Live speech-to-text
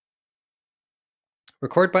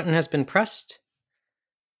Record button has been pressed.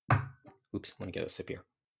 Oops, let me get a sip here.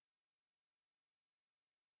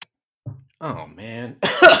 Oh, man.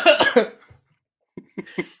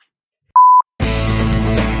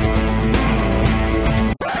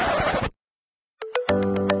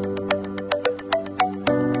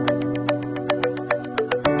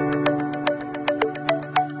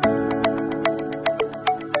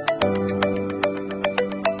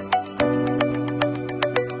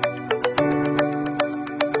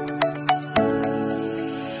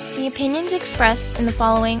 The opinions expressed in the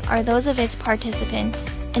following are those of its participants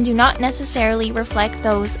and do not necessarily reflect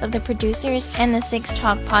those of the producers and the Six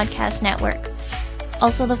Talk Podcast Network.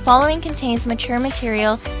 Also, the following contains mature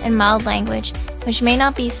material and mild language, which may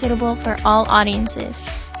not be suitable for all audiences.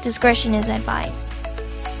 Discretion is advised.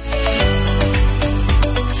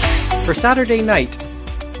 For Saturday night,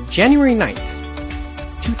 January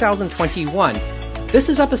 9th, 2021, this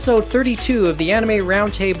is episode 32 of the Anime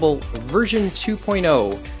Roundtable version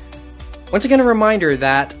 2.0. Once again, a reminder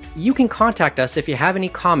that you can contact us if you have any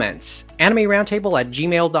comments.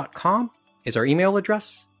 animeroundtable@gmail.com is our email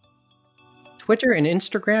address. Twitter and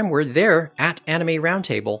Instagram, we're there at Anime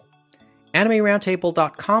Roundtable.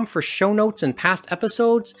 animeroundtable.com for show notes and past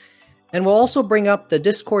episodes. And we'll also bring up the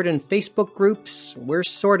Discord and Facebook groups. We're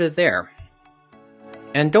sort of there.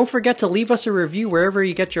 And don't forget to leave us a review wherever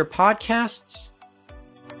you get your podcasts.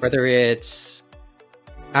 Whether it's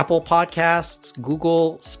Apple Podcasts,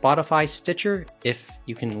 Google, Spotify, Stitcher, if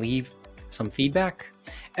you can leave some feedback.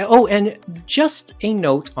 Oh, and just a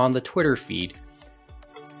note on the Twitter feed.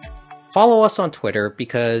 Follow us on Twitter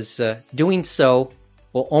because doing so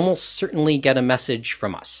will almost certainly get a message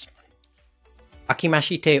from us.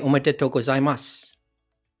 Akimashite omedetou gozaimasu.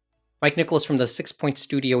 Mike Nicholas from the 6 Point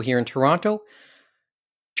Studio here in Toronto.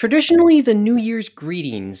 Traditionally, the New Year's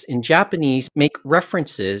greetings in Japanese make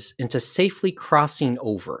references into safely crossing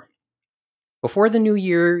over. Before the New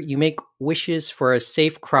Year, you make wishes for a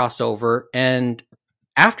safe crossover, and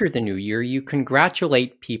after the New Year, you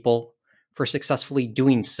congratulate people for successfully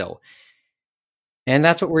doing so. And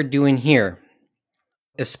that's what we're doing here,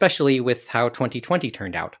 especially with how 2020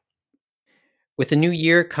 turned out. With the new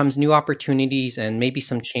year comes new opportunities and maybe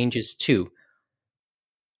some changes too.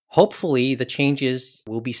 Hopefully, the changes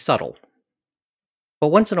will be subtle. But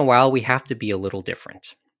once in a while, we have to be a little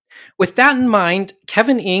different. With that in mind,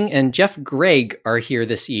 Kevin Ng and Jeff Gregg are here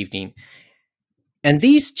this evening. And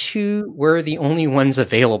these two were the only ones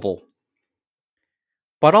available.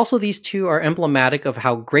 But also these two are emblematic of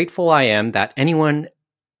how grateful I am that anyone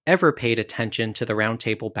ever paid attention to the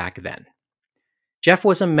roundtable back then. Jeff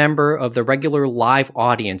was a member of the regular live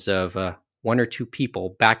audience of one or two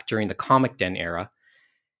people back during the Comic Den era,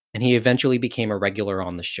 and he eventually became a regular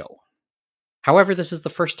on the show. However, this is the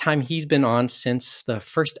first time he's been on since the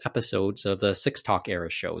first episodes of the Six Talk era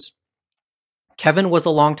shows. Kevin was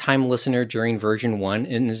a longtime listener during version 1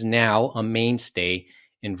 and is now a mainstay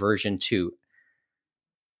in version 2.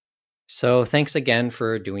 So thanks again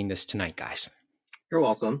for doing this tonight, guys. You're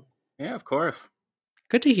welcome. Yeah, of course.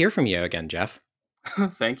 Good to hear from you again, Jeff.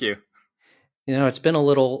 Thank you. You know, it's been a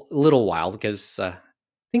little while because I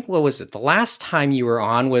think, what was it? The last time you were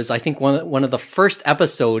on was, I think, one of the first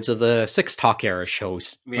episodes of the Six Talk era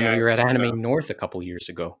shows when we were at Anime North a couple years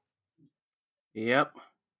ago. Yep.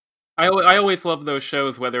 I always love those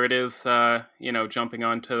shows, whether it is, jumping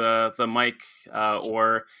onto the mic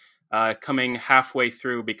or coming halfway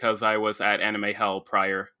through because I was at Anime Hell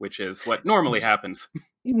prior, which is what normally happens.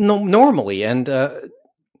 Normally, and I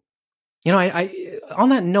on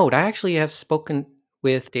that note, I actually have spoken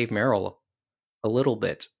with Dave Merrill a little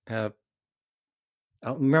bit.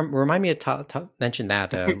 Remind me to mention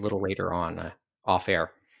that a little later on, off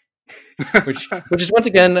air, which is once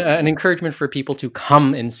again an encouragement for people to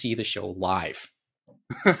come and see the show live.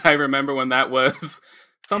 I remember when that was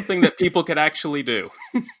something that people could actually do.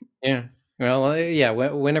 Yeah. Well, yeah.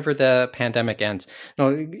 Whenever the pandemic ends. No,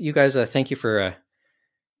 you guys. Thank you for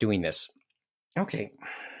doing this. Okay.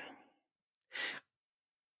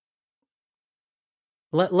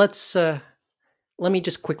 Let me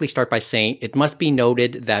just quickly start by saying it must be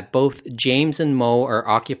noted that both James and Mo are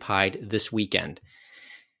occupied this weekend.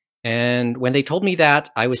 And when they told me that,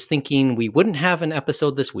 I was thinking we wouldn't have an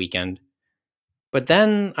episode this weekend. But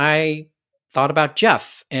then I thought about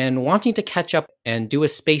Jeff and wanting to catch up and do a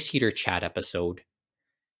Space Heater chat episode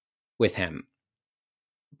with him.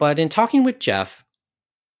 But in talking with Jeff,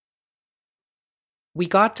 we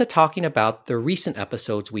got to talking about the recent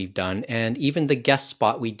episodes we've done and even the guest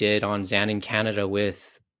spot we did on Zan in Canada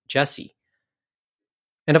with Jesse.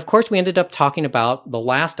 And of course, we ended up talking about the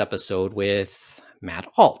last episode with Matt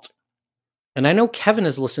Alt. And I know Kevin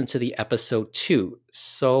has listened to the episode too,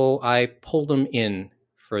 so I pulled him in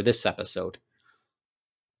for this episode.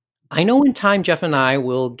 I know in time Jeff and I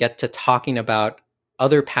will get to talking about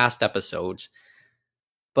other past episodes,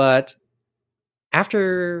 but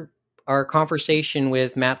after our conversation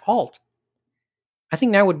with Matt Alt, I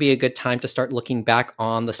think now would be a good time to start looking back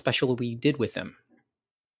on the special we did with him.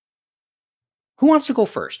 Who wants to go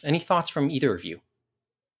first? Any thoughts from either of you?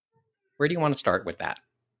 Where do you want to start with that?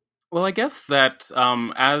 Well, I guess that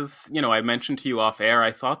as I mentioned to you off air,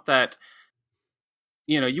 I thought that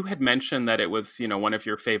you had mentioned that it was one of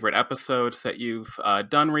your favorite episodes that you've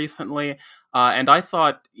done recently, and I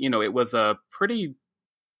thought it was a pretty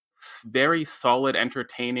very solid,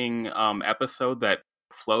 entertaining episode that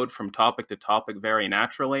flowed from topic to topic very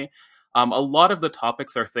naturally. A lot of the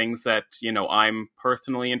topics are things that I'm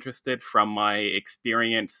personally interested from my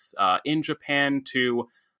experience in Japan to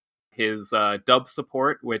his dub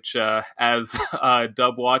support, which as a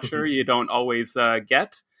dub watcher you don't always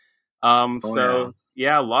get. So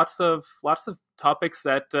yeah, lots of topics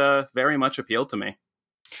that very much appeal to me.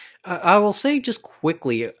 I will say just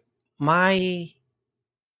quickly, in my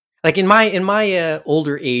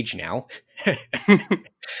older age now,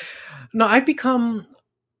 no, I've become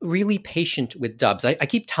really patient with dubs. I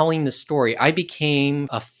keep telling the story. I became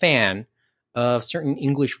a fan of certain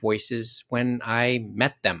English voices when I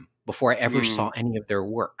met them before I ever saw any of their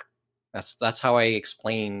work. That's how I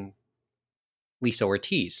explain Lisa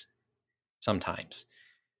Ortiz sometimes.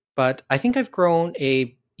 But I think I've grown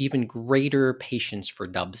a even greater patience for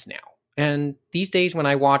dubs now. And these days when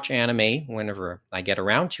I watch anime, whenever I get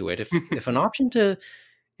around to it, if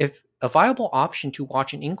a viable option to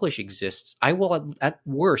watch in English exists, I will at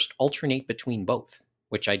worst alternate between both,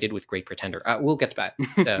 which I did with Great Pretender. We'll get to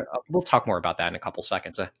that. We'll talk more about that in a couple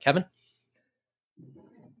seconds. Kevin?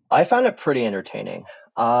 I found it pretty entertaining.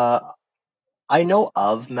 I know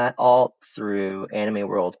of Matt Alt through Anime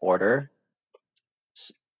World Order,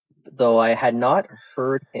 though I had not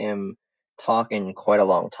heard him talk in quite a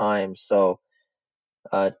long time. So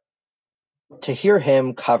to hear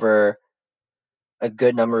him cover a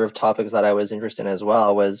good number of topics that I was interested in as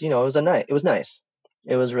well was, it was nice.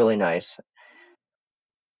 It was really nice.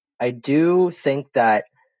 I do think that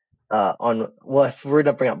if we're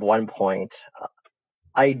to bring up one point,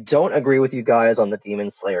 I don't agree with you guys on the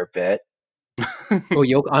Demon Slayer bit.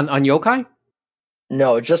 on yokai?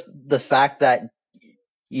 No, just the fact that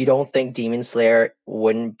you don't think Demon Slayer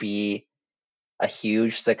wouldn't be a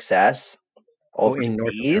huge success in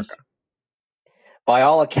North America. By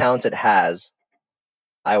all accounts, it has,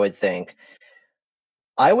 I would think.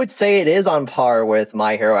 I would say it is on par with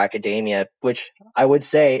My Hero Academia, which I would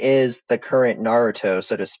say is the current Naruto,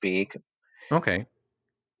 so to speak. Okay.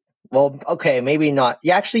 Well, okay, maybe not.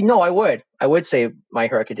 Yeah, actually, no, I would. I would say My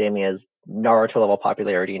Hero Academia is Naruto level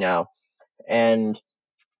popularity now. And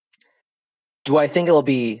do I think it'll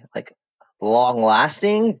be long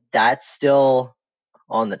lasting? That's still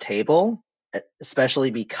on the table,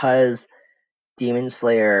 especially because Demon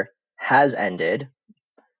Slayer has ended.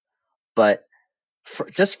 But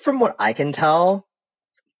just from what I can tell,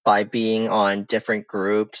 by being on different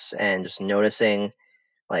groups and just noticing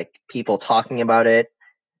people talking about it,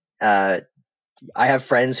 I have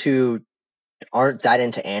friends who aren't that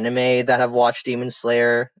into anime that have watched Demon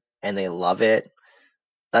Slayer and they love it.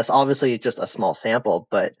 That's obviously just a small sample,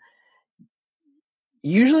 but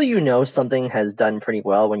usually something has done pretty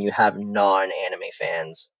well when you have non-anime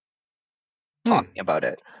fans talking about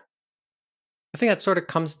it. I think that sort of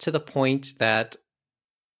comes to the point that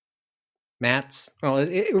Matt's,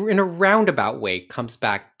 in a roundabout way, comes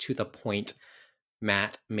back to the point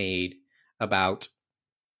Matt made about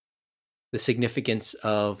the significance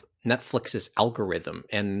of Netflix's algorithm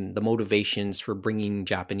and the motivations for bringing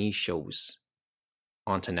Japanese shows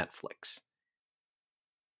onto Netflix.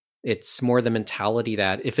 It's more the mentality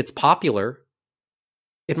that if it's popular,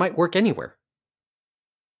 it might work anywhere.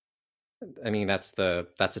 I mean, that's a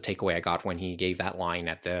takeaway I got when he gave that line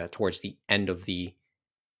towards the end of the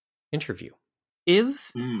interview.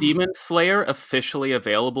 Is Demon Slayer officially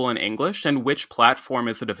available in English, and which platform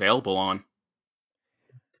is it available on?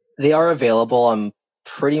 They are available on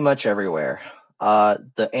pretty much everywhere.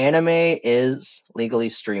 The anime is legally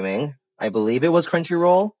streaming. I believe it was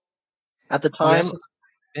Crunchyroll at the time. Yes, it's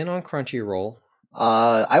been on Crunchyroll.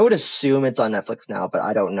 I would assume it's on Netflix now, but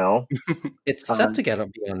I don't know. It's set to be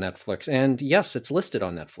on Netflix, and yes, it's listed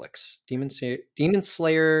on Netflix. Demon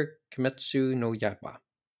Slayer Kimetsu no Yaiba.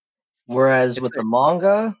 Whereas with the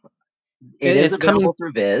manga, it's available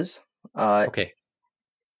through Viz. Okay.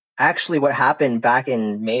 Actually, what happened back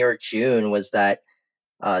in May or June was that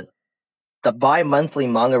the bi-monthly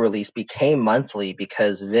manga release became monthly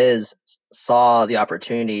because Viz saw the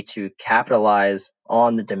opportunity to capitalize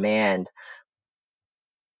on the demand.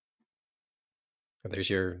 There's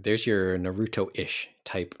your Naruto-ish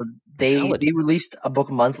type They mentality. released a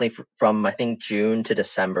book monthly from I think June to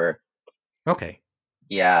December. Okay.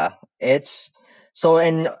 Yeah, it's so,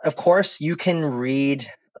 and of course you can read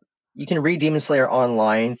Demon Slayer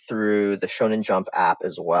online through the Shonen Jump app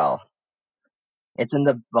as well. It's in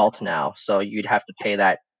the vault now, so you'd have to pay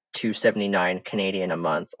that $2.79 Canadian a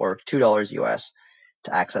month or $2 US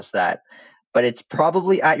to access that. But it's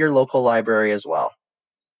probably at your local library as well.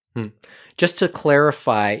 Just to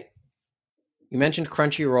clarify, you mentioned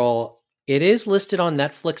Crunchyroll. It is listed on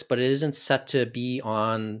Netflix, but it isn't set to be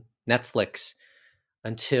on Netflix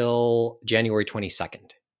until January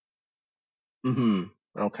 22nd.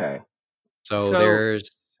 Okay. So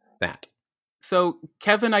there's that. So,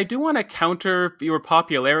 Kevin, I do want to counter your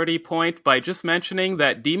popularity point by just mentioning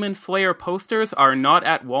that Demon Slayer posters are not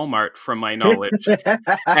at Walmart, from my knowledge.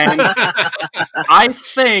 And I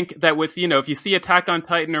think that with, if you see Attack on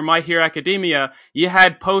Titan or My Hero Academia, you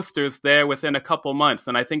had posters there within a couple months.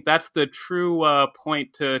 And I think that's the true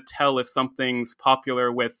point to tell if something's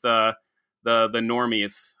popular with the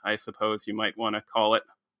normies, I suppose you might want to call it.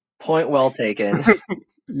 Point well taken.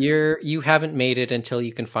 You haven't made it until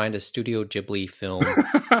you can find a Studio Ghibli film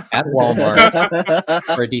at Walmart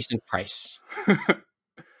for a decent price.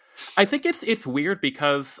 I think it's weird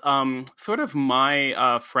because sort of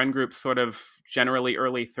my friend group, sort of generally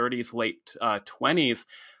early 30s, late 20s,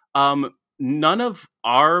 none of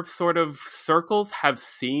our sort of circles have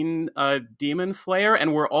seen Demon Slayer,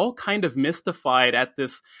 and we're all kind of mystified at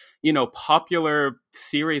this, popular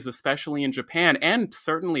series, especially in Japan, and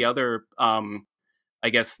certainly other, I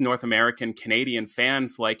guess, North American, Canadian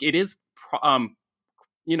fans. Like, it is,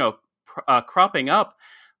 cropping up.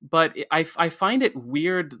 But I find it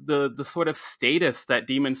weird, the sort of status that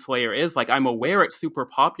Demon Slayer is. Like, I'm aware it's super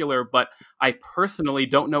popular, but I personally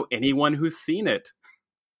don't know anyone who's seen it.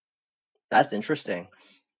 That's interesting.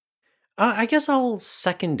 I guess I'll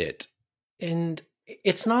second it. And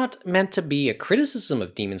it's not meant to be a criticism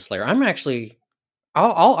of Demon Slayer. I'm actually,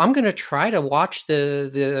 I'm going to try to watch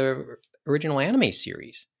the original anime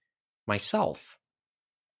series myself.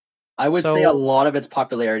 I would say a lot of its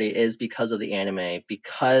popularity is because of the anime,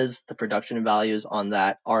 because the production values on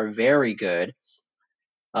that are very good.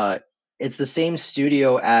 It's the same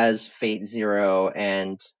studio as Fate Zero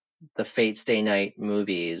and the Fate Stay Night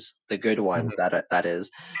movies, the good ones, that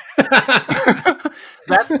is.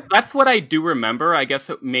 That's what I do remember. I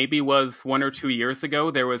guess it maybe was 1 or 2 years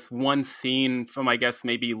ago. There was one scene from, I guess,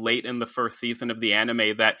 maybe late in the first season of the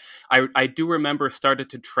anime that I do remember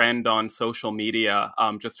started to trend on social media,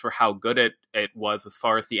 just for how good it was as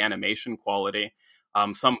far as the animation quality.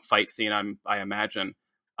 Some fight scene, I imagine.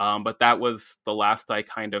 But that was the last I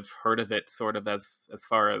kind of heard of it, sort of as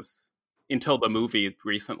far as until the movie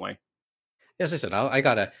recently. As I said, I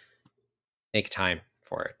gotta make time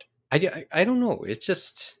for it. I don't know. It's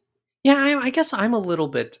just, yeah, I guess I'm a little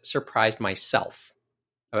bit surprised myself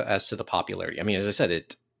as to the popularity. I mean, as I said,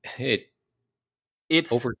 it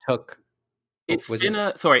overtook.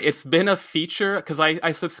 It's been a feature because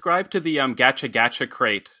I subscribe to the Gacha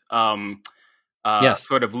Crate yes.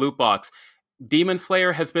 sort of loot box. Demon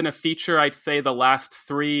Slayer has been a feature, I'd say, the last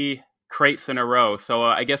 3 crates in a row. So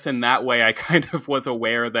I guess in that way, I kind of was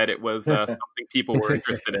aware that it was something people were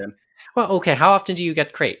interested in. Well, okay. How often do you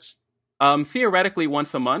get crates? Theoretically,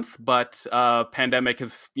 once a month, but pandemic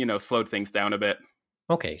has slowed things down a bit.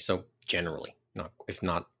 Okay, so generally,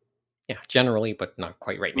 generally, but not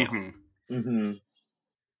quite right now. Mm-hmm.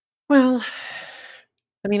 Well,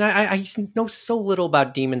 I mean, I know so little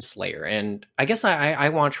about Demon Slayer, and I guess I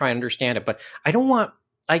want to try and understand it, but I don't want,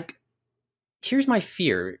 like, here's my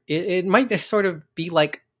fear. It might sort of be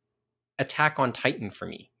like Attack on Titan for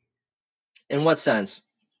me. In what sense?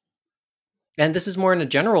 And this is more in a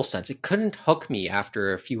general sense. It couldn't hook me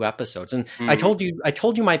after a few episodes. And I told you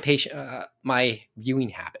my viewing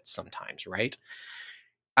habits sometimes, right?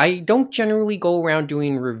 I don't generally go around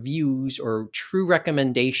doing reviews or true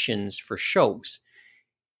recommendations for shows.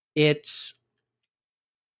 It's,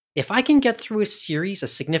 if I can get through a series, a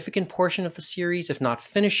significant portion of the series, if not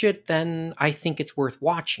finish it, then I think it's worth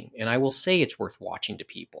watching. And I will say it's worth watching to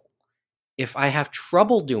people. If I have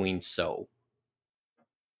trouble doing so,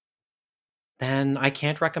 then I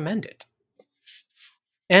can't recommend it.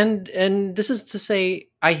 And this is to say,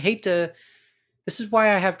 this is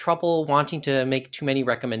why I have trouble wanting to make too many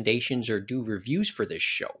recommendations or do reviews for this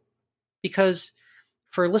show. Because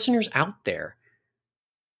for listeners out there,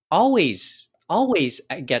 always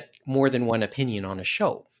get more than one opinion on a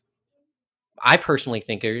show. I personally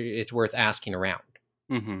think it's worth asking around.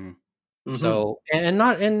 Mm-hmm. So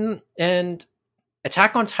and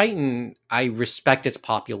Attack on Titan, I respect its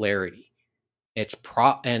popularity. It's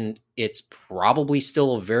probably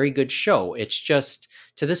still a very good show. It's just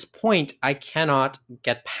to this point I cannot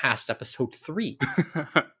get past episode 3.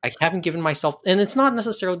 I haven't given myself, and it's not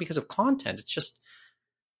necessarily because of content. It's just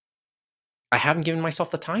I haven't given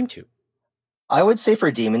myself the time to. I would say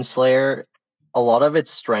for Demon Slayer, a lot of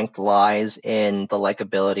its strength lies in the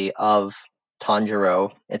likability of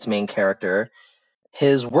Tanjiro, its main character.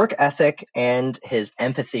 His work ethic and his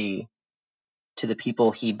empathy to the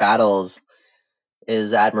people he battles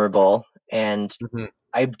is admirable, and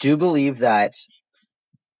I do believe that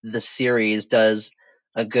the series does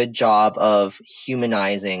a good job of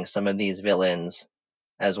humanizing some of these villains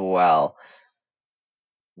as well.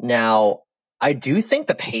 Now, I do think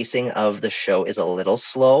the pacing of the show is a little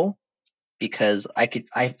slow, because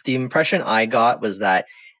the impression I got was that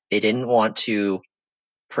they didn't want to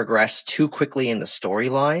progress too quickly in the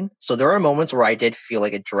storyline. So there are moments where I did feel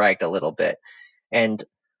like it dragged a little bit. And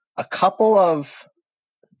a couple of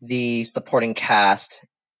the supporting cast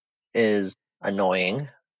is annoying.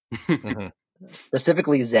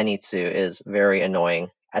 Specifically, Zenitsu is very annoying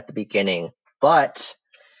at the beginning, but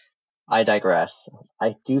I digress.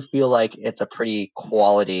 I do feel like it's a pretty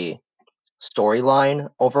quality storyline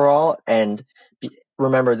overall, and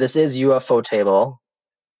remember, this is UFO Table,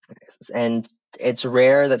 and it's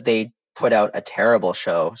rare that they put out a terrible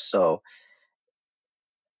show, so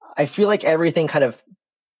I feel like everything kind of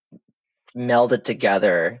melded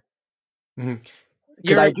together.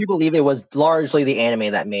 Because I do believe it was largely the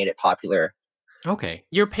anime that made it popular. Okay.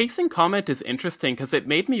 Your pacing comment is interesting because it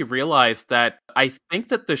made me realize that I think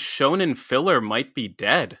that the shonen filler might be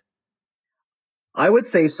dead. I would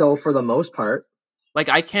say so for the most part. Like,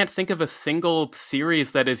 I can't think of a single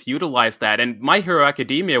series that has utilized that, and My Hero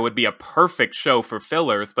Academia would be a perfect show for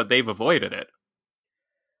fillers, but they've avoided it.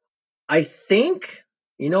 I think,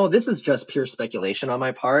 this is just pure speculation on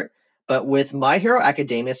my part, but with My Hero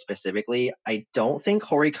Academia specifically, I don't think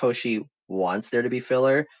Horikoshi wants there to be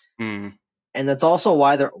filler. And that's also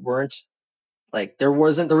why there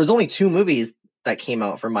was only 2 movies that came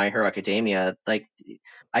out for My Hero Academia. Like,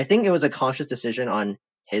 I think it was a conscious decision on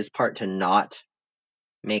his part to not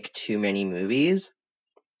make too many movies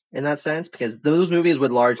in that sense, because those movies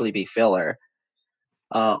would largely be filler.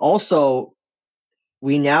 Also,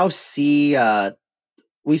 we now see that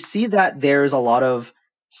there's a lot of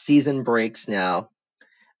season breaks now.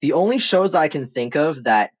 The only shows that I can think of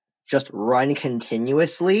that just run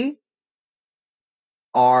continuously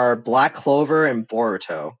are Black Clover and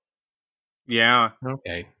Boruto. Yeah.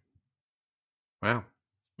 Okay. Wow.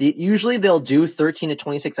 Usually they'll do 13 to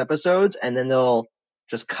 26 episodes, and then they'll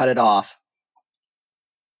just cut it off.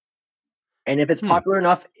 And if it's popular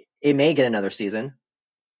enough, it may get another season,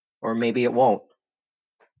 or maybe it won't.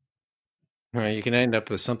 You can end up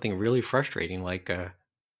with something really frustrating, like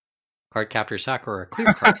Cardcaptor Sakura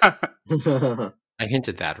Clear Card. I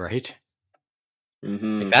hinted that, right?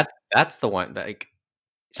 Mm-hmm. Like that's the one. Like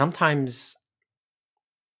sometimes,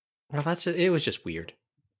 well, it was just weird.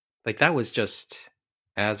 Like that was just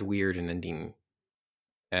as weird an ending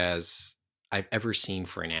as I've ever seen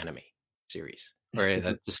for an anime series, where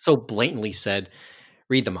that just so blatantly said,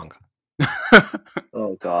 "Read the manga."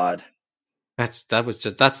 Oh God. That's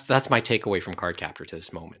my takeaway from Cardcaptor to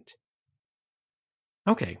this moment.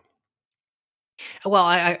 Okay. Well,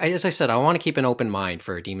 I as I said, I want to keep an open mind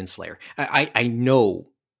for Demon Slayer. I know,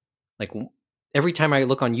 like every time I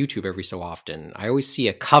look on YouTube every so often, I always see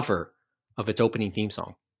a cover of its opening theme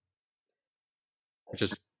song, which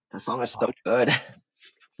is that song is so good.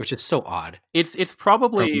 Which is so odd. It's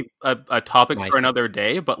probably a topic for another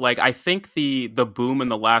day, but like I think the boom in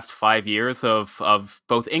the last 5 years of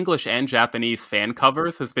both English and Japanese fan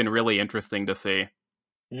covers has been really interesting to see.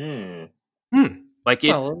 Like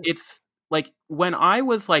it's like when I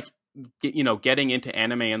was like getting into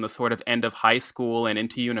anime in the sort of end of high school and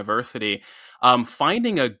into university,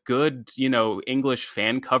 finding a good English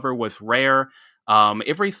fan cover was rare.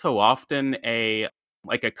 Every so often a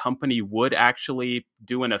company would actually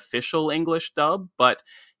do an official English dub, but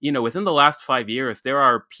within the last 5 years there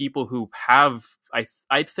are people who have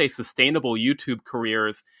I'd say sustainable YouTube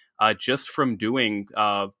careers just from doing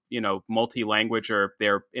multi-language or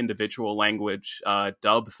their individual language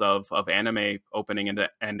dubs of anime opening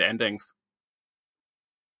and endings.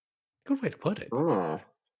 Good way to put it.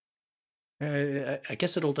 I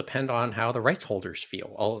guess it'll depend on how the rights holders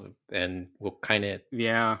feel, and we'll kind of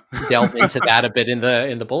delve into that a bit in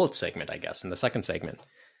the bullet segment, I guess, in the second segment.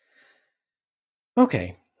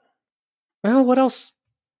 Okay. Well, what else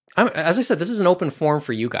As I said, this is an open forum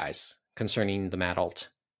for you guys concerning the Mad Alt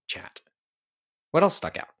chat. What else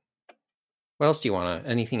stuck out? What else do you want to?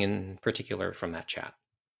 Anything in particular from that chat?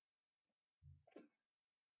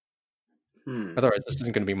 Otherwise, this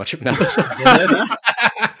isn't going to be much of an episode.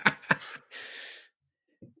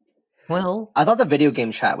 Well, I thought the video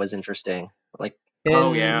game chat was interesting. Like,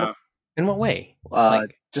 Oh yeah. In what way?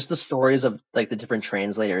 Just the stories of like the different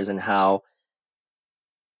translators and how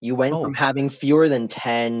you went from having fewer than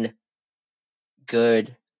 10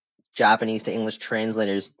 good Japanese to English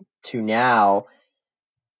translators to now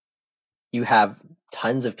you have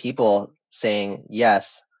tons of people saying,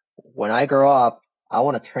 yes, when I grow up, I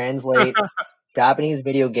want to translate Japanese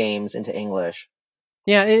video games into English.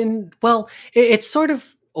 Yeah, and well, it's sort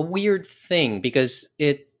of a weird thing because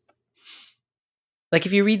like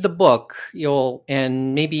if you read the book, you'll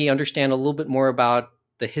and maybe understand a little bit more about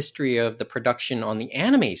the history of the production on the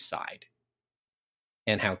anime side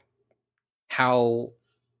and how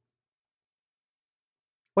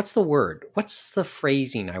what's the word? What's the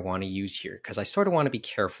phrasing I want to use here? Because I sort of want to be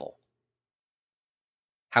careful.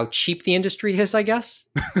 How cheap the industry is, I guess.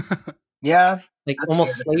 Yeah. Like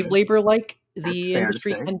almost slave labor like the fair to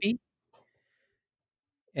industry say. can be.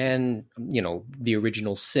 And, the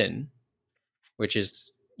original sin, which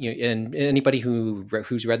is, and anybody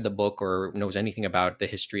who's read the book or knows anything about the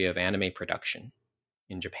history of anime production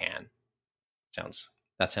in Japan, sounds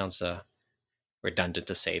redundant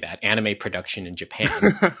to say that anime production in Japan.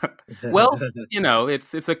 Well,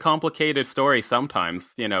 it's a complicated story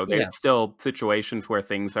sometimes. There's Yes. still situations where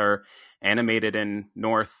things are animated in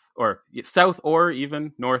North or South or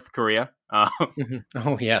even North Korea.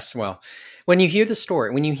 Oh yes. Well, when you hear the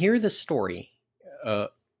story,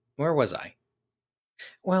 where was I?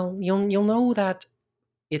 Well, you'll know that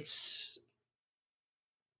it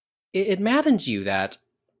maddens you that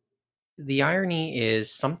the irony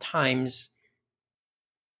is sometimes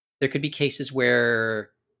there could be cases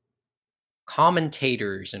where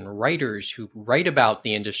commentators and writers who write about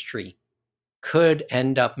the industry could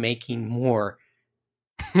end up making more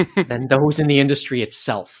than those in the industry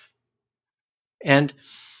itself. And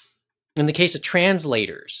in the case of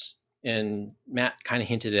translators, and Matt kind of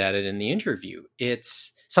hinted at it in the interview,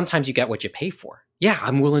 it's sometimes you get what you pay for. Yeah,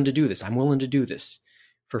 I'm willing to do this. I'm willing to do this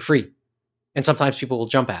for free. And sometimes people will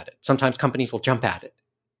jump at it. Sometimes companies will jump at it.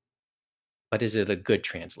 But is it a good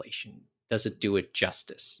translation? Does it do it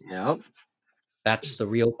justice? Yep. That's the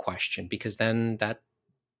real question, because then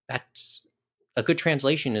that's a good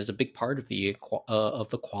translation is a big part of the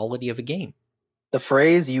quality of a game. The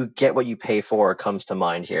phrase "you get what you pay for" comes to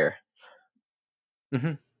mind here.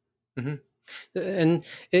 Mm-hmm. Mm-hmm. And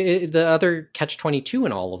the other catch-22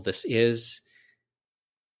 in all of this is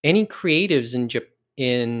any creatives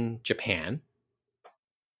in Japan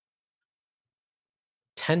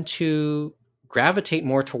tend to gravitate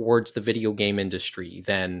more towards the video game industry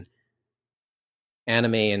than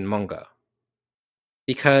anime and manga.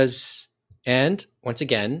 Because, and once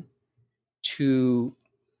again, to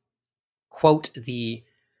quote the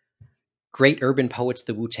great urban poets,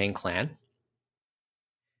 the Wu-Tang Clan,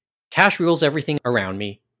 cash rules everything around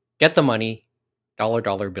me. Get the money, dollar,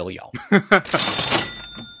 dollar bill, y'all.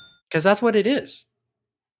 Because that's what it is.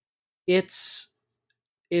 It's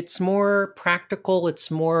more practical. It's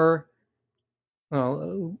more,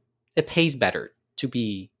 it pays better to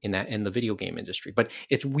be in the video game industry. But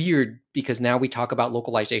it's weird because now we talk about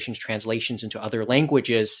localizations, translations into other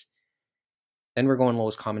languages. Then we're going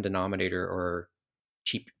lowest common denominator or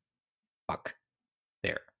cheap buck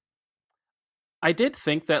there. I did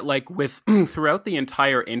think that, like, with throughout the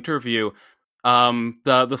entire interview,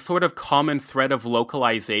 the sort of common thread of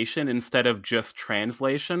localization instead of just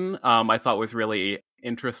translation, I thought was really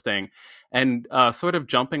interesting. And sort of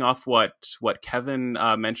jumping off what Kevin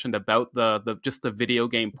mentioned about the just the video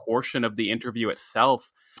game portion of the interview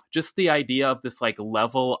itself, just the idea of this like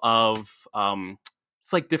level of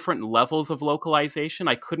it's like different levels of localization.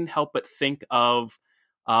 I couldn't help but think of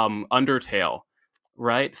Undertale,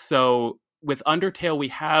 right? So with Undertale, we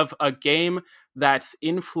have a game that's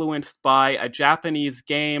influenced by a Japanese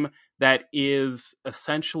game that is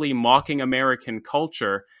essentially mocking American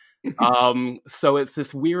culture. So it's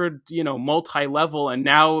this weird, multi-level, and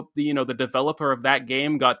now the developer of that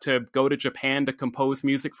game got to go to Japan to compose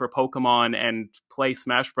music for Pokemon and play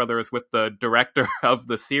Smash Brothers with the director of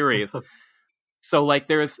the series. So like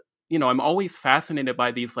there's, I'm always fascinated by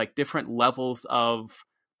these like different levels of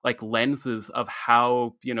like lenses of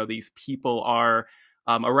how, these people are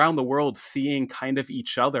around the world seeing kind of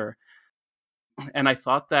each other. And I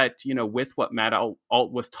thought that, with what Matt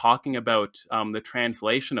Alt was talking about, the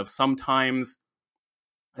translation of sometimes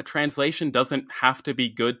a translation doesn't have to be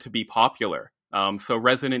good to be popular. So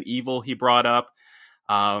Resident Evil he brought up.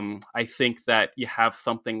 I think that you have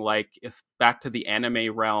something like, it's back to the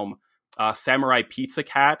anime realm, Samurai Pizza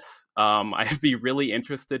Cats. I'd be really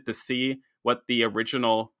interested to see what the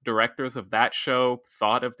original directors of that show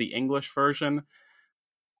thought of the English version.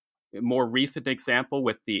 A more recent example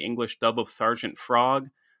with the English dub of Sergeant Frog.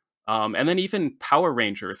 And then even Power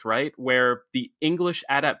Rangers, right? Where the English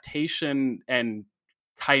adaptation and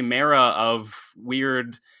chimera of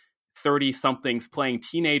weird 30-somethings playing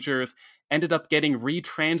teenagers ended up getting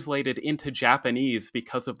retranslated into Japanese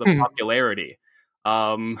because of the popularity.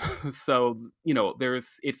 So,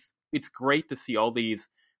 it's great to see all these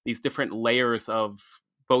different layers of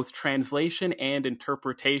both translation and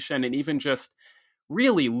interpretation, and even just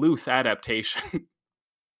really loose adaptation.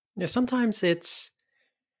 Yeah, sometimes it's,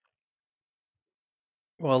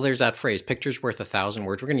 well, there's that phrase, picture's worth 1,000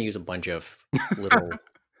 words. We're going to use a bunch of little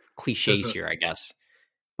cliches here, I guess.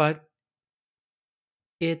 But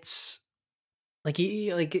it's like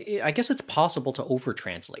I guess it's possible to over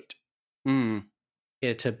translate, Mm.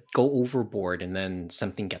 to go overboard, and then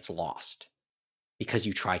something gets lost because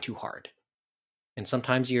you try too hard. And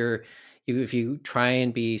sometimes if you try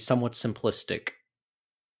and be somewhat simplistic,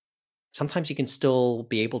 sometimes you can still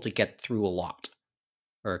be able to get through a lot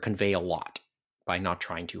or convey a lot by not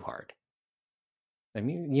trying too hard. I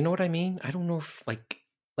mean, you know what I mean? I don't know if like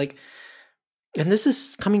and this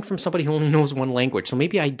is coming from somebody who only knows one language, so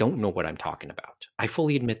maybe I don't know what I'm talking about. I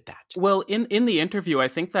fully admit that. Well, in the interview, I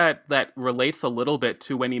think that relates a little bit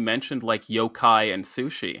to when he mentioned like yokai and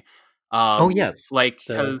sushi. Oh yes. Like,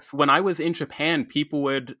 The because when I was in Japan, people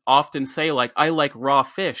would often say like, "I like raw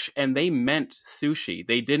fish," and they meant sushi.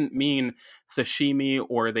 They didn't mean sashimi,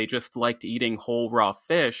 or they just liked eating whole raw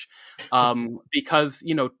fish. Because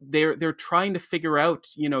they're trying to figure out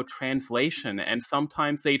translation, and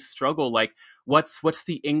sometimes they'd struggle like, what's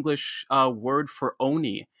the English word for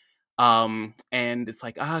oni? And it's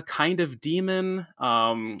like, kind of demon.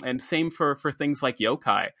 And same for things like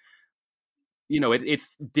yokai.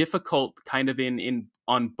 It's difficult kind of in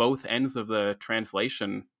on both ends of the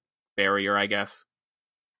translation barrier, I guess.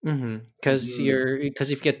 because if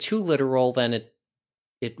you get too literal, then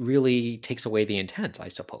it really takes away the intent, I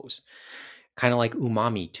suppose. Kind of like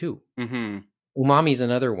umami too. Mm-hmm. Umami is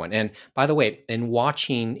another one. And by the way, in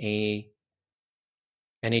watching a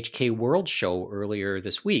NHK World show earlier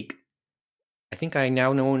this week, I think I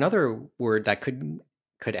now know another word that could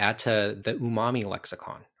add to the umami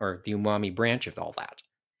lexicon, or the umami branch of all that.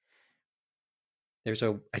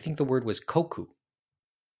 I think the word was koku.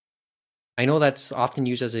 I know that's often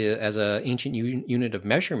used as a ancient unit of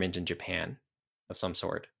measurement in Japan of some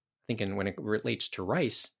sort. I think when it relates to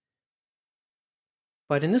rice.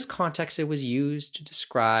 But in this context, it was used to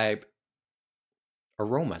describe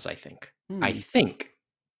aromas, I think. I think.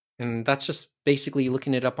 And that's just basically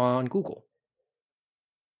looking it up on Google.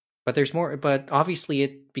 But there's more, but obviously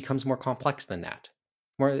it becomes more complex than that.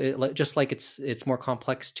 Just like it's more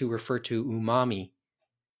complex to refer to umami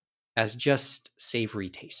as just savory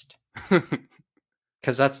taste.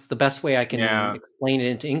 Because that's the best way I can explain it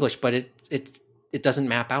into English, but it doesn't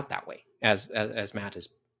map out that way as Matt is.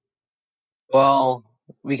 Well,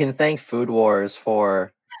 we can thank Food Wars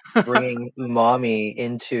for bringing umami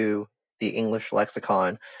into the English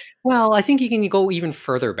lexicon. Well, I think you can go even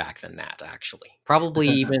further back than that, actually. Probably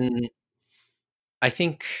even, I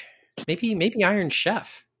think, maybe Iron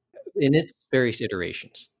Chef in its various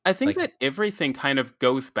iterations. I think that everything kind of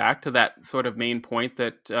goes back to that sort of main point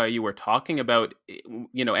that you were talking about,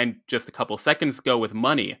 and just a couple seconds ago with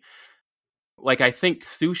money. Like, I think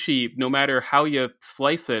sushi, no matter how you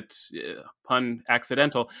slice it, pun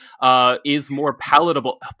accidental, is more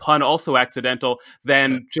palatable, pun also accidental,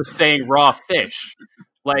 than just saying raw fish.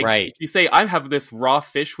 Like, right. You say, I have this raw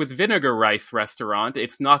fish with vinegar rice restaurant,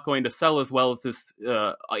 it's not going to sell as well as this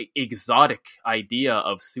exotic idea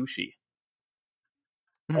of sushi.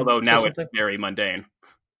 Although now it's very mundane.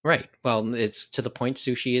 Right. Well, it's to the point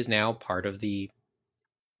sushi is now part of the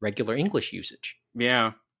regular English usage.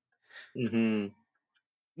 Yeah. Mm-hmm.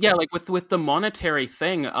 Yeah, like with the monetary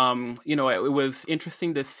thing, it was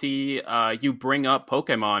interesting to see you bring up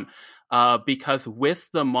Pokemon, because with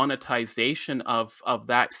the monetization of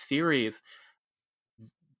that series,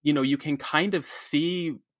 you can kind of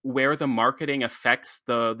see where the marketing affects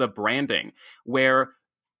the branding, where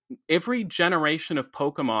every generation of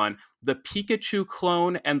Pokemon, the Pikachu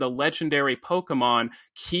clone and the legendary Pokemon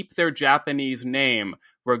keep their Japanese name,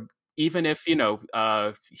 even if,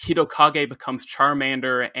 Hitokage becomes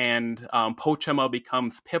Charmander and Pochama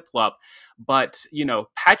becomes Piplup. But,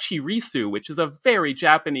 Pachirisu, which is a very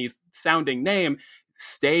Japanese-sounding name,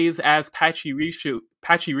 stays as Pachirisu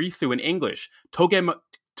in English.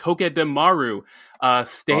 Togedemaru Oh yeah,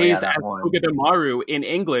 stays that as one. Togedemaru in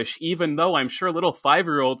English, even though I'm sure little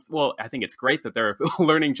 5-year-olds, well, I think it's great that they're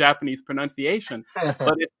learning Japanese pronunciation,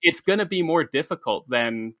 but it's going to be more difficult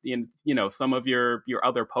than in some of your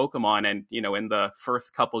other Pokemon, and in the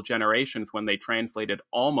first couple generations when they translated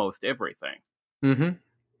almost everything. Mm-hmm.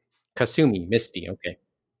 Kasumi, Misty. Okay.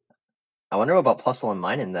 I wonder about Plusle and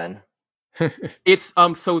Minun then. It's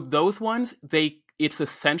so those ones, it's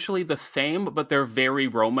essentially the same, but they're very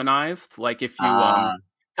romanized. Like if you Ah,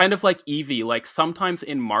 kind of like Eevee, like sometimes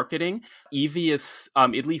in marketing, Eevee is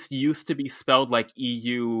at least used to be spelled like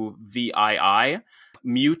Euvii.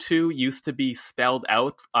 Mewtwo used to be spelled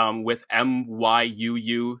out with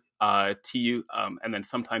Myuu TU, and then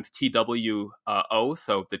sometimes TWO,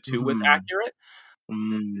 so the two was mhm. accurate.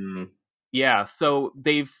 Mm. Yeah, so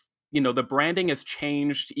they've the branding has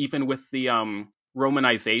changed even with the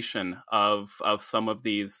romanization of some of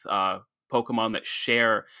these Pokemon that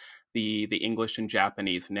share the English and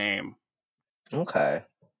Japanese name. Okay.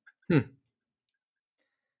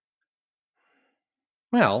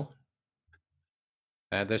 Well,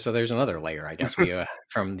 so there's another layer, I guess, we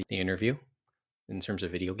from the interview in terms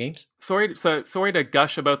of video games. Sorry to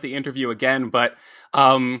gush about the interview again, but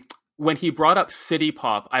when he brought up City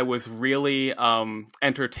Pop, I was really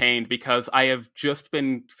entertained because I have just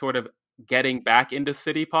been sort of getting back into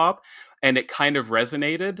City Pop, and it kind of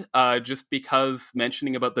resonated just because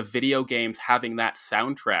mentioning about the video games having that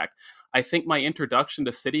soundtrack. I think my introduction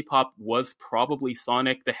to City Pop was probably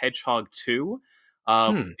Sonic the Hedgehog 2.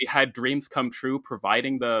 We had Dreams Come True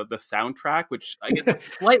providing the soundtrack, which I guess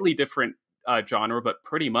a slightly different genre, but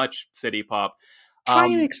pretty much City Pop. Try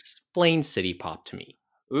and Um, explain City Pop to me.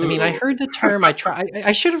 I mean, I ooh, heard the term. I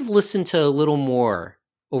should have listened to a little more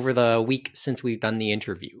over the week since we've done the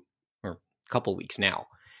interview, or a couple weeks now.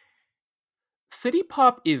 City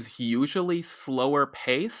Pop is usually slower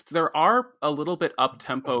paced. There are a little bit up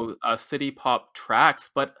tempo City Pop tracks,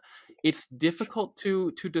 but it's difficult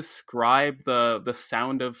to describe the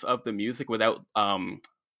sound of the music without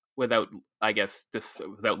I guess just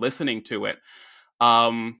without listening to it.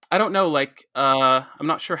 I don't know, like I'm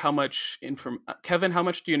not sure how much Kevin, how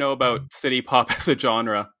much do you know about City Pop as a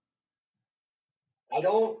genre? I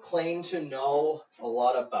don't claim to know a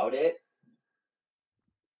lot about it.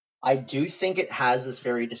 I do think it has this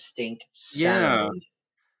very distinct Yeah. sound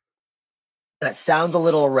that sounds a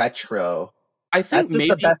little retro. I That's think just the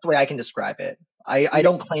maybe best way I can describe it. I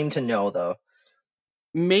don't claim to know though.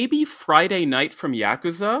 maybe Friday Night from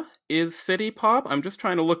Yakuza is City Pop. I'm just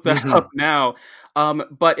trying to look that Mm-hmm. up now.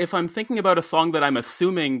 But if I'm thinking about a song that I'm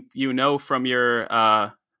assuming you know from your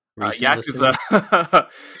Recent Yakuza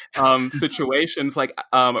listening. situations, like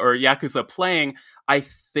or Yakuza playing, I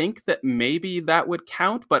think that maybe that would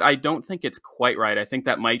count, but I don't think it's quite right. I think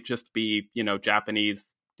that might just be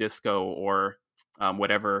Japanese disco or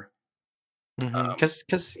whatever.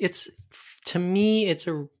 Because it's, to me, it's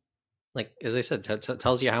a, like, as I said,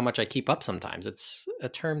 tells you how much I keep up. Sometimes it's a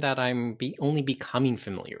term that I'm only becoming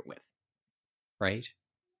familiar with, right?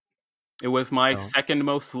 It was my So. second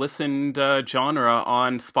most listened genre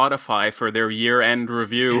on Spotify for their year-end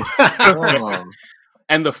review, Um,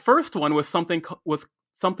 and the first one was something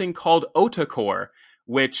called Otacore,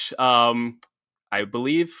 which I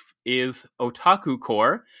believe is Otaku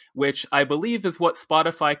Core, which I believe is what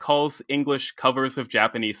Spotify calls English covers of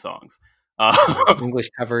Japanese songs. English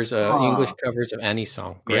covers, huh. of any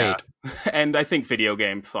song. Yeah, Great. and I think video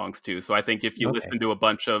game songs too. So I think if you Okay. listen to a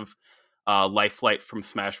bunch of Life Flight from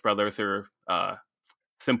Smash Brothers or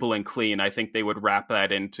Simple and Clean, I think they would wrap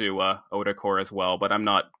that into Otacore as well, but I'm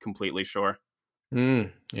not completely sure.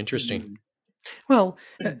 Interesting. Hmm. Well,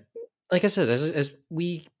 like I said, as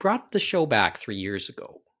we brought the show back 3 years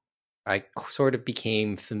ago, I sort of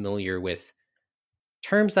became familiar with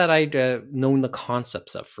terms that I'd known the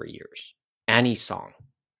concepts of for years. Annie song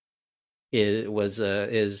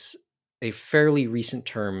is a fairly recent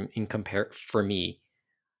term in compare for me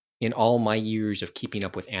in all my years of keeping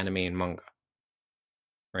up with anime and manga.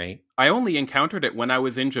 Right? I only encountered it when I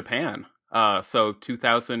was in Japan. So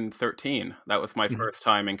 2013. That was my Mhm. first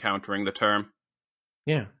time encountering the term.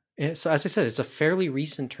 Yeah. So as I said, it's a fairly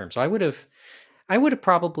recent term. So I would have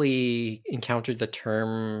probably encountered the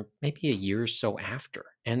term maybe a year or so after.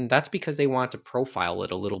 And that's because they want to profile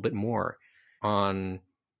it a little bit more on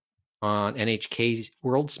NHK's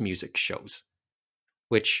World's Music shows,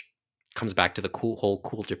 which comes back to the whole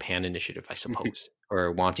Cool Japan initiative, I suppose,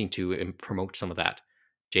 or wanting to promote some of that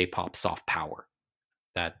J-pop soft power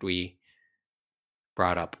that we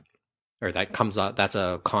brought up, or that comes up. That's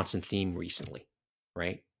a constant theme recently,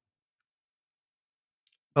 right?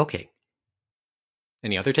 Okay.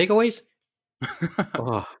 Any other takeaways?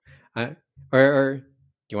 Oh, or do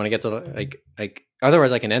you want to get to like?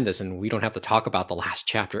 Otherwise, I can end this and we don't have to talk about the last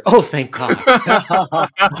chapter. Oh, thank God!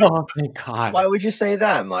 Oh, thank God! Why would you say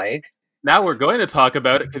that, Mike? Now we're going to talk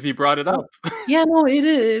about it because you brought it up. Yeah, no, it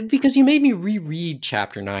is because you made me reread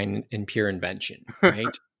chapter 9 in Pure Invention,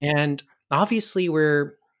 right? And obviously,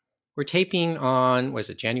 we're taping on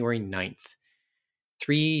was it January 9th,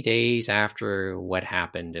 3 days after what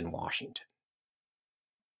happened in Washington.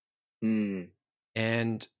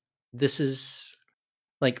 And this is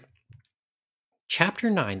like chapter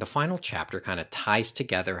 9, the final chapter, kind of ties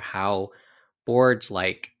together how boards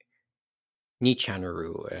like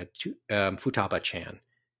Nichanuru, Futaba-chan,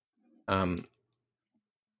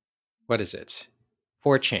 what is it,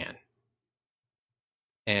 4chan,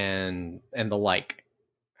 and the like,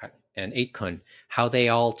 and 8kun, how they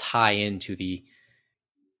all tie into the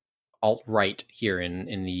alt-right here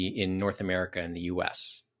in North America and the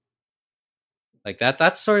US. Like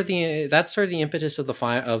that's sort of the impetus of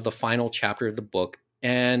the final chapter of the book.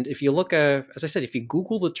 And if you look, as I said, if you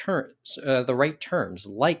Google the terms, the right terms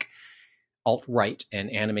like alt-right and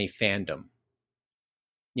anime fandom,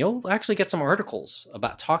 you'll actually get some articles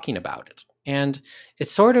about talking about it. And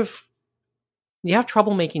it's sort of, you have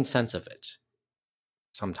trouble making sense of it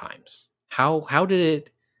sometimes. How did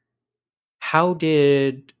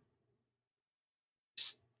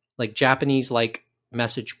like Japanese like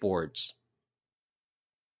message boards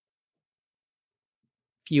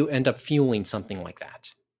you end up fueling something like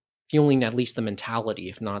that, fueling at least the mentality,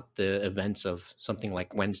 if not the events of something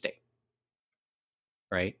like Wednesday,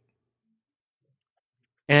 right?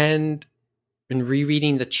 And in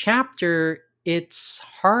rereading the chapter, it's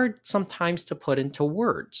hard sometimes to put into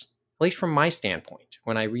words, at least from my standpoint,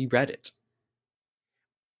 when I reread it.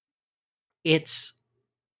 It's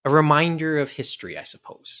a reminder of history, I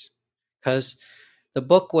suppose, because the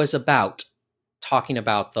book was about talking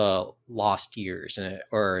about the lost years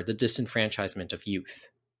or the disenfranchisement of youth,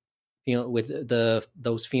 with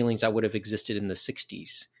those feelings that would have existed in the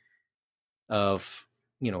 60s of,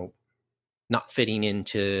 not fitting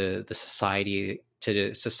into the society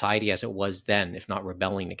as it was then, if not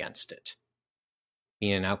rebelling against it,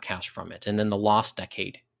 being an outcast from it. And then the lost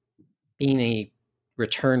decade being a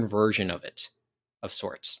return version of it, of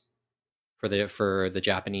sorts, for the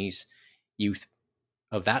Japanese youth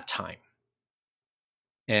of that time,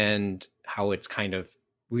 and how it's kind of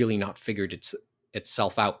really not figured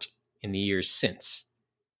itself out in the years since.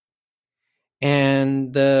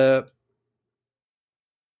 And how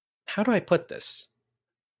do I put this?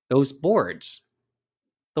 Those boards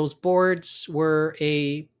were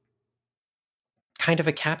a kind of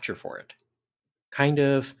a capture for it, kind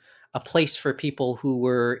of a place for people who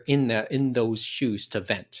were in those shoes to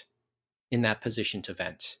vent, in that position to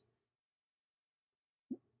vent.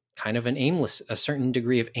 Kind of a certain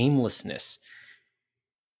degree of aimlessness.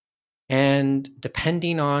 And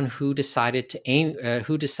depending on who decided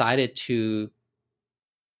to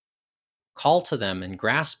call to them and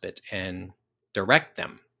grasp it and direct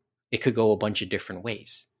them, it could go a bunch of different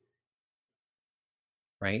ways,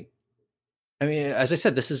 right? I mean, as I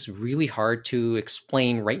said, this is really hard to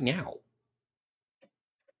explain right now.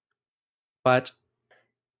 But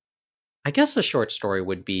I guess a short story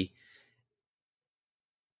would be,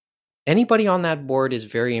 anybody on that board is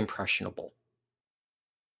very impressionable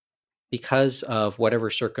because of whatever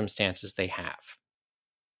circumstances they have.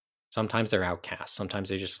 Sometimes they're outcasts. Sometimes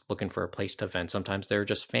they're just looking for a place to vent. Sometimes they're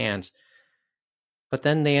just fans. But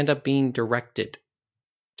then they end up being directed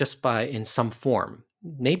just in some form,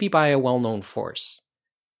 maybe by a well-known force,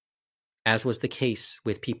 as was the case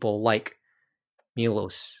with people like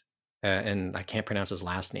Milos, and I can't pronounce his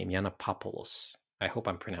last name, Yiannopoulos. I hope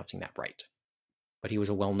I'm pronouncing that right. But he was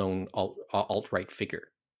a well-known alt-right figure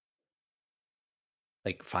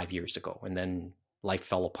like 5 years ago, and then life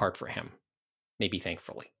fell apart for him. Maybe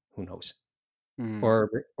thankfully, who knows? Or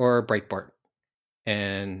Breitbart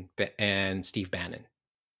and Steve Bannon,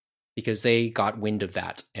 because they got wind of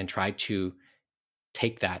that and tried to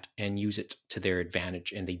take that and use it to their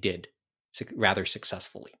advantage, and they did rather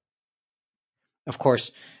successfully. Of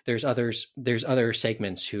course, there's other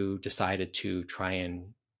segments who decided to try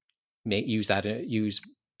and use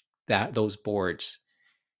those boards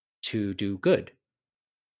to do good,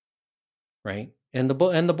 right? And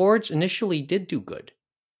the boards initially did do good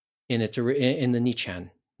in the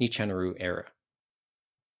Nichanuru era.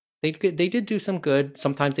 They did do some good.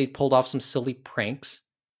 Sometimes they pulled off some silly pranks,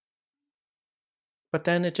 but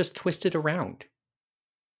then it just twisted around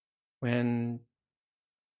when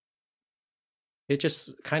it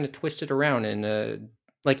just kind of twisted around, and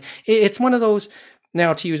it's one of those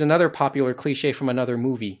Now, to use another popular cliche from another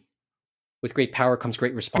movie, with great power comes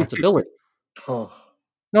great responsibility. Oh,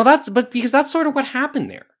 No, but because that's sort of what happened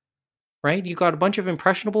there, right? You got a bunch of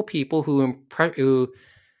impressionable people who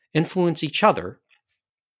influence each other.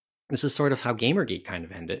 This is sort of how Gamergate kind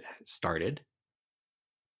of started.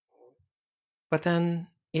 But then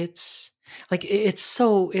it's like it's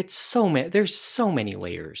so many. There's so many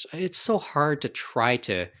layers. It's so hard to try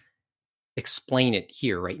to explain it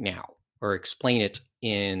here right now, or explain it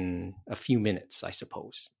in a few minutes, I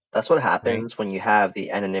suppose. that's what Right? happens when you have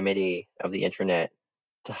the anonymity of the internet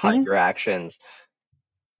to hide Mhm. your actions.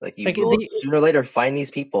 Like you Like will sooner or later find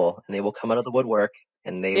these people, and they will come out of the woodwork,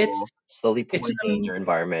 and they it's will slowly it's poison your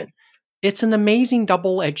environment. it's an amazing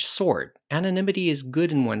double-edged sword. Anonymity is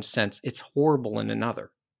good in one sense; it's horrible in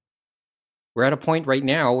another. We're at a point right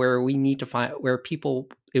now where we need to find where people.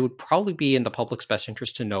 It would probably be in the public's best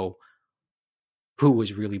interest to know who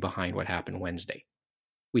was really behind what happened Wednesday.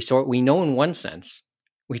 We know in one sense,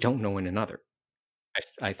 we don't know in another.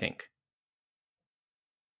 I think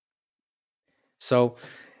so,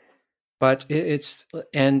 but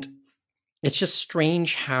and it's just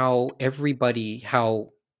strange how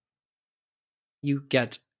you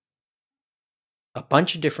get a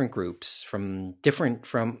bunch of different groups from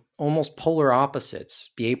almost polar opposites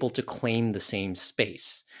be able to claim the same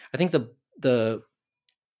space. I think the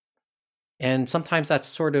and sometimes that's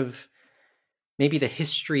sort of maybe the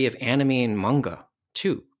history of anime and manga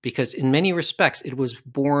too, because in many respects it was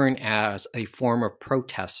born as a form of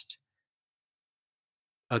protest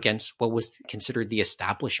against what was considered the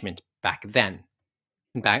establishment back then.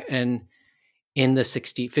 And in the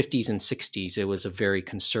 50s and 60s, it was a very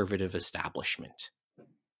conservative establishment.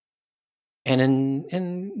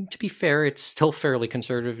 And to be fair, it's still fairly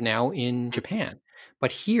conservative now in Japan.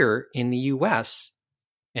 But here in the US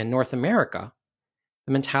and North America,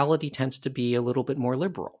 the mentality tends to be a little bit more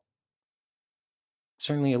liberal,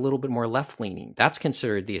 certainly a little bit more left leaning. That's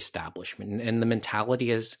considered the establishment, and the mentality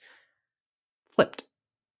is flipped.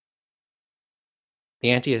 The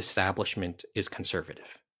anti establishment is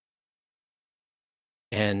conservative,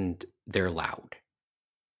 and they're loud.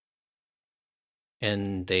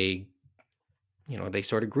 And they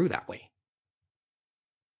sort of grew that way.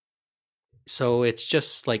 So it's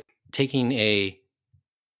just like taking a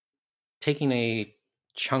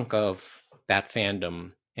chunk of that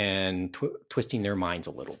fandom and twisting their minds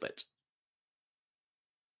a little bit,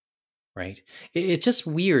 right? It's just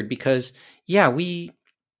weird because yeah, we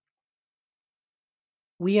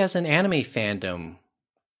as an anime fandom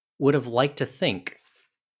would have liked to think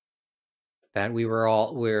that we're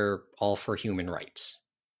all for human rights,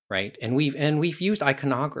 right? And we've used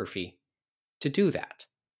iconography to do that.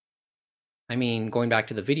 I mean, going back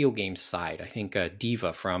to the video game side, I think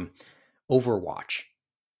Diva from Overwatch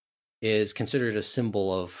is considered a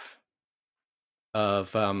symbol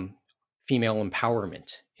of female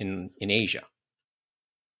empowerment in Asia.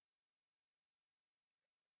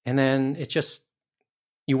 And then it just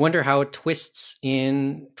you wonder how it twists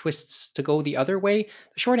to go the other way.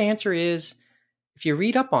 The short answer is if you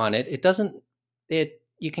read up on it, it doesn't it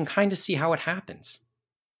you can kind of see how it happens.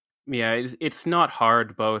 Yeah, it's not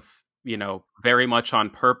hard, both, very much on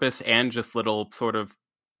purpose and just little sort of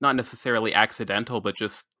not necessarily accidental, but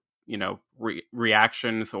just,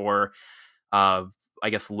 reactions or, uh, I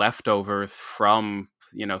guess, leftovers from,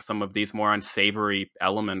 some of these more unsavory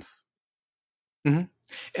elements. Mm-hmm.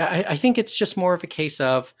 I think it's just more of a case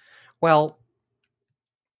of, well,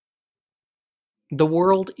 the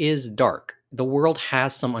world is dark. The world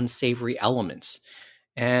has some unsavory elements.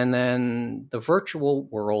 And then the virtual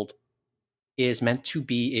world is meant to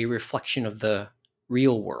be a reflection of the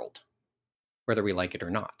real world, whether we like it or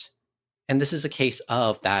not. And this is a case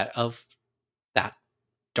of that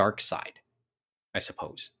dark side, I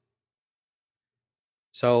suppose.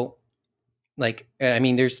 So, like, I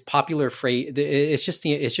mean, there's popular phrase. There's just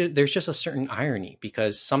a certain irony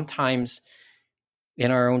because sometimes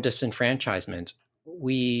in our own disenfranchisement,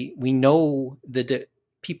 we know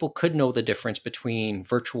people could know the difference between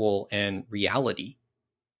virtual and reality.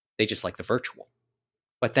 They just like the virtual.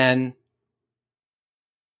 But then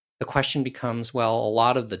the question becomes, well, a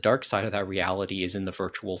lot of the dark side of that reality is in the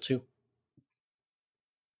virtual too.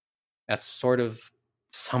 That's sort of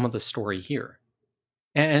some of the story here.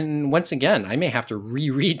 And once again, I may have to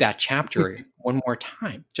reread that chapter one more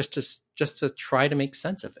time just to try to make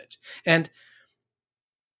sense of it. And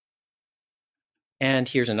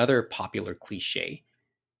here's another popular cliche.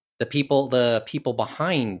 The people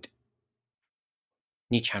behind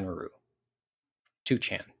Nichanuru,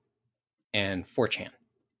 2chan, and 4chan.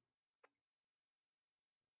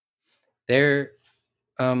 They're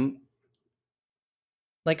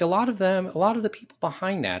like a lot of the people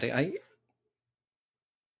behind that,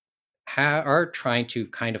 are trying to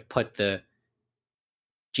kind of put the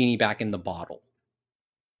genie back in the bottle,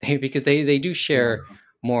 because they do share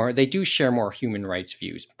more. They do share more human rights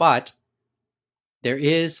views, but there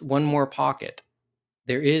is one more pocket.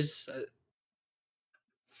 There is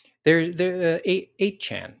there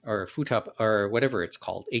 8chan or Futap or whatever it's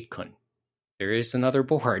called, 8kun. There is another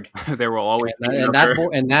board. There will always be and another. that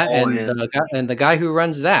board and the guy who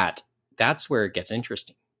runs that, that's where it gets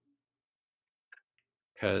interesting,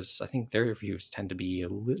 because I think their views tend to be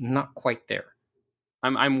not quite there.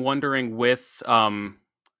 I'm wondering, with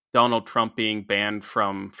Donald Trump being banned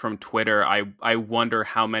from Twitter, I wonder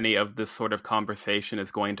how many of this sort of conversation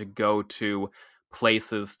is going to go to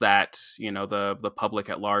places that, you know, the public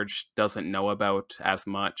at large doesn't know about as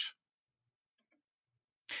much.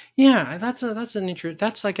 Yeah, that's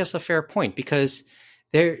I guess a fair point, because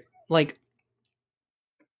they're like,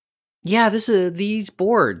 yeah, these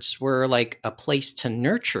boards were like a place to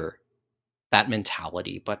nurture that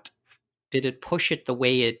mentality, but did it push it the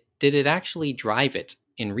way it did? It actually drive it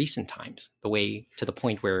in recent times, the way to the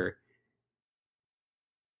point where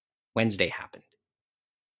Wednesday happened?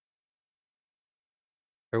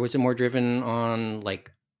 Or was it more driven on like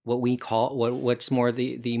what we call what's more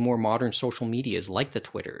the more modern social medias, like the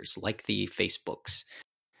Twitters, like the Facebooks,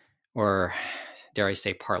 or dare I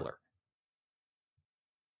say Parlor?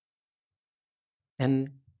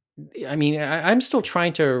 And I mean, I'm still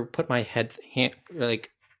trying to put my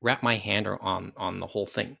like wrap my hand on the whole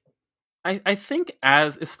thing. I think,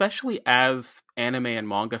 as especially as anime and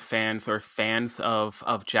manga fans, or fans of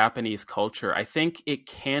Japanese culture, I think it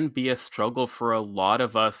can be a struggle for a lot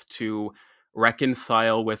of us to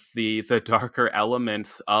reconcile with the darker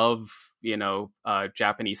elements of, you know,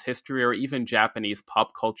 Japanese history, or even Japanese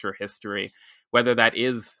pop culture history, whether that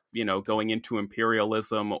is, you know, going into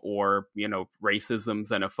imperialism, or, you know, racism,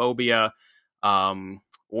 xenophobia,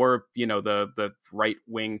 or, you know, the right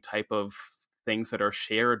wing type of things that are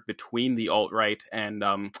shared between the alt right and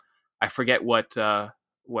I forget what Mr.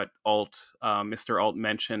 Alt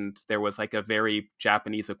mentioned. There was like a very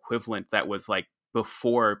Japanese equivalent that was like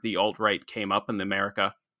before the alt right came up in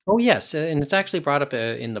America. Oh yes, and it's actually brought up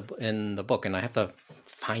in the book, and I have to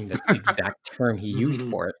find the exact term he used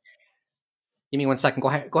for it. Give me 1 second. Go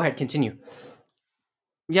ahead. Continue.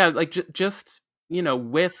 Yeah, like just, you know,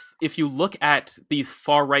 with, if you look at these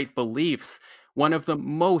far right beliefs, one of the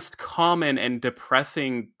most common and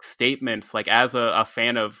depressing statements, like as a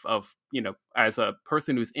fan of, you know, as a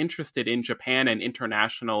person who's interested in Japan and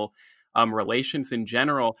international relations in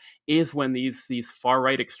general, is when these far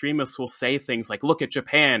right extremists will say things like, "Look at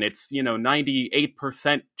Japan; it's, you know,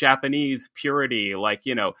 98% Japanese purity. Like,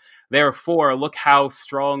 you know, therefore, look how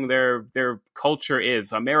strong their culture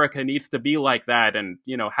is. America needs to be like that, and,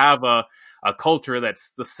 you know, have a culture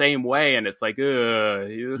that's the same way." And it's like,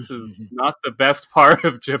 this is not the best part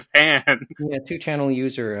of Japan. Yeah, 2 channel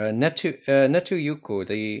user Netu Yuko,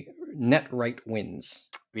 the net right wins.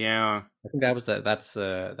 Yeah. I think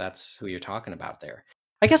that's who you're talking about there.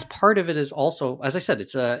 I guess part of it is also, as I said,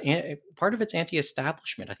 it's part of it's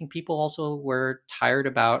anti-establishment. I think people also were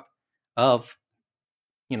tired of,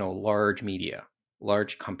 you know, large media,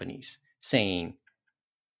 large companies saying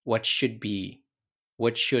what should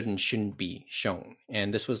and shouldn't be shown,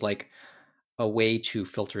 and this was like a way to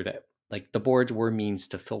filter that. Like the boards were means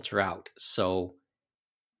to filter out, so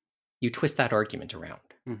you twist that argument around,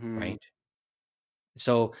 Mm-hmm. right?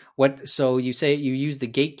 So you say you use the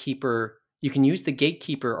gatekeeper. You can use the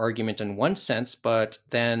gatekeeper argument in one sense, but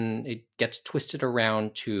then it gets twisted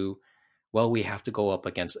around to, well, we have to go up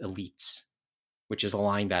against elites, which is a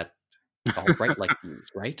line that the alt-right like to use,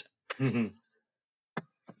 right?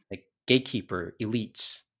 Like gatekeeper,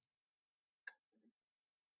 elites.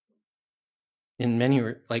 In many,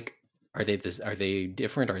 like, are they this? Are they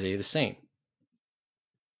different? Are they the same?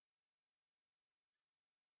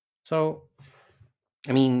 So,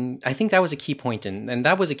 I mean, I think that was a key point and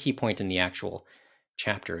that was a key point in the actual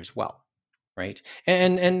chapter as well, right?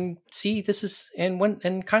 And see, this is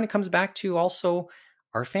and kind of comes back to also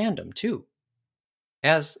our fandom too,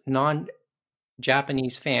 as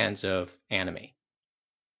non-Japanese fans of anime,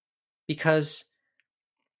 because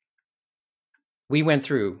we went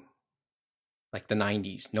through like the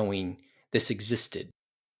 90s knowing this existed,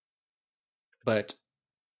 but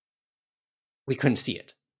we couldn't see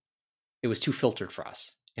it. It was too filtered for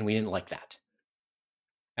us, and we didn't like that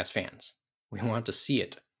as fans. We wanted to see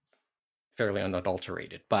it fairly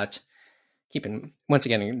unadulterated, but keeping once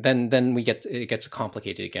again, then it gets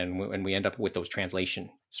complicated again when we end up with those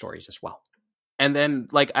translation stories as well. And then,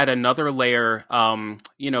 like, at another layer,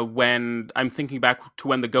 when I'm thinking back to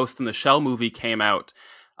when the Ghost in the Shell movie came out,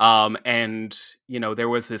 and, there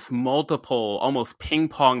was this multiple, almost ping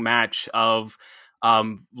pong match of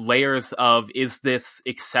layers of, is this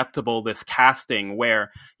acceptable, this casting,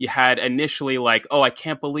 where you had initially like, oh, I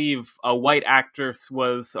can't believe a white actor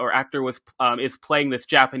is playing this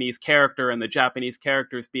Japanese character, and the Japanese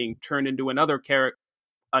character is being turned into another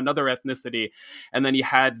ethnicity. And then you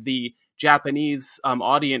had the Japanese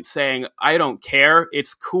audience saying, I don't care,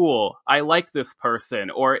 it's cool, I like this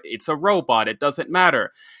person, or it's a robot, it doesn't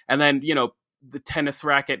matter. And then, the tennis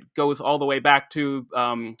racket goes all the way back to,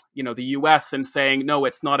 the US and saying, no,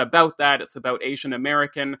 it's not about that. It's about Asian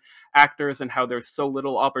American actors and how there's so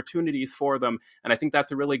little opportunities for them. And I think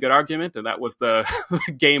that's a really good argument. And that was the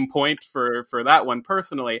game point for that one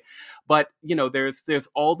personally. But, there's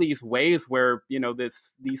all these ways where,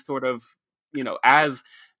 these sort of, as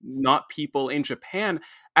not people in Japan,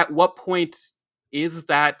 at what point is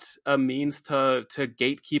that a means to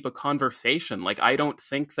gatekeep a conversation? Like, I don't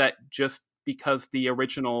think that just because the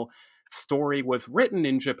original story was written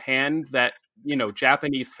in Japan that,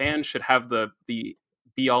 Japanese fans should have the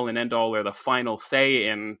be all and end all or the final say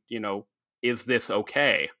in, is this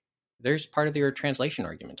okay? There's part of your translation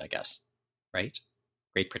argument, I guess, right?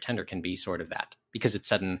 Great Pretender can be sort of that, because it's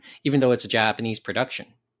set in, even though it's a Japanese production,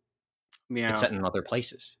 it's set in other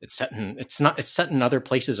places. It's set in other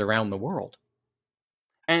places around the world.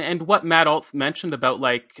 And what Matt Alt mentioned about,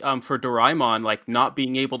 like, for Doraemon, like, not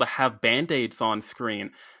being able to have Band-Aids on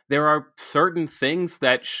screen, there are certain things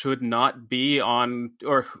that should not be on,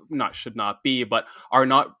 or not should not be, but are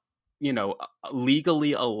not,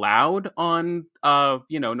 legally allowed on,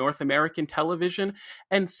 North American television,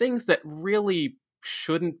 and things that really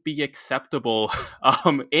shouldn't be acceptable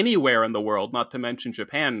anywhere in the world, not to mention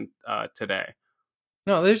Japan today.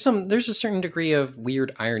 No, there's a certain degree of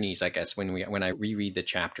weird ironies, I guess, when I reread the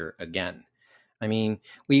chapter again. I mean,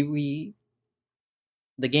 the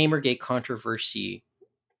Gamergate controversy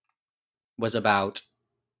was about,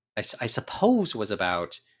 I suppose, was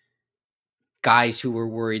about guys who were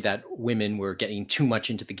worried that women were getting too much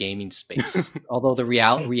into the gaming space. Although the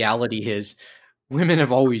reality is, women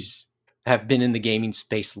have been in the gaming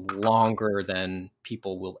space longer than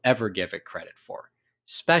people will ever give it credit for,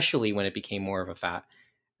 especially when it became more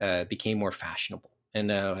fashionable.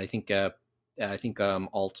 And I think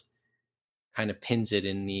Alt kind of pins it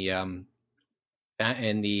in the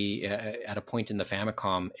at a point in the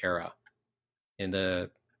Famicom era, in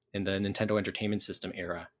the Nintendo Entertainment System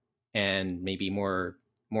era, and maybe more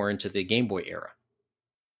into the Game Boy era.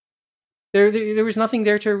 There was nothing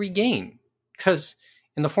there to regain, because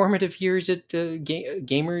in the formative years,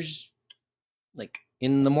 gamers, like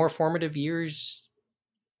in the more formative years,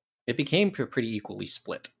 it became pretty equally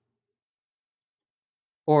split.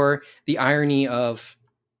 Or the irony of,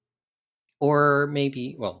 or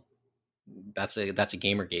maybe, well, that's a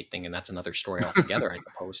Gamergate thing, and that's another story altogether, I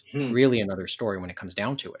suppose. Really another story when it comes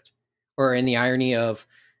down to it. Or in the irony of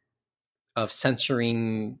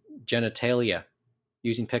censoring genitalia,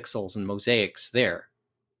 using pixels and mosaics there,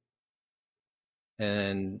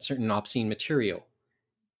 and certain obscene material,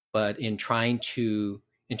 but in trying to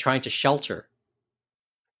shelter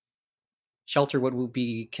what would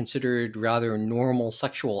be considered rather normal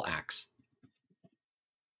sexual acts,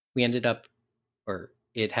 we ended up, or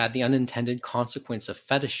it had the unintended consequence of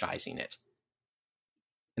fetishizing it.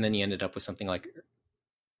 And then you ended up with something like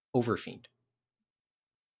Overfiend.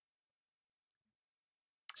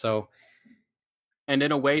 So, and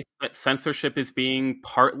in a way, censorship is being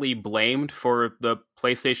partly blamed for the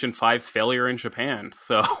PlayStation 5's failure in Japan.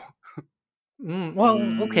 So,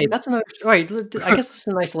 okay, that's another. Right, I guess it's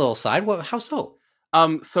a nice little side. How so?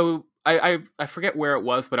 So I forget where it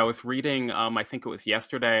was, but I was reading, I think it was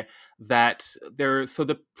yesterday, that so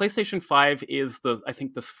the PlayStation 5 is I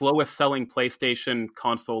think the slowest selling PlayStation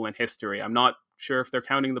console in history. I'm not sure if they're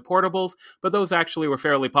counting the portables, but those actually were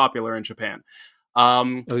fairly popular in Japan.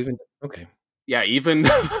 Okay. Yeah, even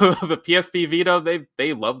the PSP Vita,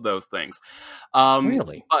 they love those things.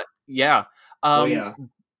 Really? But yeah. Yeah.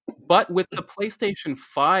 But with the PlayStation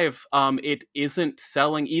 5, it isn't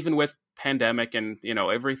selling, even with pandemic and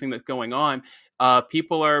everything that's going on.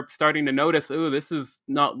 People are starting to notice, oh, this is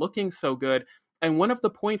not looking so good. And one of the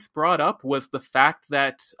points brought up was the fact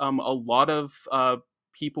that a lot of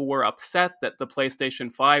people were upset that the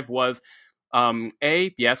PlayStation 5 was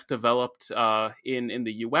developed in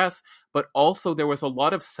the US, but also there was a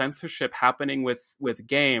lot of censorship happening with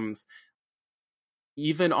games,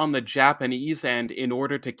 even on the Japanese end, in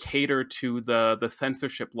order to cater to the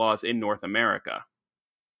censorship laws in North America.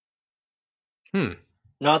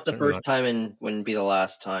 Not the Certainly first time and wouldn't be the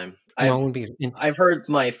last time. No, it wouldn't be. I've heard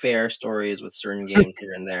my fair stories with certain games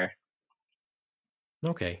here and there.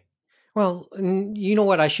 Okay. Well, you know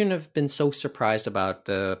what? I shouldn't have been so surprised about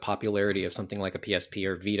the popularity of something like a PSP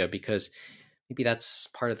or Vita, because maybe that's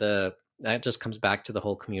part of that just comes back to the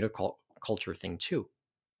whole commuter culture thing too.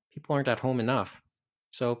 People aren't at home enough,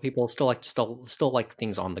 so people still like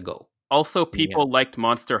things on the go. Also, people liked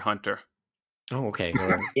Monster Hunter. Oh, okay.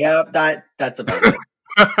 Well, Yeah, that's about it.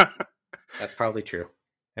 that's probably true.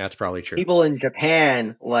 That's probably true. People in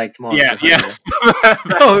Japan liked Monster Hunter. Yes.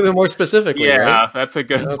 Oh, more specifically, yeah, right? That's a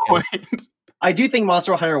good point. I do think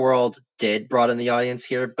Monster Hunter World did broaden the audience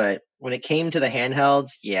here, but when it came to the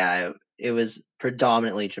handhelds, yeah, it was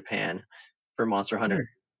predominantly Japan for Monster Hunter.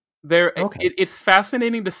 It's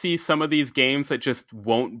fascinating to see some of these games that just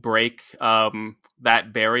won't break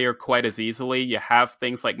that barrier quite as easily. You have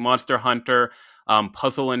things like Monster Hunter,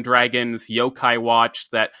 Puzzle and Dragons, Yokai Watch,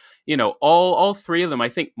 that, all three of them. I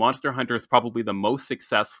think Monster Hunter is probably the most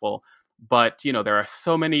successful, but there are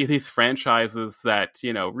so many of these franchises that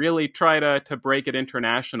really try to break it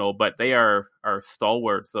international, but they are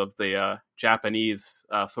stalwarts of the Japanese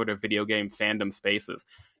sort of video game fandom spaces.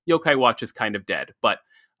 Yokai Watch is kind of dead, but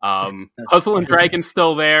Puzzle and Dragon's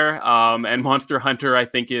still there, and Monster Hunter, I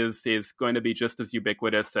think, is going to be just as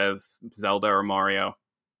ubiquitous as Zelda or Mario.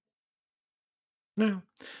 No.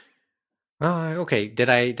 Okay. Did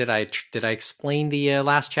I explain the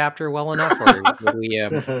last chapter well enough, or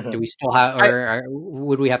do we still have, or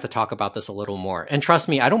would we have to talk about this a little more? And trust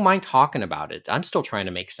me, I don't mind talking about it. I'm still trying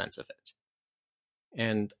to make sense of it,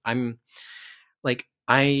 and I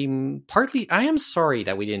am sorry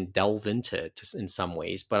that we didn't delve into it in some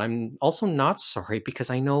ways, but I'm also not sorry because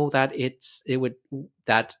I know that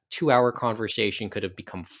that 2-hour conversation could have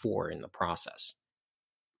become 4 in the process.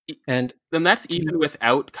 And then that's even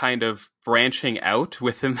without kind of branching out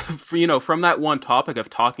within, from that one topic of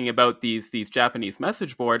talking about these Japanese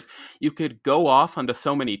message boards, you could go off onto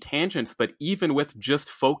so many tangents, but even with just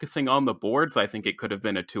focusing on the boards, I think it could have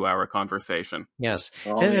been a 2-hour conversation. Yes.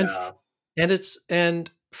 Yeah.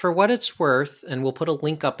 And for what it's worth, and we'll put a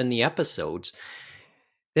link up in the episodes,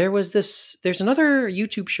 there's another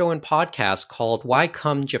YouTube show and podcast called Why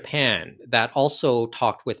Come Japan that also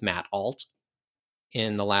talked with Matt Alt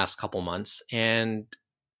in the last couple months. And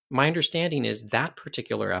my understanding is that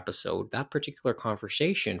particular episode, that particular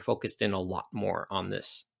conversation focused in a lot more on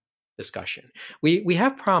this discussion. We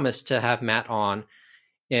have promised to have Matt on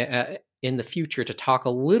in the future to talk a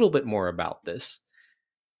little bit more about this.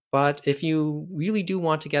 But if you really do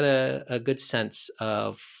want to get a good sense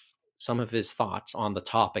of some of his thoughts on the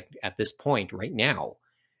topic at this point right now,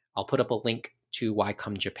 I'll put up a link to Why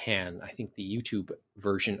Come Japan, I think the YouTube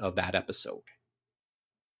version of that episode,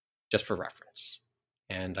 just for reference.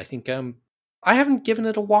 And I think I haven't given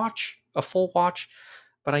it a full watch,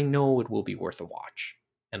 but I know it will be worth a watch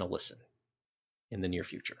and a listen in the near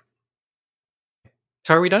future.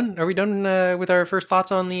 So are we done? Are we done with our first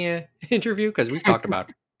thoughts on the interview? Because we've talked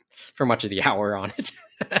about for much of the hour on it.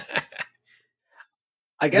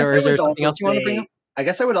 Is there something else you want to bring up? I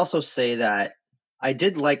guess I would also say that I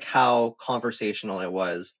did like how conversational it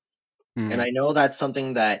was. And I know that's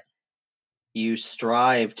something that you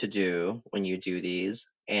strive to do when you do these.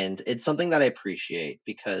 And it's something that I appreciate,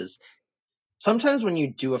 because sometimes when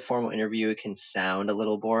you do a formal interview, it can sound a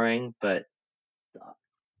little boring, but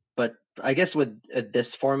I guess with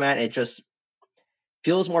this format, it just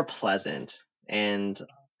feels more pleasant. And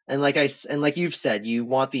like you've said, you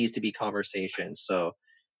want these to be conversations. So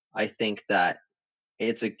I think that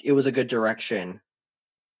it was a good direction.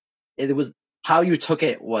 It was how you took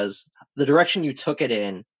it was the direction you took it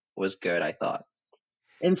in was good, I thought.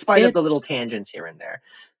 In spite of the little tangents here and there.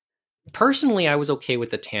 Personally, I was okay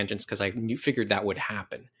with the tangents because I figured that would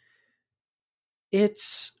happen.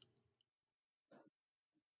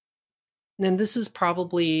 And this is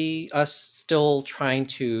probably us still trying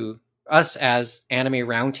to, us as Anime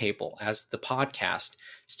Roundtable, as the podcast,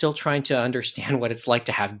 still trying to understand what it's like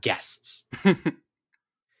to have guests.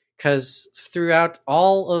 Because throughout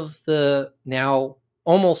all of the now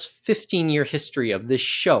almost 15-year history of this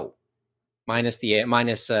show, minus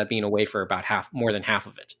being away for about more than half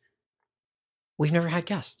of it, we've never had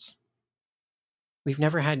guests.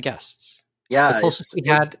 Yeah, the closest we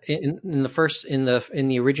had in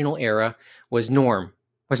the original era was Norm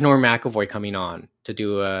McAvoy coming on to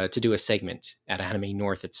do a segment at Anime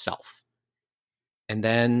North itself, and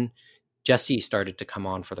then Jesse started to come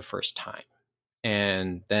on for the first time,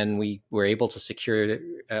 and then we were able to secure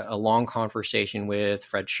a long conversation with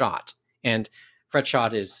Fred Schott, and Fred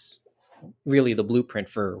Schott is really the blueprint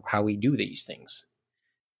for how we do these things.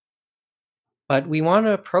 but we want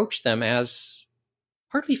to approach them as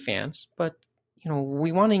partly fans, but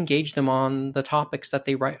we want to engage them on the topics that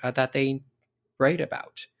they write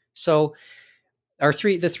about. So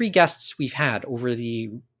the three guests we've had over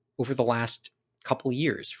the last couple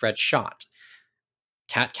years: Fred Schott,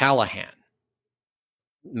 Kat Callahan,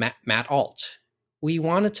 Matt Alt. We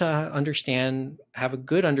wanted to have a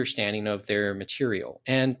good understanding of their material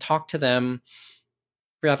and talk to them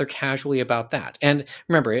rather casually about that. And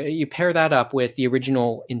remember, you pair that up with the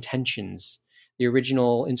original intentions, the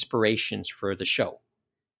original inspirations for the show.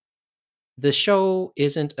 The show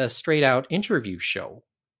isn't a straight out interview show.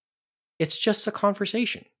 It's just a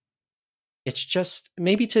conversation. It's just,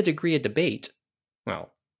 maybe to a degree, a debate.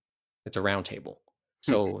 Well, it's a roundtable,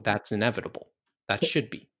 so that's inevitable. That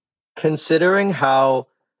should be. Considering how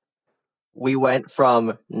we went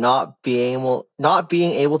from not being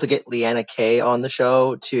able to get Leanna Kay on the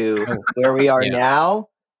show to where we are now,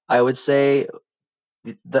 I would say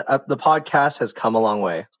the podcast has come a long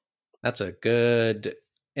way. That's a good,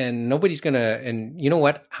 and nobody's gonna, and you know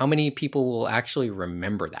what? How many people will actually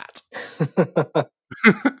remember that?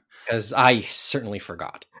 Because I certainly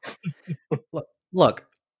forgot. Look,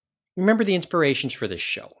 remember the inspirations for this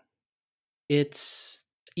show. It's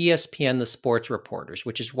ESPN, the sports reporters,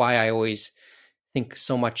 which is why I always think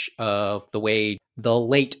so much of the way the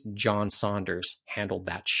late John Saunders handled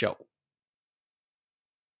that show.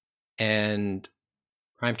 And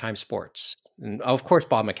Primetime Sports, and of course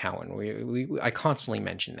Bob McCowan. I constantly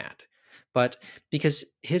mention that, but because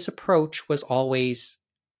his approach was always,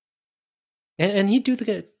 and he'd do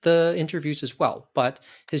the interviews as well, but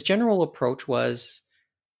his general approach was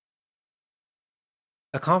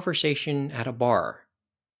a conversation at a bar,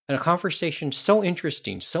 and a conversation so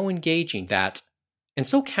interesting, so engaging, and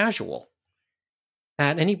so casual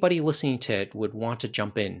that anybody listening to it would want to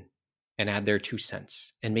jump in and add their 2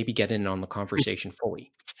 cents and maybe get in on the conversation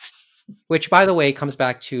fully. Which, by the way, comes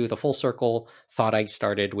back to the full circle thought I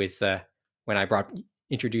started with when I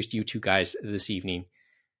introduced you two guys this evening,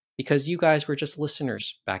 because you guys were just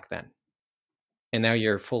listeners back then, and now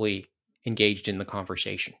you're fully engaged in the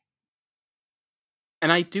conversation.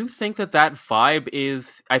 And I do think that vibe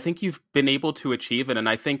is, I think you've been able to achieve it. And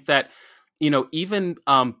I think that, even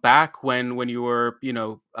back when you were,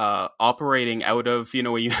 operating out of,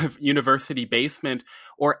 a university basement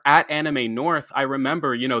or at Anime North, I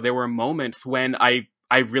remember, there were moments when I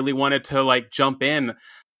really wanted to jump in.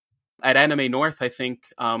 At Anime North, I think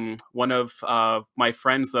one of my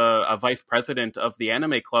friends, a vice president of the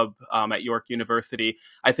anime club at York University,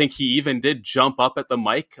 I think he even did jump up at the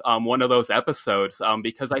mic one of those episodes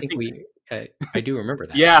because I think I do remember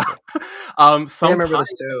that. Yeah. Sometimes, I remember that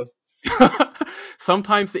too.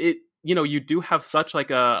 Sometimes you do have such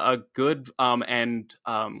a good and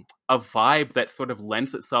a vibe that sort of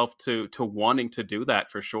lends itself to wanting to do that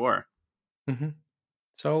for sure. Mm-hmm.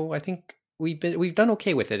 So I think we've done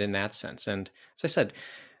okay with it in that sense. And as I said,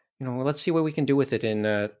 let's see what we can do with it in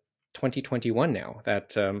 2021 now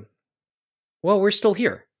that, we're still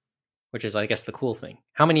here, which is, I guess, the cool thing.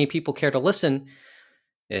 How many people care to listen?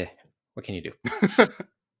 What can you do?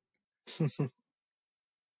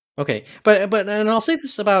 Okay, but and I'll say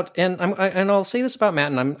this about I'll say this about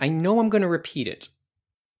Matt, and I know I'm going to repeat it,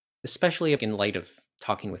 especially in light of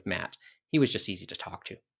talking with Matt. He was just easy to talk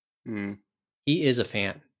to. Mm. He is a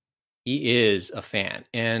fan. He is a fan,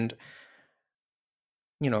 and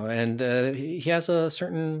he has a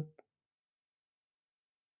certain.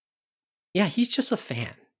 Yeah, he's just a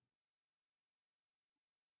fan.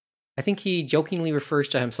 I think he jokingly refers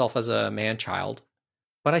to himself as a man-child,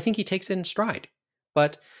 but I think he takes it in stride.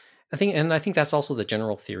 But I think that's also the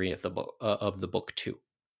general theory of the book too,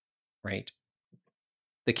 right?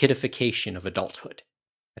 The kidification of adulthood,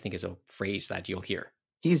 I think, is a phrase that you'll hear.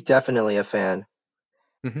 He's definitely a fan.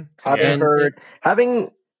 Mm-hmm.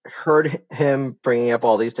 Having heard him bringing up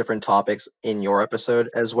all these different topics in your episode,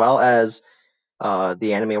 as well as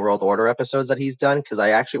the Anime World Order episodes that he's done, because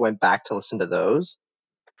I actually went back to listen to those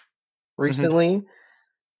recently. Mm-hmm.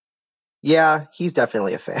 Yeah, he's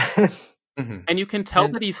definitely a fan. Mm-hmm. And you can tell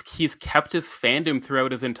that he's kept his fandom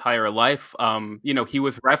throughout his entire life. He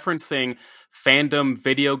was referencing fandom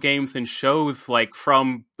video games and shows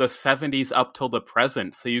from the 70s up till the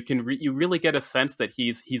present. So you really get a sense that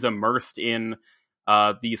he's immersed in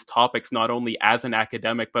these topics, not only as an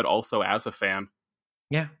academic but also as a fan.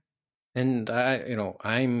 Yeah, and I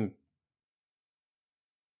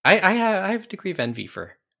have a degree of envy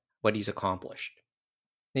for what he's accomplished.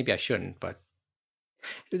 Maybe I shouldn't, but.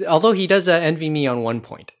 Although he does envy me on one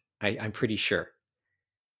point, I'm pretty sure.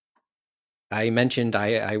 I mentioned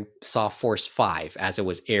I saw Force 5 as it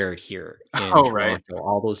was aired here in Oh, Toronto right.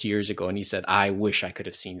 all those years ago, and he said, I wish I could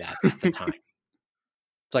have seen that at the time.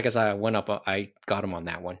 So I guess I went up, I got him on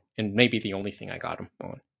that one, and maybe the only thing I got him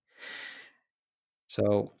on.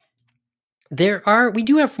 So we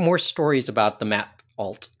do have more stories about the Matt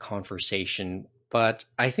Alt conversation, but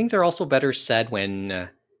I think they're also better said when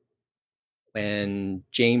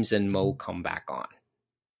James and Mo come back on.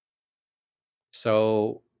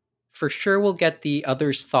 So for sure we'll get the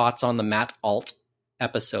others' thoughts on the Matt Alt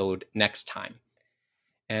episode next time.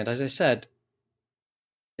 And as I said,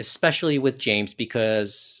 especially with James,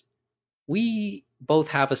 because we both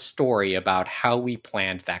have a story about how we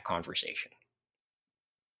planned that conversation.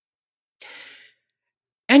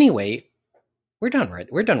 Anyway, we're done, right?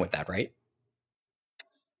 We're done with that, right?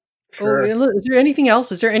 Sure. Oh, is there anything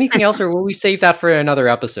else? Is there anything else, or will we save that for another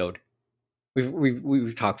episode?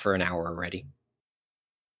 We've talked for an hour already.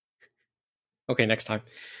 Okay, next time.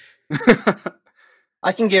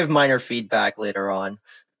 I can give minor feedback later on.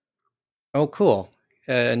 Oh, cool.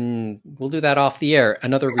 And we'll do that off the air.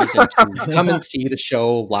 Another reason to come and see the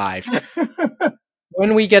show live.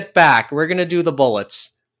 When we get back, we're going to do the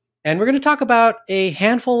bullets. And we're going to talk about a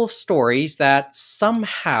handful of stories that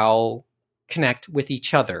somehow connect with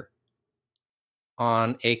each other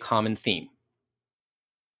on a common theme.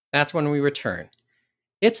 That's when we return.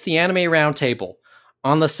 It's the Anime Roundtable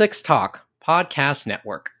on the Six Talk Podcast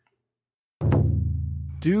Network.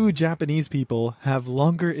 Do Japanese people have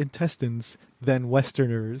longer intestines than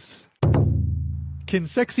Westerners? Can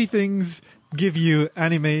sexy things give you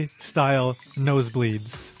anime-style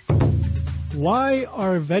nosebleeds? Why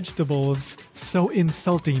are vegetables so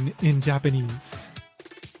insulting in Japanese?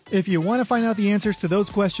 If you want to find out the answers to those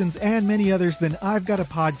questions and many others, then I've got a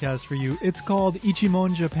podcast for you. It's called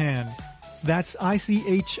Ichimon Japan. That's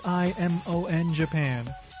ICHIMON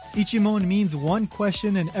Japan. Ichimon means one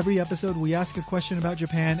question, and every episode we ask a question about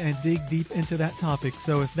Japan and dig deep into that topic.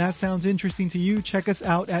 So if that sounds interesting to you, check us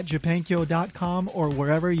out at japankyo.com or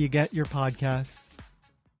wherever you get your podcasts.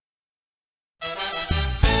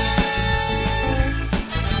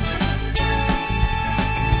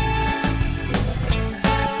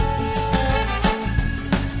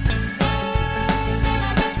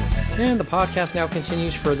 And the podcast now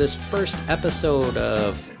continues for this first episode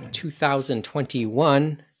of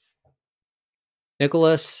 2021.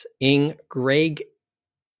 Nicholas, Ing, Greg,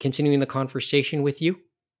 continuing the conversation with you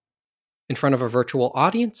in front of a virtual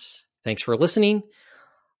audience. Thanks for listening.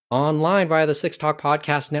 Online via the Six Talk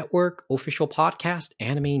Podcast Network, official podcast,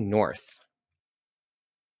 Anime North.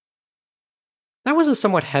 That was a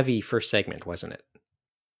somewhat heavy first segment, wasn't it?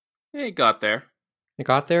 It got there. It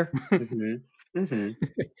got there? Mm-hmm. Mm-hmm.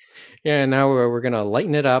 Yeah, now we're going to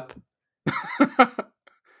lighten it up.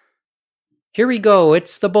 Here we go.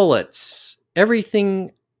 It's the bullets.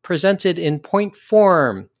 Everything presented in point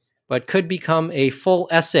form, but could become a full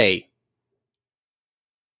essay.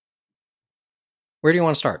 Where do you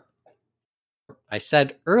want to start? I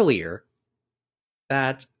said earlier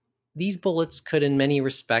that these bullets could, in many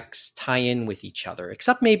respects, tie in with each other,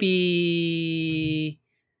 except maybe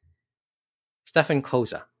Stefan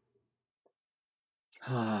Koza.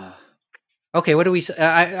 Okay, what do we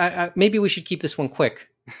say? Maybe we should keep this one quick.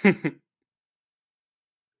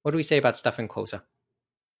 What do we say about Stefan Koza?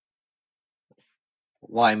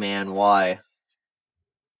 Why, man? Why?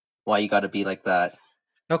 Why you got to be like that?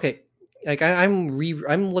 Okay, like I'm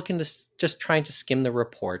looking to just trying to skim the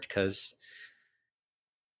report because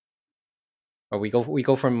we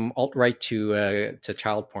go from alt right to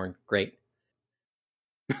child porn. Great.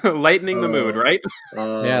 Lightening the mood, right?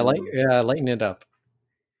 Yeah, lighten it up.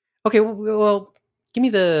 Okay, well, give me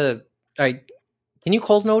the. All right, can you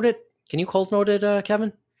Coles note it?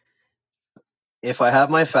 Kevin? If I have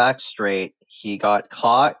my facts straight, he got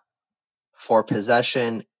caught for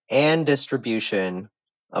possession and distribution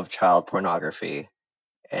of child pornography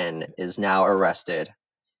and is now arrested.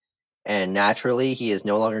 And naturally, he is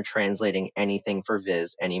no longer translating anything for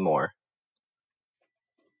Viz anymore.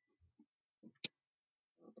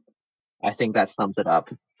 I think that sums it up.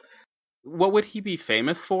 What would he be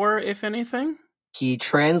famous for, if anything? He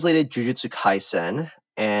translated Jujutsu Kaisen,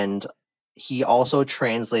 and he also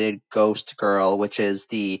translated Ghost Girl, which is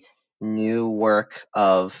the new work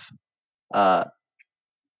of Ikeda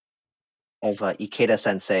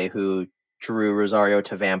Sensei, who drew Rosario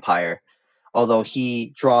to Vampire, although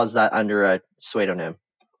he draws that under a pseudonym.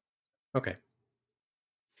 Okay.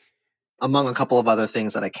 Among a couple of other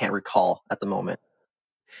things that I can't recall at the moment.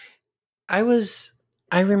 I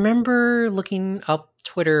remember looking up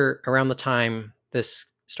Twitter around the time this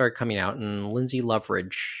started coming out, and Lindsay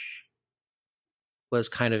Loveridge was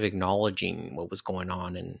kind of acknowledging what was going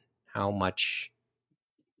on and how much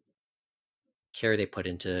care they put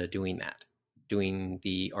into doing that, doing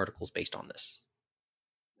the articles based on this.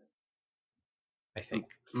 I think.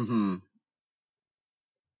 Mm-hmm.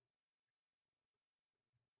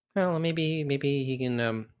 Well, maybe he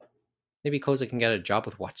can. Maybe Koza can get a job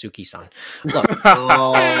with Watsuki-san. Look.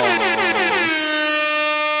 Oh.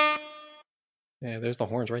 Yeah, there's the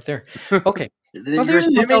horns right there. Okay. Well, You're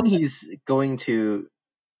assuming he's going to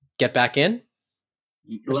get back in?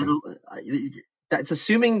 That's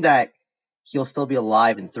assuming that he'll still be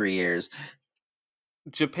alive in 3 years.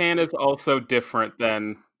 Japan is also different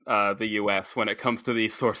than the US when it comes to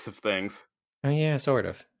these sorts of things. Oh, yeah, sort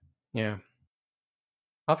of. Yeah.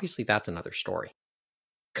 Obviously, that's another story.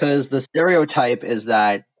 Because the stereotype is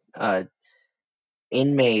that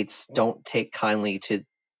inmates don't take kindly to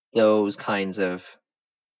those kinds of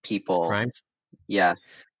people. Crimes? Yeah.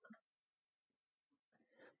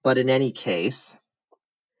 But in any case,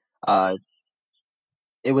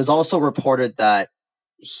 it was also reported that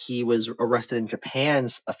he was arrested in Japan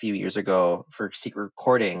a few years ago for secret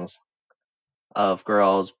recordings of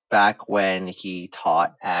girls back when he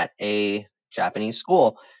taught at a Japanese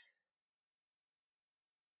school.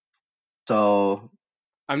 So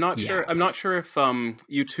I'm not sure if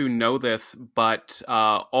you two know this, but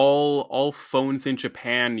all phones in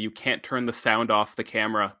Japan, you can't turn the sound off the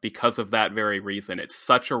camera because of that very reason. It's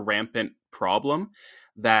such a rampant problem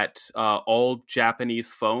that all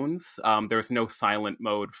Japanese phones, there's no silent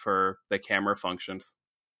mode for the camera functions.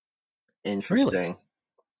 Interesting. Really?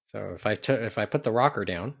 So if I put the rocker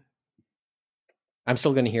down, I'm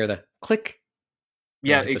still going to hear the click.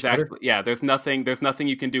 Yeah, exactly. Yeah, there's nothing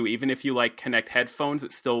you can do. Even if you connect headphones,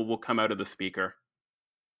 it still will come out of the speaker.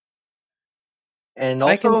 And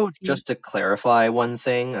also, just to clarify one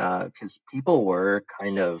thing, because people were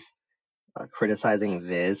kind of criticizing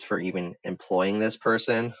Viz for even employing this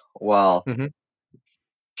person. Well,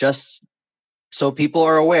 just so people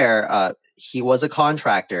are aware, he was a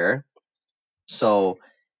contractor, so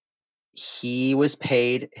he was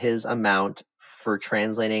paid his amount for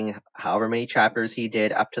translating however many chapters he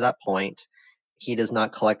did up to that point. He does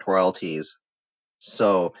not collect royalties.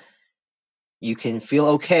 So you can feel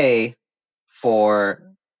okay for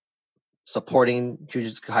supporting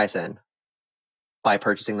Jujutsu Kaisen by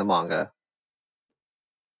purchasing the manga.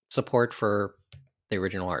 Support for the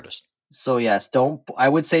original artist. So yes, I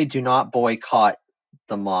would say do not boycott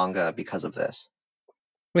the manga because of this.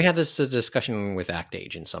 We had this discussion with Act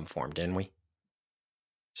Age in some form, didn't we?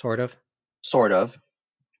 Sort of.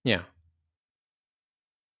 Yeah.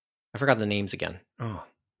 I forgot the names again. Oh,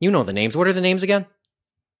 you know the names. What are the names again?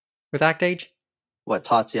 With Act Age? What,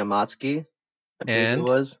 Tatsuya Matsuki? I believe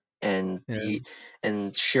it was. And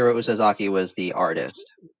Shiro Usazaki was the artist.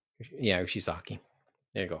 Yeah, Ushizaki.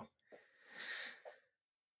 There you go.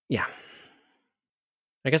 Yeah.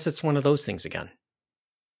 I guess it's one of those things again.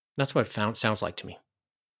 That's what it sounds like to me.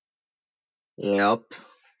 Yep.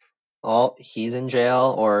 Well, he's in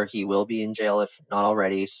jail, or he will be in jail if not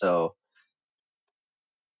already, so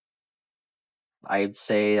I'd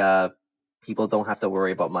say people don't have to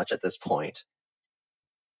worry about much at this point.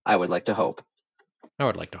 I would like to hope. I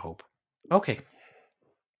would like to hope. Okay.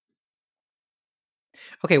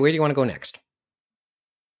 Okay, where do you want to go next?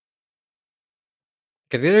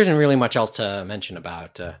 Because there isn't really much else to mention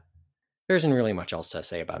about. There isn't really much else to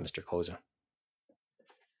say about Mr. Koza.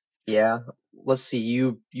 Yeah, let's see.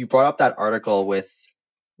 You brought up that article with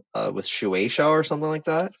Shueisha or something like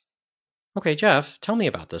that. Okay, Jeff, tell me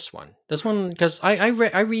about this one. This one, because I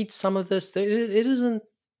read some of this. There isn't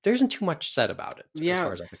too much said about it. Yeah, as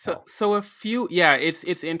far as I can tell. So a few. Yeah,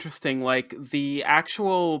 it's interesting. Like the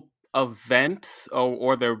actual event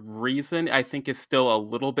or the reason, I think, is still a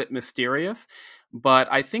little bit mysterious.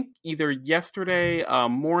 But I think either yesterday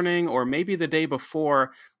morning or maybe the day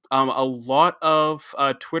before, a lot of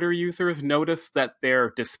Twitter users noticed that their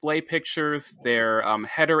display pictures, their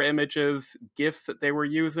header images, GIFs that they were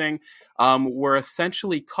using were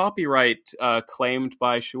essentially copyright claimed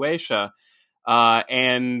by Shueisha.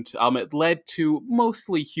 And it led to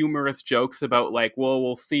mostly humorous jokes about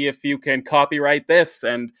we'll see if you can copyright this,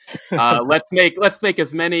 and let's make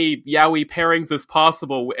as many yaoi pairings as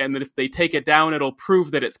possible, and then if they take it down, it'll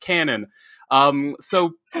prove that it's canon.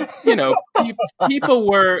 So people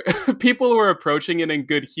were approaching it in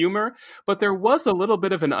good humor, but there was a little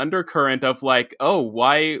bit of an undercurrent of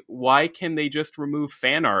why can they just remove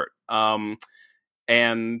fan art?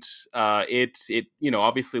 And it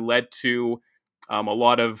obviously led to a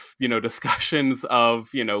lot of discussions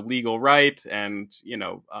of legal right and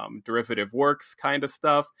derivative works kind of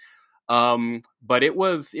stuff. But it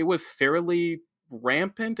was fairly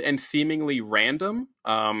rampant and seemingly random.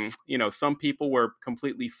 Some people were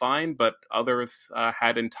completely fine, but others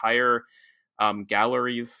had entire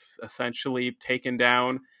galleries essentially taken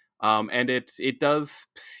down. And it does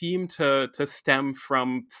seem to stem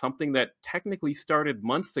from something that technically started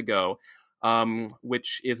months ago,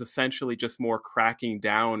 which is essentially just more cracking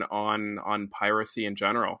down on piracy in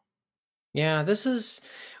general. Yeah, this is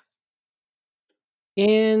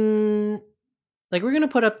in like we're gonna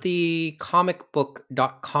put up the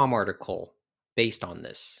comicbook.com article based on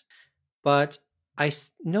this, but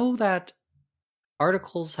know that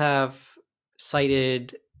articles have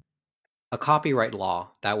cited a copyright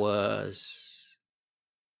law that was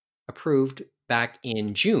approved back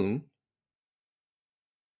in June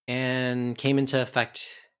and came into effect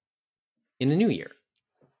in the new year.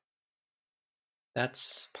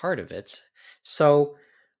 That's part of it. So,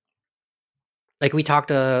 like we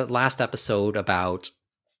talked last episode about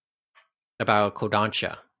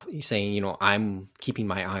Kodansha. He's saying, I'm keeping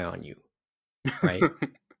my eye on you, right?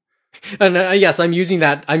 And yes, I'm using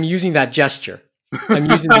that gesture.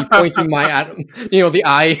 I'm using the pointing my at, the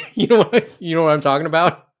eye. You know what I'm talking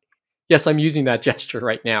about? Yes, I'm using that gesture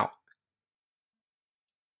right now.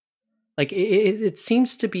 Like it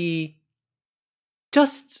seems to be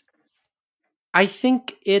just. I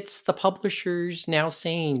think it's the publishers now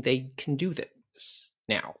saying they can do this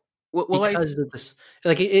now because of this.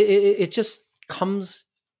 Like it just comes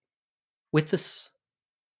with this.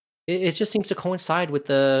 It just seems to coincide with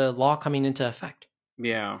the law coming into effect.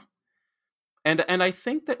 Yeah. And I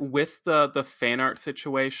think that with the fan art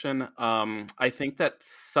situation, I think that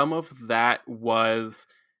some of that was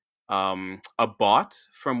a bot.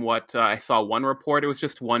 From what I saw one report, it was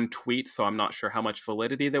just one tweet, so I'm not sure how much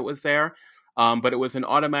validity that was there. But it was an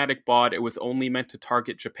automatic bot. It was only meant to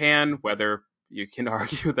target Japan, whether you can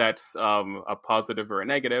argue that's a positive or a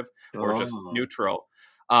negative, or just neutral.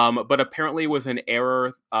 But apparently it was an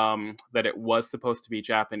error that it was supposed to be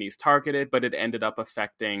Japanese targeted, but it ended up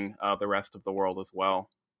affecting the rest of the world as well.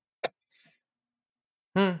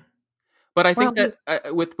 But I think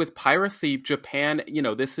that with piracy, Japan,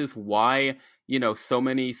 this is why, so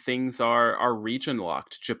many things are region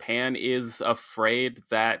locked. Japan is afraid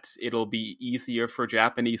that it'll be easier for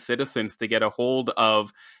Japanese citizens to get a hold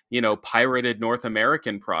of, pirated North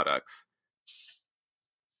American products.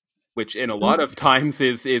 Which in a lot of times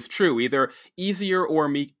is true, either easier or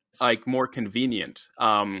more convenient.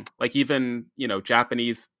 Like even,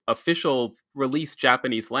 Japanese official release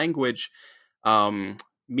Japanese language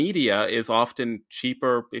media is often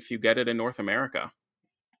cheaper if you get it in North America.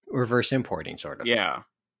 Reverse importing, sort of. Yeah.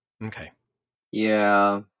 Okay.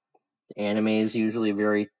 Yeah. Anime is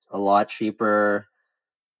usually a lot cheaper.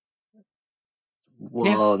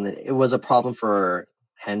 Well, yeah. It was a problem for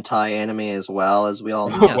hentai anime as well, as we all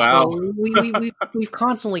know. Yes, wow. Well, we've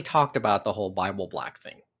constantly talked about the whole Bible Black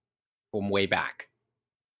thing from way back,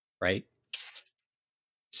 right?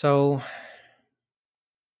 So,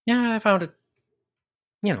 yeah, I found it,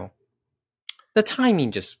 the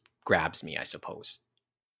timing just grabs me, I suppose.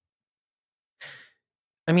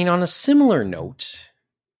 I mean, on a similar note,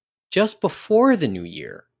 just before the new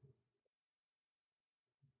year,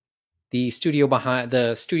 the studio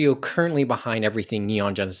currently behind everything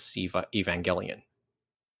Neon Genesis Evangelion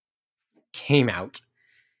came out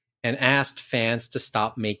and asked fans to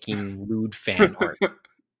stop making lewd fan art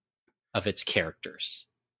of its characters.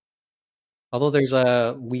 Although there's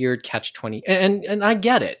a weird catch-20, and I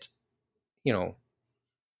get it,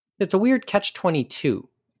 it's a weird catch-22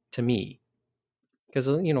 to me, because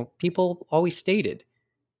people always stated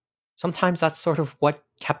sometimes that's sort of what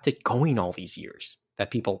kept it going all these years,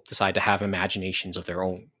 that people decide to have imaginations of their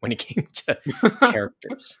own when it came to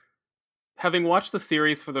characters. Having watched the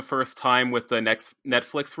series for the first time with the next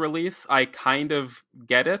Netflix release, I kind of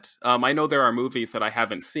get it. I know there are movies that I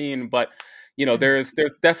haven't seen, but there's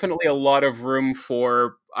definitely a lot of room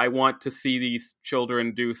for, I want to see these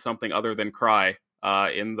children do something other than cry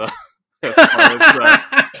in the. As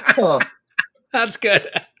far as, That's good.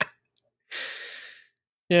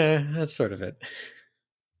 Yeah, that's sort of it.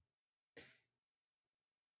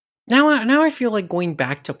 Now I feel like going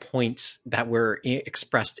back to points that were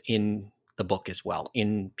expressed in the book as well,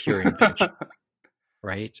 in Pure Invention,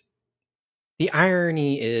 right? The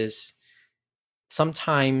irony is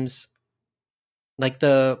sometimes, like,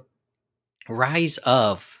 the rise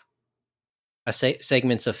of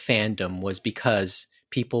segments of fandom was because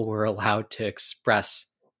people were allowed to express,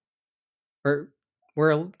 or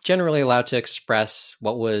were generally allowed to express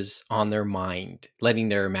what was on their mind, letting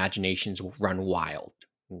their imaginations run wild.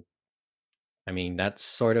 I mean,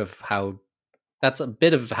 that's a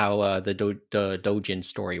bit of how the Dojin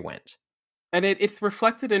story went. And it's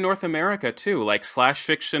reflected in North America too. Like slash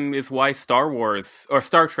fiction is why Star Wars or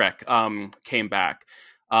Star Trek came back.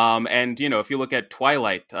 And if you look at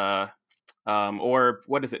Twilight, or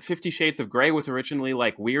what is it, 50 Shades of Grey was originally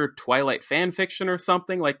like weird Twilight fan fiction or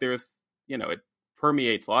something. Like there's it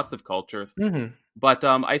permeates lots of cultures. Mm-hmm. But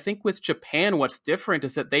I think with Japan, what's different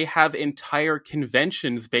is that they have entire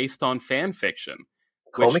conventions based on fan fiction,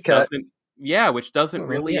 which doesn't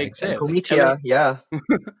really exist. Komikia, yeah.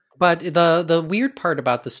 But the weird part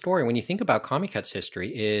about the story, when you think about Comicut's history,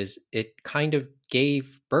 is it kind of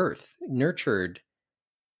gave birth, nurtured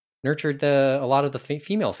a lot of the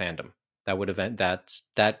female fandom that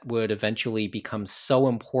would eventually become so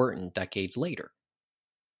important decades later.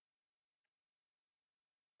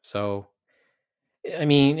 So, I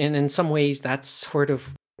mean, in some ways, that's sort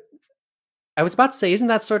of. I was about to say, isn't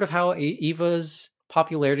that sort of how Eva's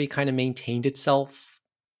popularity kind of maintained itself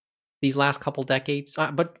these last couple decades?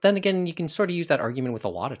 But then again, you can sort of use that argument with a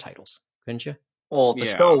lot of titles, couldn't you? Well, the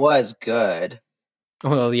show was good.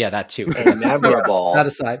 Well, yeah, that too. And memorable. That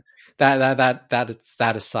aside,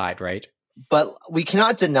 that aside, right? But we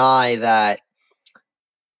cannot deny that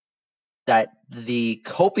the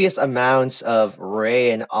copious amounts of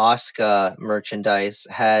Rey and Asuka merchandise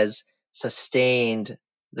has sustained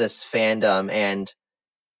this fandom and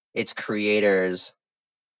its creators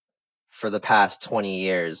for the past 20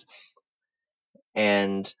 years.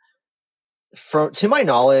 And to my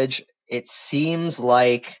knowledge, it seems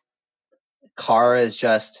like Kara is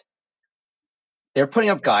just, they're putting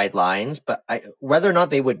up guidelines, but whether or not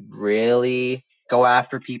they would really go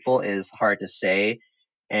after people is hard to say.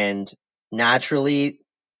 And naturally,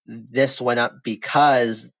 this went up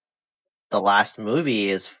because the last movie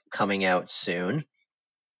is coming out soon.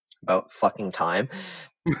 About fucking time.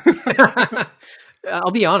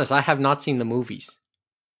 I'll be honest, I have not seen the movies,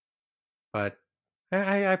 but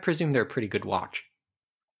I presume they're a pretty good watch.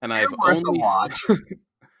 And I've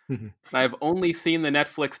only seen the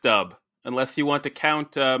Netflix dub, unless you want to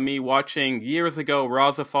count me watching years ago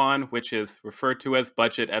Razafon, which is referred to as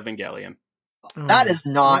Budget Evangelion. That is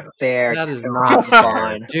not fair. That is not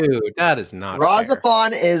fair, dude. That is not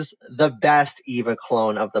Razafon is the best Eva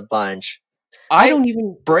clone of the bunch. I don't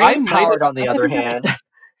even. Brain Powered, on the other hand.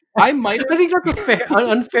 I think that's a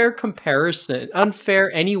unfair comparison.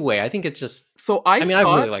 Unfair anyway. I think it's just. So I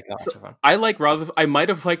really like Razafon. I like Razafon. I might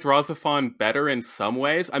have liked Razafon better in some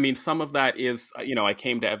ways. I mean, some of that is, I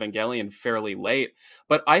came to Evangelion fairly late,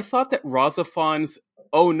 but I thought that Razafon's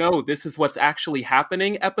 "Oh no, this is what's actually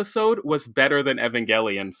happening" episode was better than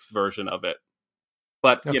Evangelion's version of it.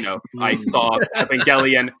 But, I saw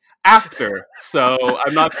Evangelion after, so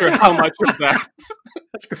I'm not sure how much of that.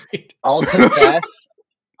 That's great. I'll confess,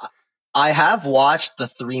 I have watched the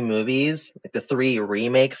 3 movies, like the 3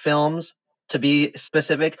 remake films, to be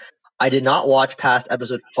specific. I did not watch past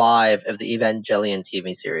episode 5 of the Evangelion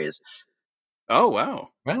TV series. Oh, wow.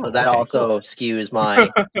 So that also skews my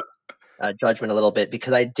judgment a little bit,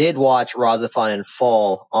 because I did watch Razafon in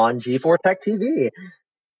full on G4 Tech TV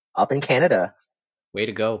up in Canada. Way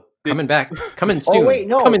to go. Coming soon. Oh wait,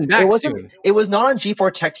 no. Coming back soon. It was not on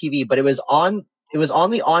G4 Tech TV, but it was on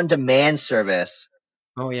the on-demand service.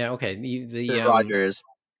 Oh yeah, okay. The Rogers.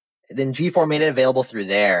 Then G4 made it available through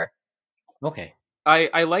there. Okay.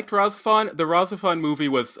 I liked Razafon. The Razafon movie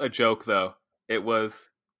was a joke, though. It was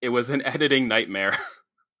an editing nightmare.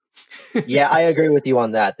 Yeah, I agree with you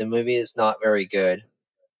on that. The movie is not very good.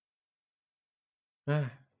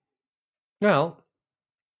 Well,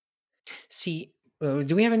 see,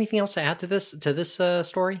 do we have anything else to add to this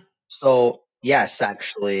story? So yes,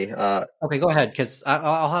 actually. Okay, go ahead, because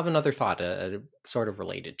I'll have another thought, sort of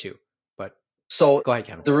related to. But so go ahead,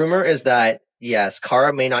 Kevin. The rumor is that yes,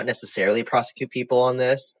 Kara may not necessarily prosecute people on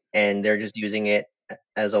this, and they're just using it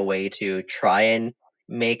as a way to try and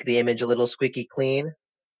make the image a little squeaky clean,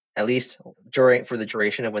 at least for the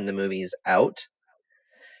duration of when the movie's out.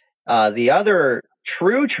 The other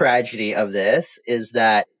true tragedy of this is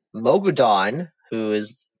that Mogudon, who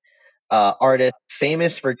is artist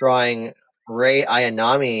famous for drawing Rei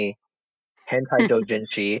Ayanami hentai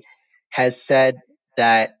doujinshi, has said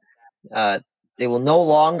that they will no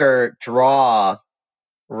longer draw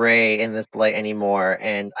Rei in this light anymore,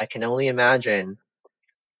 and I can only imagine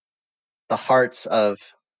the hearts of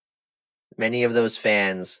many of those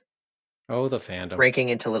fans. Oh, the fandom breaking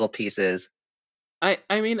into little pieces. I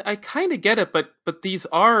mean, I kind of get it, but these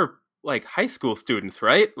are like high school students,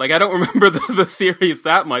 right? Like, I don't remember the series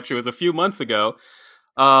that much. It was a few months ago.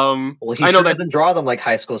 Well, he I know that doesn't draw them like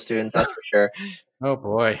high school students, that's for sure. Oh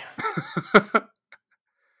boy.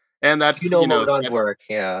 And that's Mogudon's work,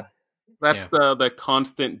 yeah. That's the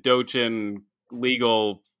constant doujin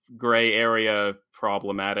legal gray area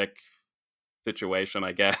problematic situation,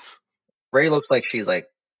 I guess. Ray looks like she's like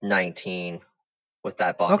 19 with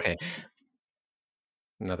that body. Okay.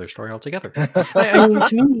 Another story altogether. I mean,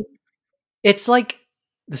 to me, it's like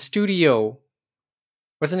the studio.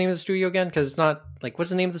 What's the name of the studio again? Because it's not like,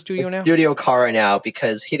 what's the name of the studio now? Studio Kara now,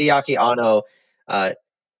 because Hideaki Anno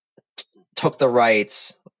took the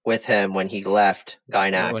rights with him when he left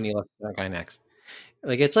Gainax. When he left Gainax.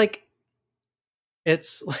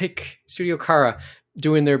 It's like Studio Kara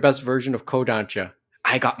doing their best version of Kodansha.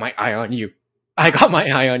 I got my eye on you. I got my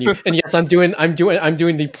eye on you. And yes, I'm doing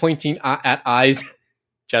the pointing at eyes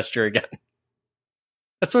gesture again.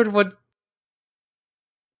 That's sort of what.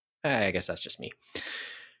 I guess that's just me.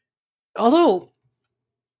 Although,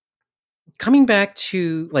 coming back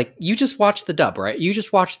to, like, you just watched the dub, right? You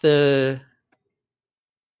just watched the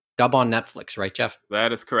dub on Netflix, right, Jeff?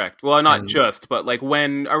 That is correct. Well, not just, but like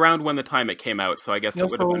around when the time it came out. So I guess it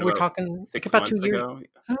would have been we're about talking 6 about months 2 years. ago.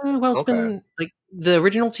 Well, it's been like the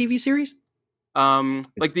original TV series.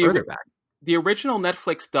 Like further back. The original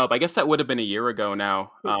Netflix dub. I guess that would have been a year ago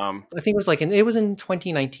now. I think it was in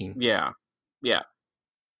 2019. Yeah.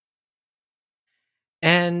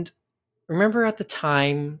 And remember at the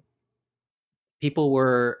time, people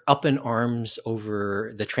were up in arms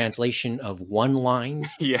over the translation of one line.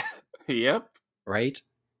 Yeah. Yep. Right?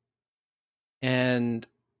 And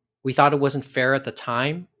we thought it wasn't fair at the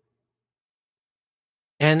time.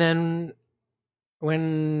 And then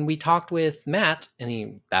when we talked with Matt,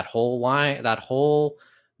 and that whole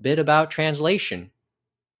bit about translation,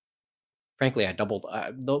 frankly, I doubled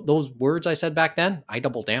those words I said back then. I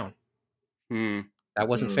doubled down. That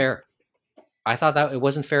wasn't fair. I thought that it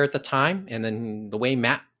wasn't fair at the time, and then the way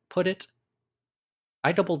Matt put it,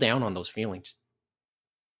 I doubled down on those feelings.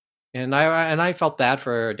 And I felt bad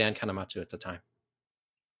for Dan Kanematsu at the time,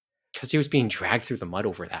 because he was being dragged through the mud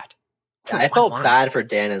over that. Yeah, I felt bad for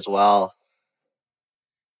Dan as well.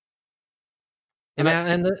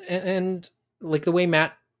 And like the way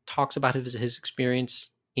Matt talks about his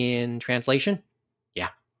experience in translation,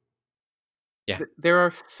 yeah. There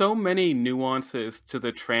are so many nuances to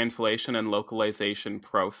the translation and localization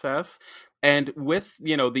process. And with,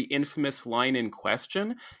 the infamous line in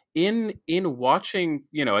question, in watching,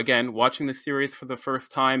 watching the series for the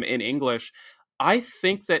first time in English, I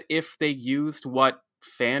think that if they used what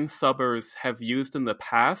fan subbers have used in the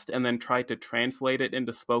past and then tried to translate it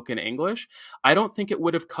into spoken English, I don't think it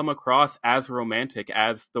would have come across as romantic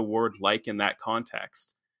as the word like in that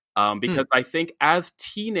context. Because I think as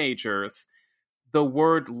teenagers, the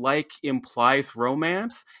word like implies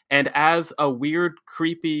romance, and as a weird,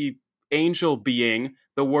 creepy angel being,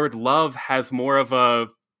 the word love has more of a,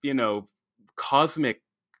 cosmic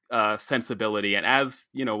sensibility. And as,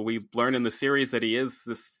 we learn in the series that he is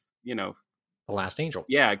this, the last angel.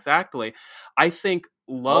 Yeah, exactly. I think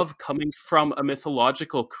love coming from a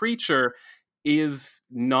mythological creature is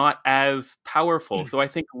not as powerful. So I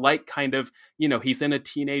think like kind of, he's in a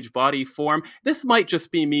teenage body form. This might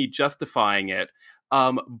just be me justifying it.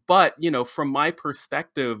 But, from my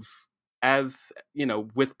perspective, as,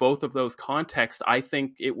 with both of those contexts, I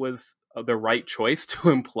think it was the right choice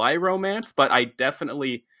to imply romance, but I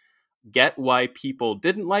definitely get why people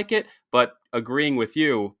didn't like it. But agreeing with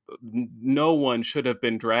you, no one should have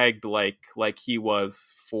been dragged like he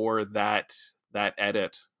was for that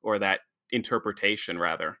edit, or that interpretation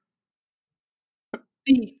rather.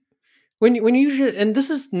 When you, and this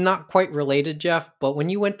is not quite related, Jeff, but when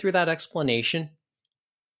you went through that explanation,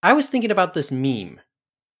 I was thinking about this meme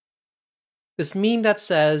that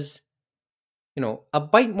says, a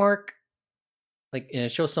bite mark, like, and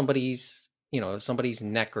it shows somebody's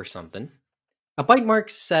neck or something. A bite mark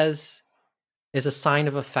is a sign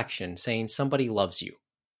of affection, saying somebody loves you.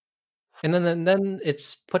 And then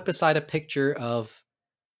it's put beside a picture of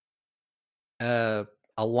a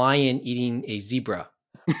lion eating a zebra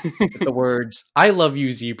with the words, "I love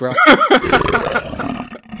you, zebra."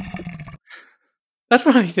 That's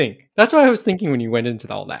what I think. That's what I was thinking when you went into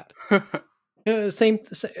all that. Same,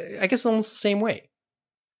 I guess, almost the same way.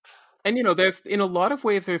 And there's, in a lot of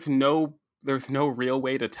ways, there's no real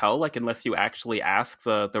way to tell, like, unless you actually ask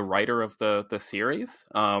the writer of the series.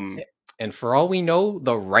 And for all we know,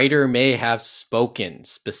 the writer may have spoken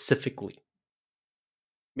specifically.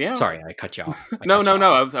 Yeah. Sorry, I cut you off. No.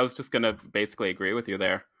 I was just gonna basically agree with you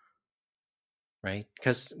there. Right,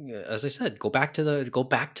 because as I said, go back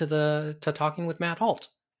to talking with Matt Holt.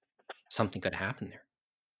 Something could happen there.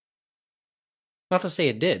 Not to say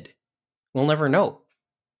it did. We'll never know.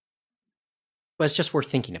 But it's just worth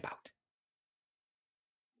thinking about.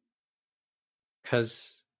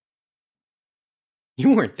 Because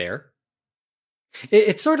you weren't there.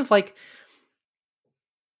 It's sort of like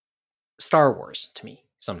Star Wars to me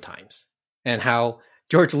sometimes, and how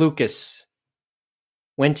George Lucas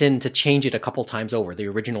went in to change it a couple times over, the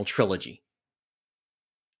original trilogy.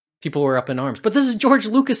 People were up in arms, but this is George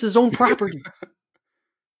Lucas's own property.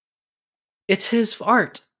 It's his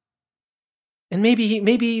art, and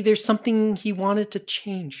maybe there's something he wanted to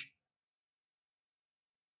change.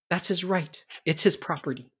 That's his right. It's his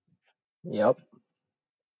property. Yep.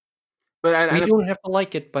 But We don't have to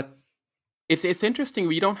like it, but it's interesting.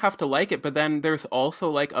 We don't have to like it, but then there's also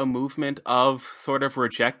like a movement of sort of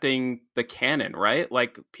rejecting the canon, right?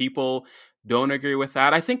 Like people don't agree with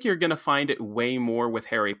that. I think you're going to find it way more with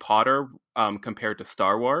Harry Potter compared to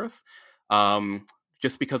Star Wars,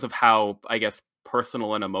 just because of how, I guess,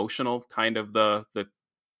 personal and emotional kind of the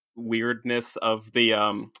weirdness of the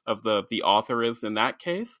author is in that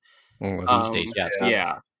case. these days, yes.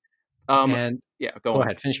 Yeah. And yeah, go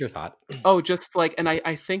ahead, finish your thought. Oh, just like, and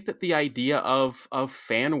I think that the idea of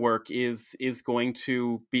fan work is going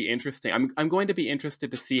to be interesting. I'm going to be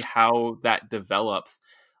interested to see how that develops,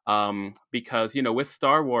 because with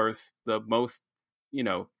Star Wars, the most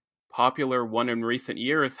popular one in recent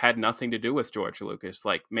years had nothing to do with George Lucas.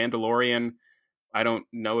 Like Mandalorian, I don't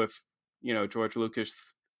know if George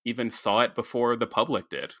Lucas even saw it before the public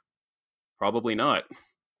did. Probably not.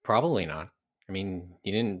 Probably not. I mean,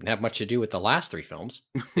 he didn't have much to do with the last 3 films,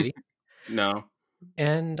 did he? No.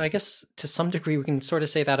 And I guess to some degree we can sort of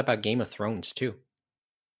say that about Game of Thrones too.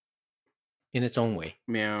 In its own way.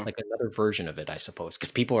 Yeah. Like another version of it, I suppose,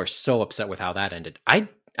 because people are so upset with how that ended. I've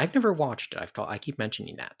never watched it. I keep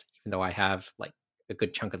mentioning that, even though I have like a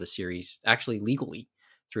good chunk of the series actually legally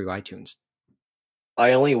through iTunes.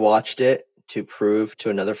 I only watched it to prove to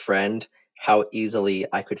another friend how easily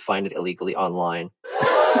I could find it illegally online.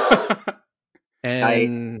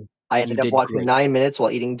 And I ended up watching 9 minutes while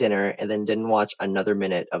eating dinner and then didn't watch another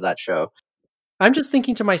minute of that show. I'm just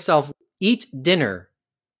thinking to myself, eat dinner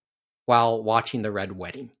while watching the Red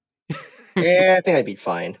Wedding. Yeah, I think I'd be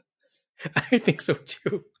fine. I think so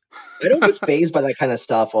too. I don't get fazed by that kind of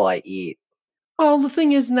stuff while I eat. Well, the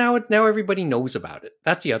thing is now everybody knows about it.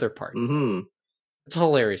 That's the other part. Mm-hmm. It's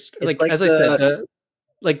hilarious. It's like as I said,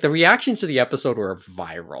 the reactions to the episode were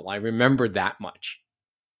viral. I remember that much.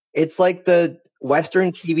 It's like the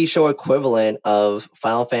Western TV show equivalent of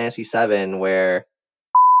Final Fantasy VII, where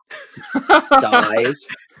dies,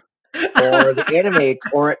 or the anime,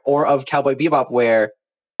 or of Cowboy Bebop, where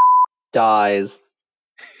dies.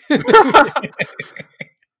 I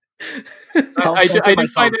did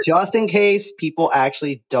find it just in case people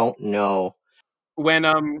actually don't know. When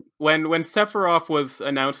Sephiroth was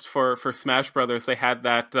announced for Smash Brothers, they had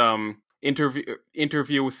that interview /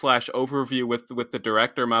 overview with the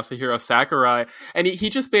director Masahiro Sakurai, and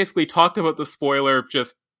he just basically talked about the spoiler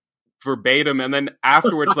just verbatim, and then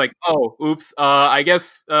afterwards like, oh, oops, I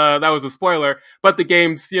guess that was a spoiler, but the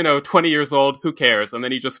game's 20 years old, who cares? And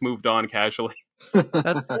then he just moved on casually.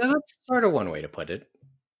 That's sort of one way to put it,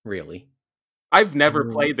 really. I've never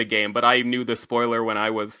played the game, but I knew the spoiler when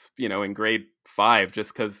I was, in grade 5,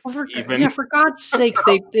 just because for God's sakes,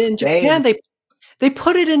 in Japan they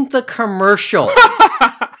put it in the commercial.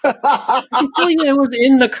 I can tell you it was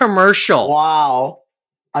in the commercial. Wow,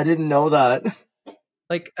 I didn't know that.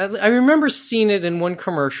 Like I remember seeing it in one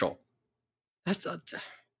commercial. That's.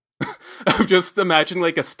 I'm just imagining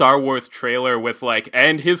like a Star Wars trailer with like,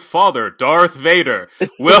 and his father, Darth Vader,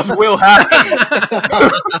 will happen.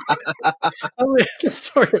 That's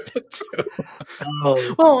sort of it too.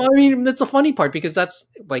 Well, I mean, that's a funny part because that's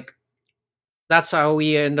how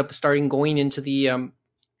we end up going into the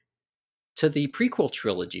prequel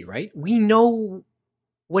trilogy, right? We know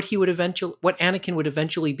what Anakin would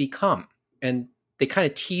eventually become, and they kind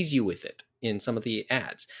of tease you with it in some of the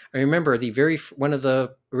ads. I remember one of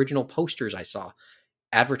the original posters I saw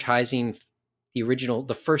advertising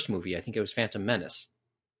the first movie. I think it was Phantom Menace.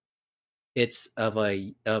 It's of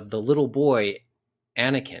the little boy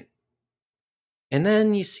Anakin, and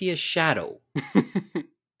then you see a shadow,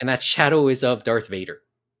 and that shadow is of Darth Vader,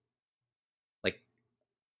 like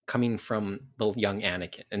coming from the young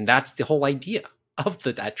Anakin, and that's the whole idea of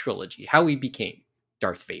that trilogy, how he became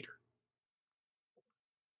Darth Vader.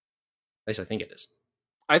 At least I think it is.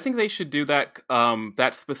 I think they should do that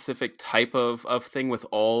that specific type of thing with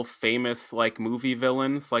all famous like movie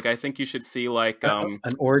villains. Like I think you should see like an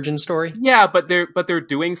origin story. Yeah, but they're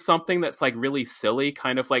doing something that's like really silly,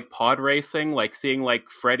 kind of like pod racing, like seeing like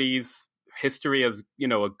Freddy's history as,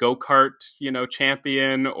 a go-kart,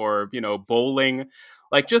 champion, or, bowling.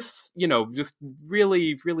 Like just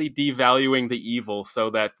really, really devaluing the evil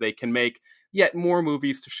so that they can make yet more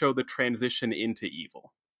movies to show the transition into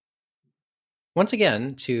evil. Once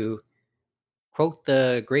again, to quote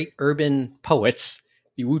the great urban poets,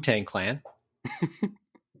 the Wu-Tang Clan,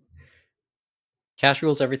 cash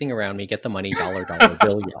rules everything around me, get the money, dollar, dollar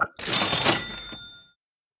bill, yeah.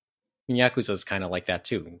 And Yakuza's kind of like that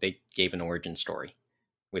too. They gave an origin story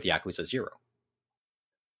with Yakuza 0.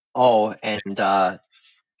 Oh, and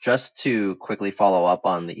just to quickly follow up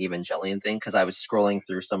on the Evangelion thing, because I was scrolling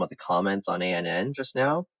through some of the comments on ANN just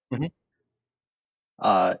now. Mhm.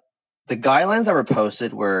 The guidelines that were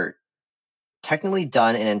posted were technically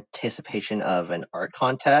done in anticipation of an art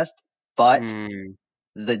contest, but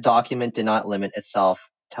the document did not limit itself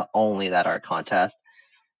to only that art contest.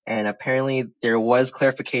 And apparently there was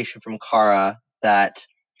clarification from Kara that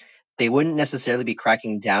they wouldn't necessarily be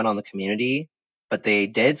cracking down on the community, but they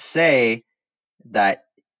did say that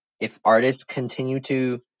if artists continue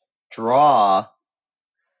to draw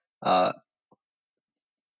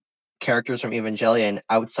characters from Evangelion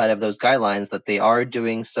outside of those guidelines, that they are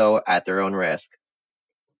doing so at their own risk.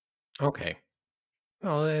 Okay.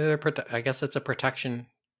 Well, I guess it's a protection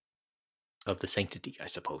of the sanctity, I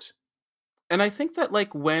suppose. And I think that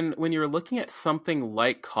like when you're looking at something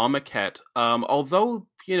like Comiket, although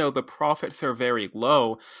the profits are very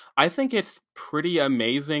low, I think it's pretty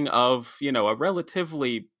amazing of a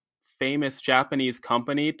relatively famous Japanese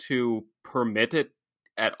company to permit it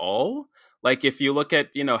at all. Like if you look at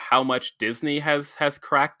how much Disney has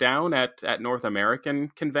cracked down at North American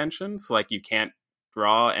conventions, like you can't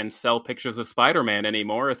draw and sell pictures of Spider-Man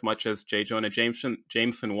anymore as much as J. Jonah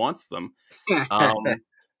Jameson wants them.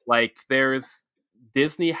 Like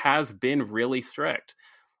Disney has been really strict.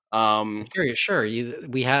 Sure.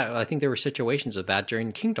 I think there were situations of that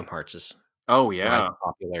during Kingdom Hearts' Oh rise yeah. in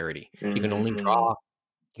popularity. Mhm. You can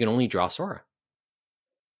only draw Sora.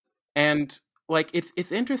 And like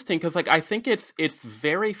it's interesting because like I think it's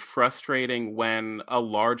very frustrating when a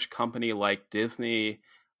large company like Disney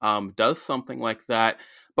does something like that,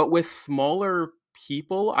 but with smaller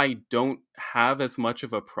people I don't have as much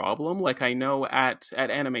of a problem. Like I know at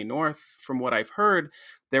Anime North, from what I've heard,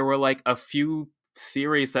 there were like a few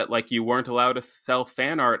series that like you weren't allowed to sell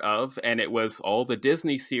fan art of, and it was all the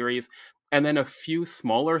Disney series, and then a few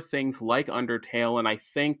smaller things like Undertale, and I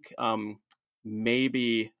think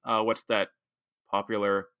maybe what's that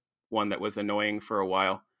popular one that was annoying for a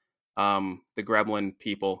while? The Gremlin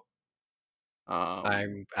people.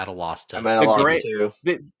 I'm at a loss I'm to. at a The loss gray. too.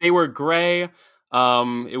 They were gray.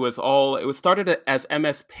 It was started as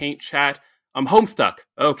MS Paint Chat. I'm Homestuck.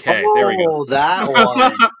 Okay, there we go. Oh, that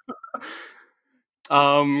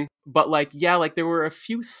one. But like yeah, like there were a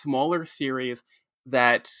few smaller series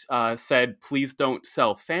that said please don't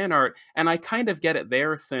sell fan art, and I kind of get it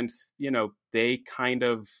there since they kind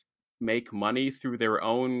of make money through their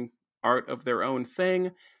own art of their own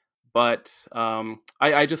thing. But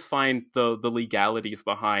I just find the legalities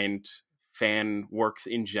behind fan works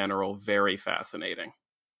in general very fascinating.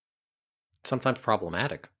 Sometimes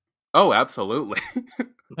problematic. Oh, absolutely.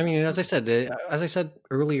 I mean, as I said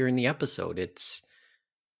earlier in the episode, it's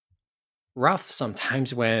rough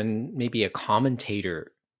sometimes when maybe a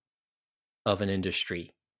commentator of an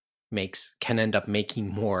industry can end up making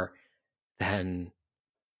more than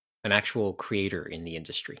an actual creator in the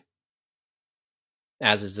industry.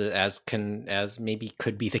 As maybe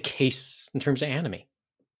could be the case in terms of anime.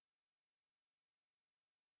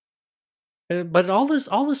 But all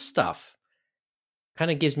this stuff kind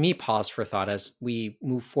of gives me pause for thought as we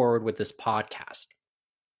move forward with this podcast.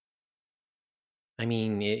 I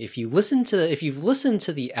mean, if you've listened to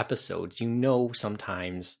the episodes,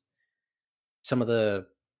 sometimes some of the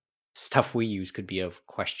stuff we use could be of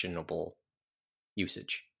questionable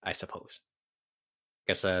usage, I suppose.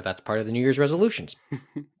 I guess that's part of the New Year's resolutions.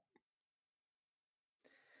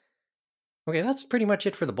 Okay, that's pretty much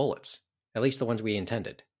it for the bullets. At least the ones we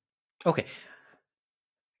intended. Okay. I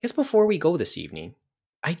guess before we go this evening,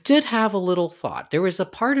 I did have a little thought. There was a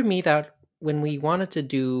part of me that when we wanted to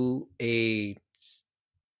do a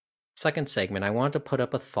second segment, I wanted to put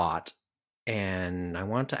up a thought and I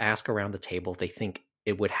want to ask around the table if they think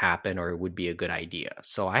it would happen or it would be a good idea.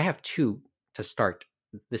 So I have two to start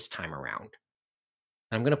this time around.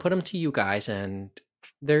 I'm going to put them to you guys, and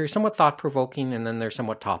they're somewhat thought-provoking, and then they're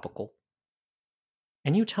somewhat topical.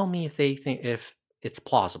 And you tell me if it's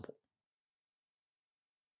plausible.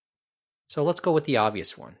 So let's go with the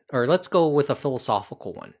obvious one, or let's go with a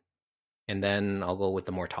philosophical one, and then I'll go with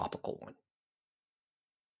the more topical one.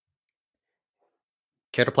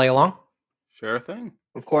 Care to play along? Sure thing.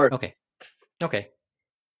 Of course. Okay.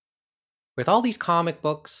 With all these comic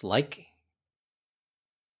books, like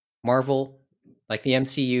Marvel, like the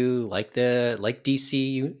MCU, like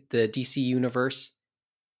DC, the DC universe,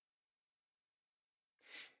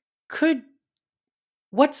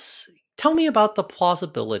 tell me about the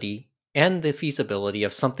plausibility and the feasibility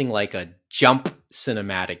of something like a Jump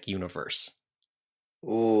cinematic universe.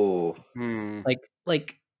 Ooh. Like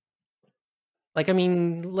I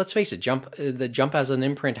mean, let's face it, the Jump as an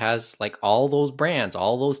imprint has like all those brands,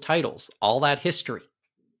 all those titles, all that history.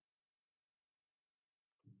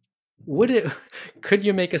 Could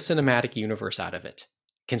you make a cinematic universe out of it,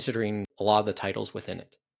 considering a lot of the titles within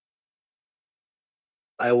it?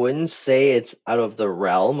 I wouldn't say it's out of the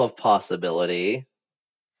realm of possibility,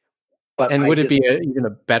 but And would it be even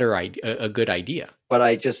a better idea, a good idea? But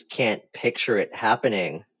I just can't picture it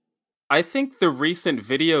happening. I think the recent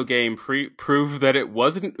video game proved that it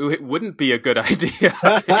wouldn't be a good idea.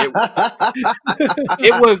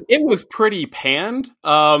 it was pretty panned,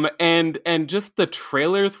 and just the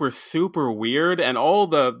trailers were super weird, and all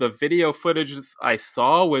the video footage I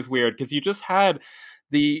saw was weird because you just had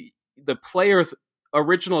the player's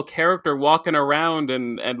original character walking around,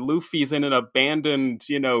 and Luffy's in an abandoned,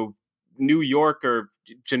 New York or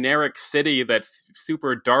generic city that's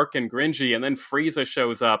super dark and grungy, and then Frieza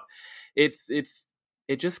shows up. It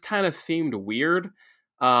just kind of seemed weird.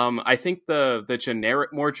 I think the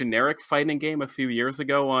more generic fighting game a few years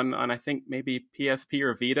ago on I think maybe PSP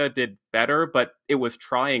or Vita did better, but it was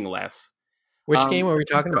trying less. Which game are we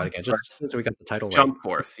talking about again? Just so we got the title right. Jump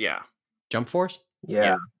Force, yeah. Jump Force?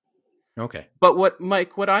 Yeah. Okay. But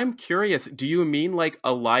Mike, what I'm curious, do you mean like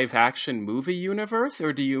a live action movie universe,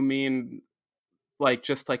 or do you mean like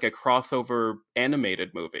just like a crossover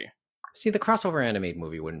animated movie? See, the crossover animated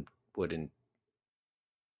movie wouldn't.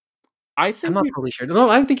 I think I'm not totally sure. No,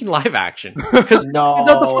 I'm thinking live action. Because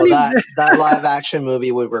that live action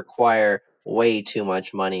movie would require way too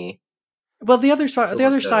much money. Well, the other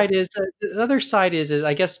side is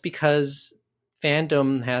I guess because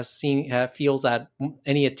fandom feels that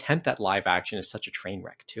any attempt at live action is such a train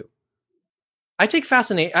wreck too.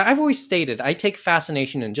 I've always stated I take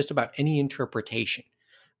fascination in just about any interpretation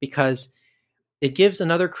because it gives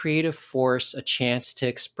another creative force a chance to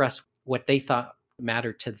express what they thought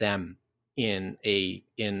mattered to them in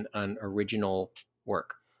an original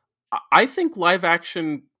work. I think live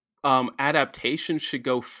action adaptation should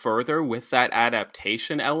go further with that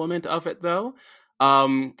adaptation element of it, though,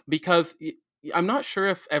 because I'm not sure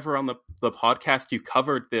if ever on the podcast you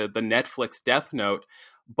covered the Netflix Death Note,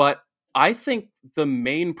 but I think the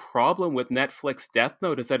main problem with Netflix Death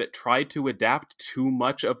Note is that it tried to adapt too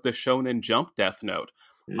much of the Shonen Jump Death Note.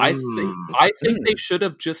 I think they should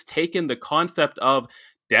have just taken the concept of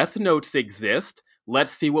Death Notes exist.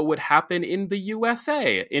 Let's see what would happen in the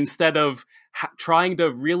USA instead of trying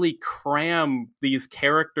to really cram these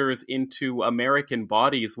characters into American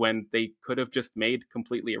bodies when they could have just made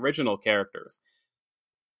completely original characters.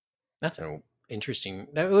 That's interesting.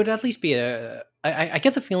 That would at least be I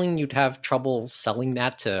get the feeling you'd have trouble selling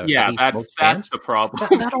that to that's the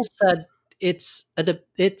problem. That all said, it's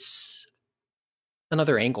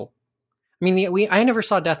another angle. I mean, I never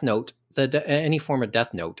saw Death Note, any form of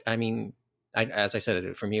Death Note. I mean, as I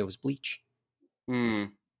said, for me it was Bleach, the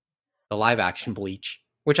live action Bleach,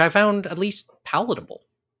 which I found at least palatable.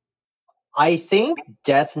 I think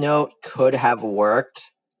Death Note could have worked.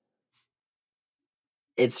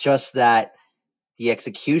 It's just that the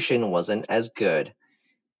execution wasn't as good.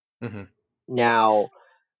 Mm-hmm. Now,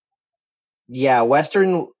 yeah,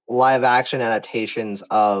 Western live action adaptations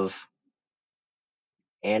of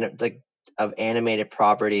animated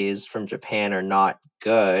properties from Japan are not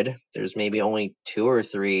good. There's maybe only 2 or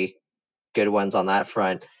 3 good ones on that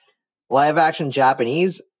front. Live action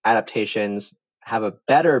Japanese adaptations have a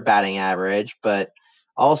better batting average, but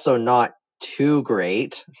also not too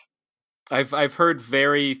great. I've heard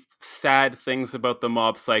very sad things about the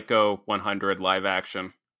Mob Psycho 100 live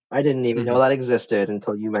action. I didn't even know that existed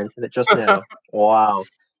until you mentioned it just now. Wow.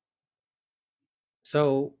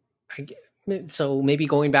 So maybe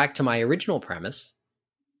going back to my original premise,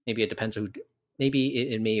 maybe it depends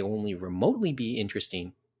maybe it may only remotely be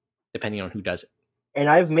interesting depending on who does it. And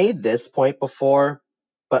I've made this point before,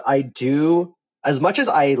 but I do, as much as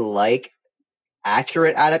I like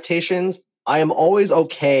accurate adaptations, I am always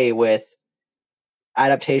okay with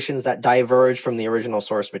adaptations that diverge from the original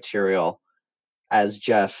source material, as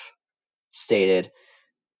Jeff stated.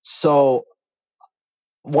 So,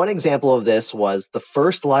 one example of this was the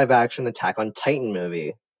first live-action Attack on Titan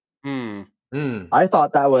movie. I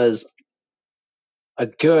thought that was a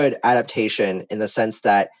good adaptation in the sense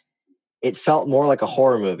that it felt more like a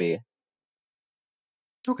horror movie.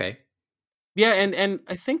 Okay. Yeah, and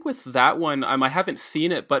I think with that one, I haven't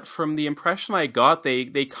seen it, but from the impression I got,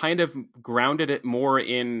 they kind of grounded it more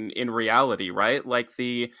in reality, right? Like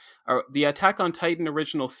the Attack on Titan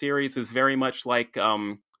original series is very much like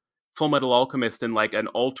Full Metal Alchemist in like an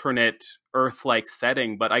alternate Earth-like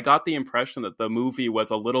setting, but I got the impression that the movie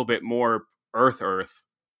was a little bit more Earth.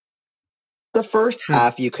 The first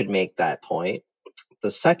half you could make that point.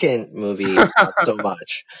 The second movie, not so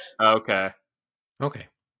much. Okay.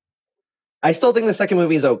 I still think the second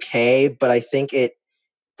movie is okay, but I think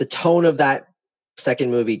the tone of that second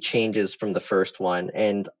movie changes from the first one,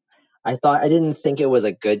 and I didn't think it was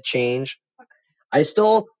a good change. I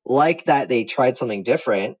still like that they tried something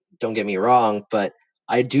different, don't get me wrong, but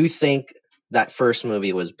I do think that first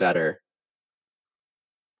movie was better.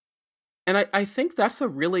 And I think that's a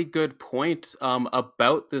really good point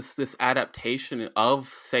about this adaptation of,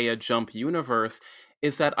 say, a Jump universe,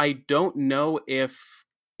 is that I don't know if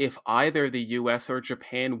either the US or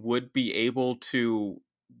Japan would be able to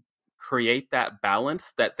create that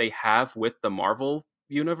balance that they have with the Marvel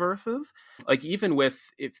universes. Like even with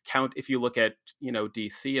if you look at,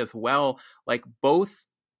 DC as well, like both,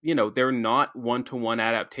 they're not one-to-one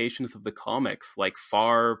adaptations of the comics, like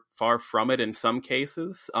far from it in some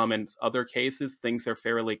cases. In other cases things are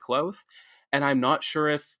fairly close. And I'm not sure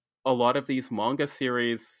if a lot of these manga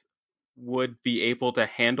series would be able to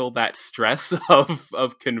handle that stress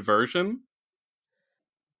of conversion.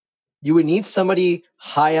 You would need somebody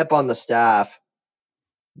high up on the staff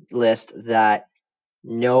list that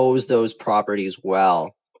knows those properties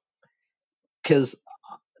well. Because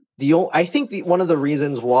I think one of the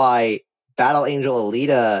reasons why Battle Angel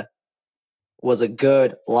Alita was a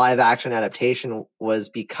good live action adaptation was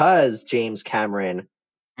because James Cameron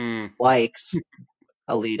likes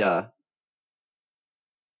Alita.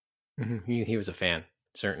 He was a fan,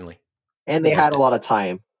 certainly. And they had a lot of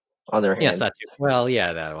time on their hands. Yes, that too. Well, yeah,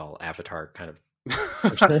 Avatar kind of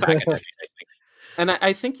pushed it back a decade, I think. And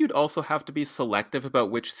I think you'd also have to be selective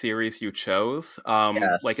about which series you chose.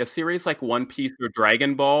 Yes. Like a series like One Piece or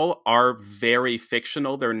Dragon Ball are very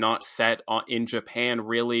fictional. They're not set in Japan,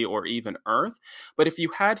 really, or even Earth. But if you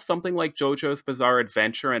had something like JoJo's Bizarre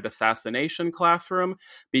Adventure and Assassination Classroom,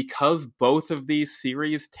 because both of these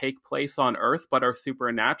series take place on Earth but are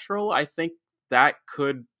supernatural, I think that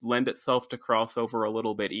could lend itself to crossover a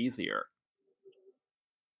little bit easier.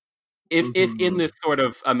 If in this sort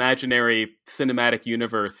of imaginary cinematic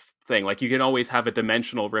universe thing, like you can always have a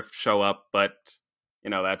dimensional rift show up, but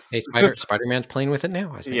that's hey, Spider-Man's playing with it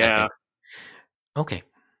now. I think. Okay.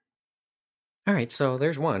 All right, so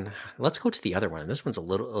there's one. Let's go to the other one. This one's a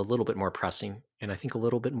little bit more pressing, and I think a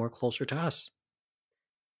little bit more closer to us.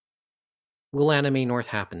 Will Anime North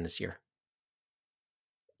happen this year,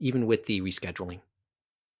 even with the rescheduling?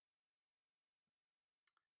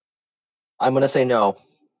 I'm going to say no.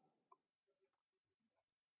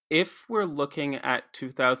 If we're looking at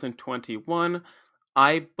 2021,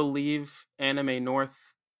 I believe Anime North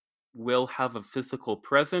will have a physical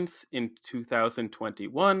presence in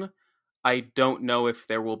 2021. I don't know if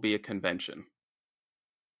there will be a convention.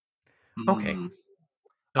 Okay.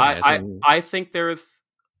 I think there's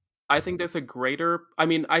a greater.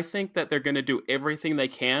 I think that they're going to do everything they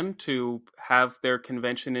can to have their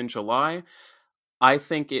convention in July. I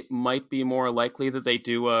think it might be more likely that they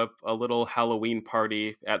do a little Halloween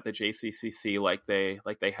party at the JCCC like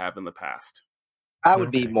they have in the past. That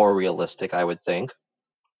would be more realistic, I would think.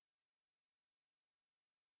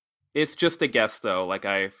 It's just a guess, though. Like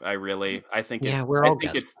I think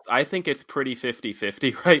I think it's pretty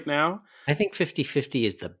 50-50 right now. I think 50-50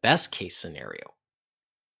 is the best case scenario.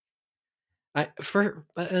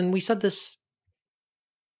 And we said this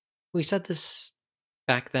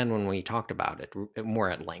back then when we talked about it more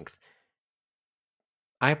at length.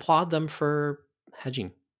 I applaud them for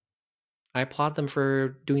hedging. I applaud them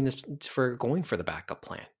for doing this, for going for the backup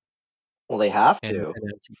plan. Well, they have to.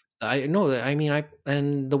 I know.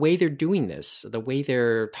 And the way they're doing this, the way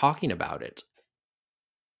they're talking about it,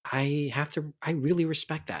 I really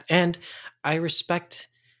respect that. And I respect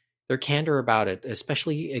their candor about it,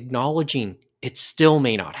 especially acknowledging it still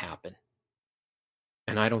may not happen.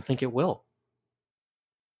 And I don't think it will.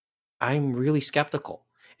 I'm really skeptical.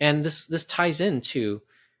 And this ties into,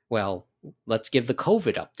 well, let's give the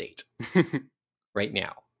COVID update right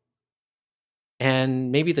now.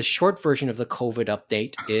 And maybe the short version of the COVID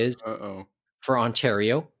update is for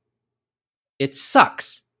Ontario, it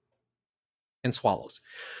sucks and swallows.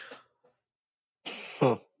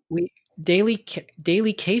 Daily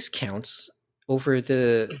case counts over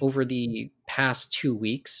the past 2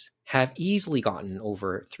 weeks have easily gotten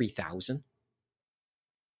over 3,000.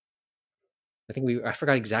 I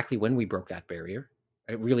forgot exactly when we broke that barrier.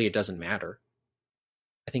 It doesn't matter.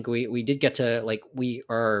 I think we did get to, like, we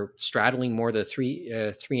are straddling more the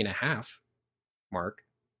 3.5 mark,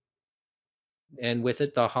 and with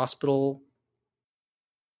it, the hospital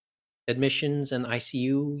admissions and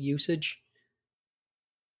ICU usage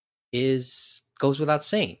goes without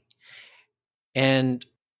saying, and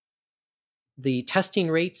the testing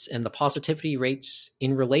rates and the positivity rates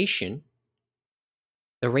in relation,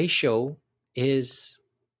 the ratio is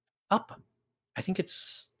up. I think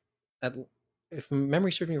it's at, if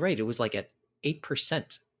memory serves me right, it was like at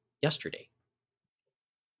 8% yesterday.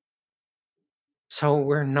 So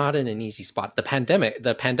we're not in an easy spot. The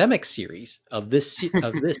pandemic series of this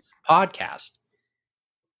podcast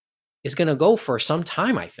is going to go for some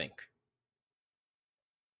time, I think.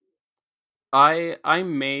 I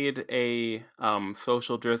made a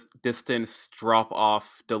social distance drop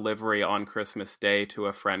off delivery on Christmas Day to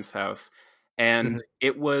a friend's house, and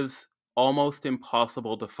it was almost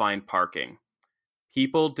impossible to find parking.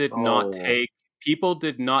 People did not Oh, take, people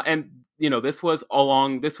did not, and this was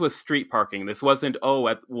street parking. This wasn't,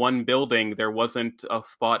 at one building there wasn't a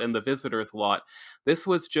spot in the visitors lot. This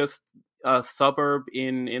was just a suburb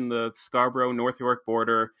in the Scarborough North York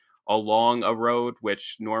border along a road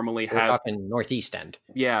which normally We're has, talking northeast end.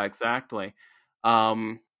 yeah, exactly.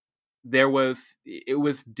 Um, it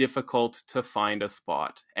was difficult to find a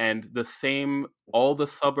spot, and all the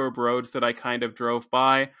suburb roads that I kind of drove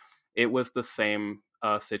by, it was the same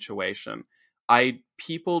situation.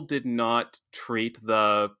 People did not treat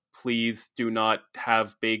the please do not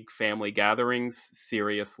have big family gatherings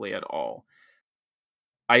seriously at all.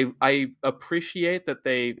 I appreciate that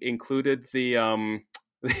they included the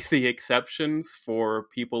the exceptions for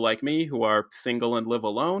people like me who are single and live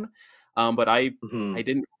alone. But I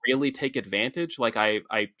didn't really take advantage. Like I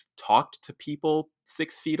talked to people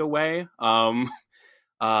 6 feet away. And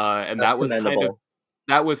that's commendable.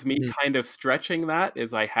 that was me Mhm. kind of stretching that,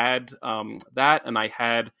 is I had that, and I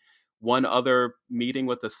had one other meeting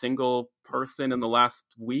with a single person in the last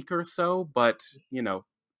week or so. But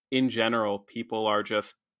in general, people are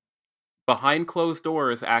just behind closed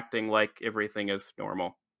doors acting like everything is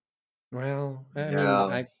normal. Well, I mean,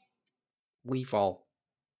 Yeah. we've all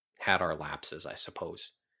had our lapses, I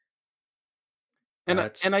suppose. And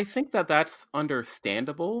But and I think that that's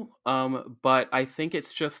understandable. But I think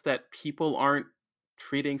it's just that people aren't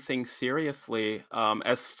treating things seriously,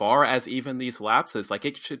 as far as even these lapses. Like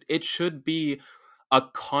it should be a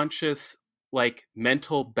conscious, like,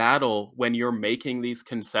 mental battle when you're making these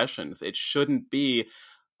concessions. It shouldn't be,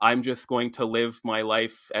 I'm just going to live my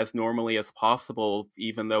life as normally as possible,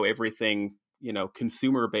 even though everything,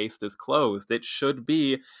 consumer based is closed. It should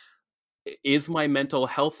be, is my mental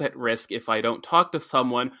health at risk if I don't talk to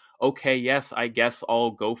someone? Okay, yes, I guess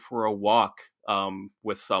I'll go for a walk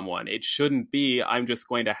with someone. It shouldn't be, I'm just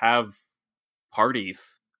going to have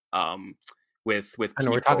parties um, with I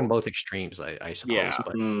know we're talking people. both extremes, I suppose. Yeah.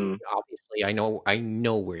 But Hmm. obviously, I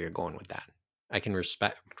know where you're going with that. I can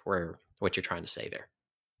respect what you're trying to say there.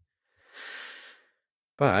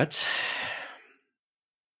 But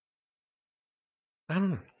I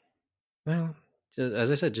don't know. Well,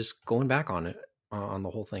 as I said, just going back on it, on the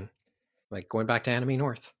whole thing, like going back to Anime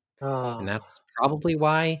North, and Ah. that's probably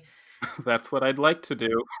why. That's what I'd like to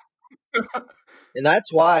do. And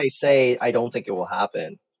that's why I say I don't think it will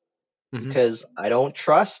happen, Mhm. because I don't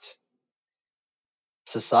trust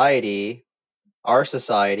society, our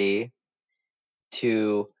society,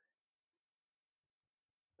 to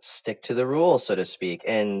stick to the rules, so to speak.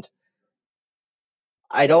 And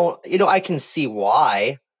I don't, I can see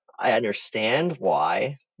why. I understand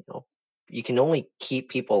why. You can only keep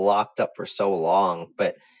people locked up for so long,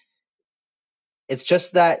 but it's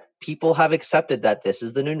just that people have accepted that this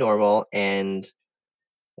is the new normal, and,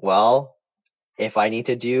 well, if I need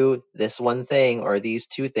to do this one thing or these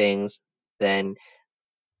two things, then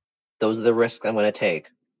those are the risks I'm going to take.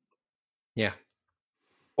 Yeah,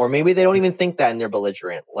 Or maybe they don't even think that and they're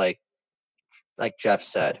belligerent, like Jeff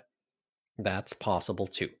said. that's possible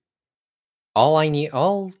too. All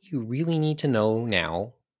you really need to know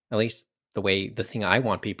now, at least the thing I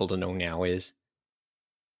want people to know now is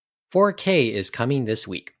 4K is coming this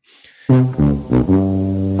week.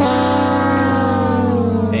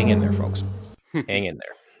 Hang in there, folks. Hang in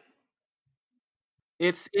there.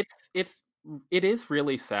 It's it is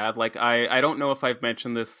really sad. Like, I don't know if I've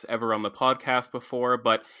mentioned this ever on the podcast before,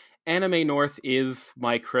 but Anime North is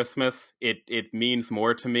my Christmas. It means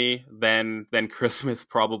more to me than Christmas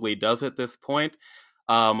probably does at this point.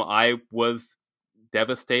 I was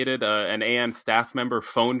devastated. An AN staff member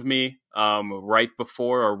phoned me right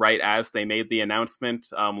before or right as they made the announcement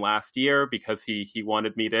last year because he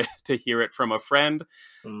wanted me to hear it from a friend.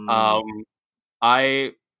 Mm.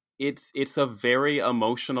 I it's a very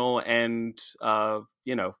emotional and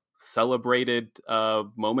celebrated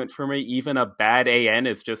moment for me. Even a bad AN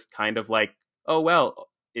is just kind of like, oh well,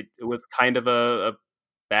 it was kind of a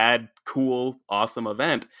bad, cool, awesome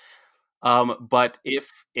event. But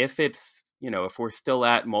if it's if we're still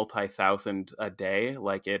at multi-thousand a day,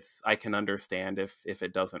 like I can understand if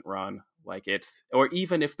it doesn't run, like or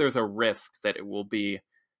even if there's a risk that it will be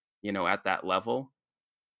at that level.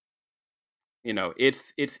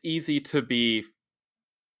 It's easy to be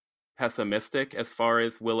pessimistic as far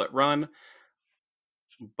as will it run,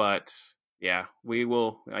 but yeah,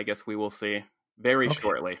 I guess we will see very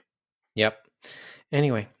shortly. Yep.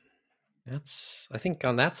 Anyway, I think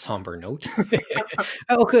on that somber note. Okay.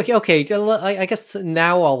 I guess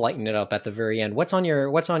now I'll lighten it up at the very end. What's on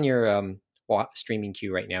your streaming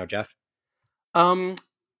queue right now, Jeff?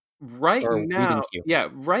 Right Or reading now, queue? yeah,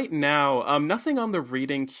 right now, nothing on the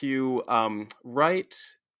reading queue. Right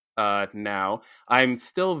now, I'm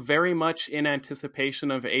still very much in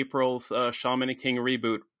anticipation of April's Shaman King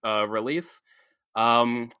reboot release.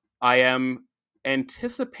 I am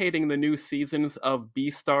anticipating the new seasons of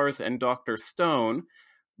Beastars and Doctor Stone,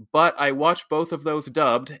 but I watched both of those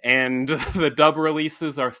dubbed, and the dub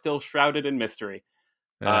releases are still shrouded in mystery.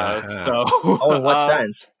 So, Oh, in what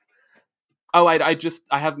sense? I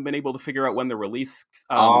haven't been able to figure out when the release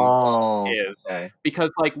Oh, is, okay. because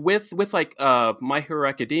like with like My Hero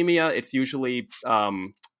Academia, it's usually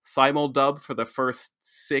simul dub for the first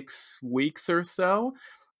 6 weeks or so.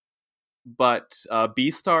 But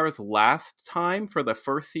Beastars last time for the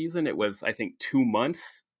first season, it was I think 2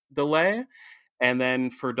 months delay. And then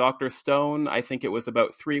for Dr. Stone, I think it was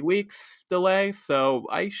about 3 weeks delay. So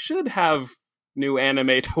I should have new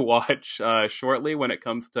anime to watch shortly when it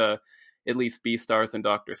comes to at least Beastars and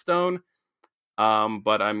Dr. Stone.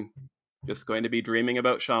 But I'm just going to be dreaming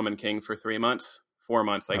about Shaman King for 3 months, 4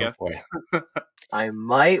 months, I guess. Boy. I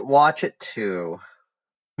might watch it too.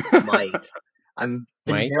 Might. I'm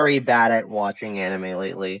been Might. very bad at watching anime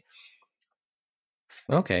lately.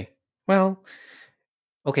 Okay. Well,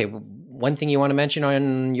 okay. One thing you want to mention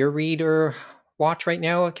on your read or watch right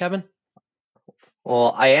now, Kevin?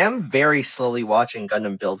 Well, I am very slowly watching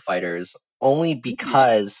Gundam Build Fighters only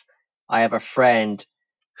because I have a friend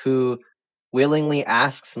who willingly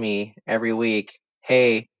asks me every week,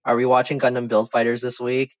 "Hey, are we watching Gundam Build Fighters this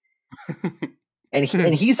week?"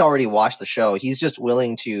 And he's already watched the show. He's just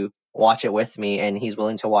willing to watch it with me, and he's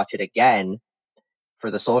willing to watch it again for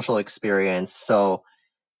the social experience. So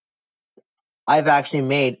I've actually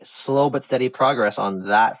made slow but steady progress on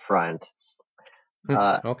that front.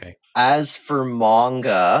 Okay. As for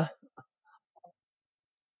manga,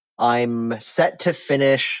 I'm set to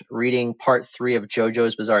finish reading part 3 of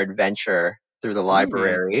JoJo's Bizarre Adventure through the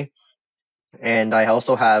library. And I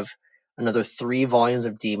also have another 3 volumes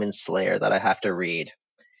of Demon Slayer that I have to read.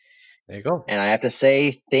 There you go. And I have to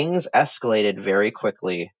say, things escalated very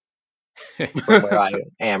quickly from where I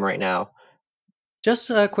am right now.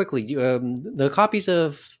 Just quickly, the copies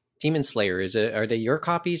of Demon Slayer, are they your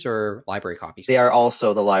copies or library copies? They are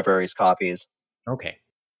also the library's copies. Okay.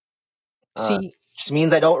 See, which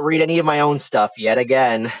means I don't read any of my own stuff yet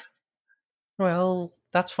again. well,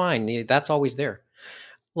 that's fine. That's always there.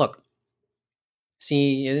 Look,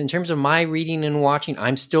 see, in terms of my reading and watching,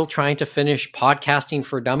 I'm still trying to finish Podcasting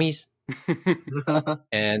for Dummies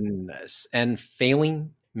and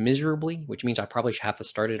failing miserably, which means I probably should have to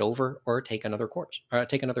start it over or take another course, or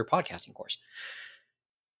take another podcasting course.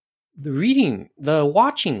 The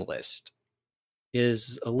watching list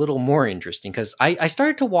is a little more interesting because I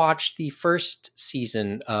started to watch the first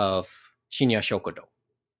season of Shinya Shokodo.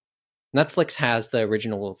 Netflix has the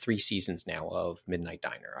original 3 seasons now of Midnight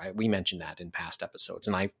Diner. We mentioned that in past episodes,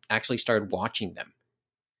 and I actually started watching them.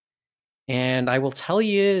 And I will tell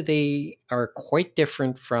you, they are quite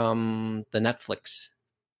different from the Netflix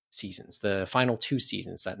seasons, the final 2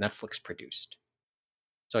 seasons that Netflix produced.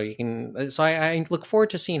 So I look forward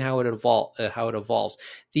to seeing how it evolves.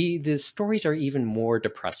 The stories are even more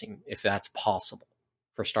depressing, if that's possible,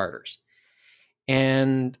 for starters.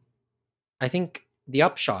 And I think the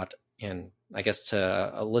upshot, and I guess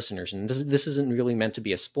to listeners, and this isn't really meant to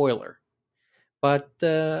be a spoiler, but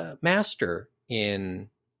the master in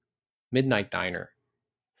Midnight Diner,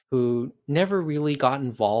 who never really got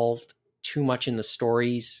involved too much in the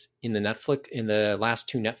stories in the last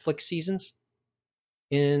 2 Netflix seasons,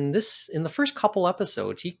 in the first couple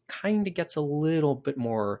episodes, he kind of gets a little bit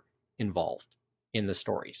more involved in the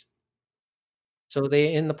stories. So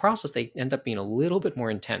they, in the process, they end up being a little bit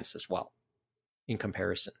more intense as well in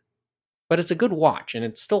comparison. But it's a good watch, and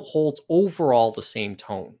it still holds overall the same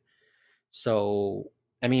tone. So,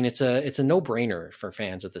 I mean, it's a no-brainer for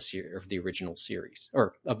fans of the original series,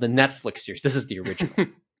 or of the Netflix series. This is the original.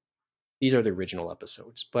 These are the original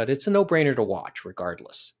episodes, but it's a no-brainer to watch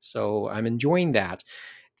regardless. So I'm enjoying that.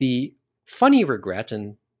 The funny regret,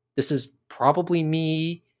 and this is probably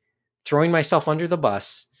me throwing myself under the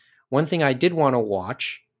bus, one thing I did want to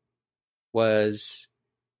watch was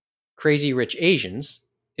Crazy Rich Asians.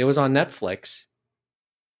 It was on Netflix,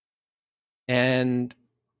 and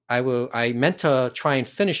I meant to try and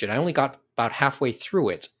finish it. I only got about halfway through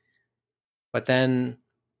it, but then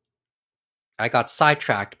I got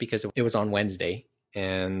sidetracked because it was on Wednesday,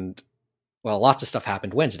 and well, lots of stuff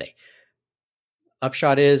happened Wednesday.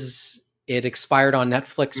 Upshot is it expired on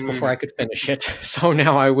Netflix before I could finish it, so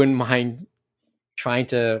now I wouldn't mind trying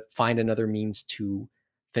to find another means to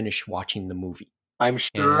finish watching the movie. I'm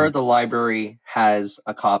sure the library has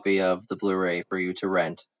a copy of the Blu-ray for you to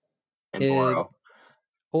rent and borrow.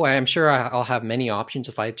 Oh, I'm sure I'll have many options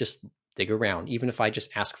if I just dig around, even if I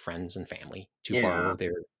just ask friends and family to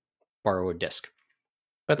borrow a disc.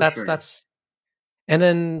 But that's and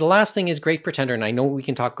then the last thing is Great Pretender, and I know we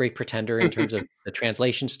can talk Great Pretender in terms of the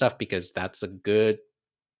translation stuff because that's a good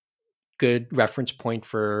reference point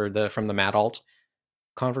from the Mad Alt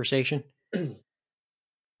conversation.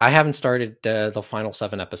 I haven't started the final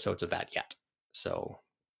 7 episodes of that yet, so,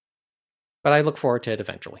 but I look forward to it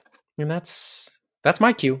eventually. And that's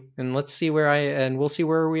my cue, and we'll see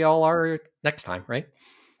where we all are next time, right?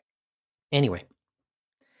 Anyway,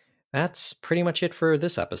 that's pretty much it for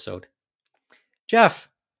this episode. Jeff,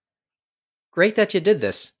 great that you did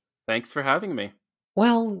this. Thanks for having me.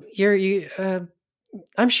 Well,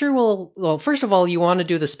 I'm sure well, first of all, you want to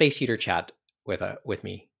do the Space Heater chat with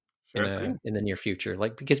me. In the near future,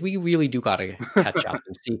 because we really do got to catch up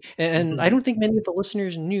and see. And I don't think many of the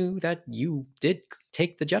listeners knew that you did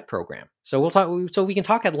take the JET program. So we can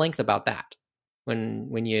talk at length about that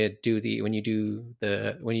when you do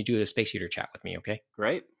the Space Heater chat with me. Okay,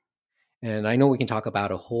 great. And I know we can talk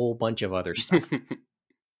about a whole bunch of other stuff.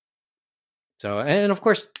 So, and of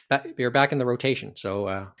course, you're back in the rotation.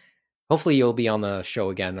 So hopefully you'll be on the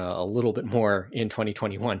show again a little bit more in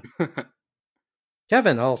 2021.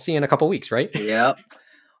 Kevin, I'll see you in a couple weeks, right? Yep.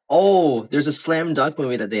 Oh, there's a Slam Dunk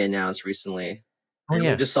movie that they announced recently. Oh,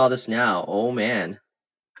 yeah. We just saw this now. Oh, man.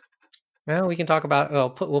 Well, we can talk about...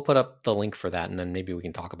 we'll put up the link for that, and then maybe we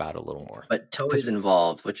can talk about it a little more. But Toei's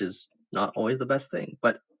involved, which is not always the best thing,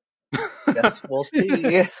 but we'll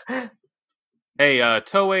see. Hey,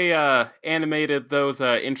 Toei animated those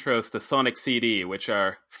intros to Sonic CD, which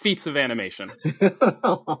are feats of animation.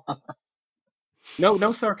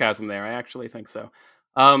 No sarcasm there. I actually think so.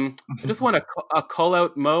 I just want to call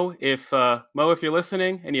out Mo. If you're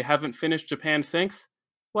listening and you haven't finished Japan Sinks,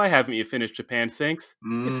 why haven't you finished Japan Sinks?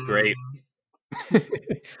 It's great.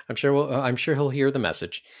 I'm sure he'll hear the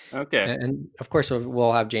message. Okay. And of course,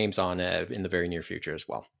 we'll have James on in the very near future as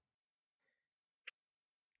well.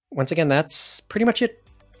 Once again, that's pretty much it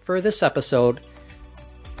for this episode.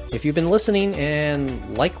 If you've been listening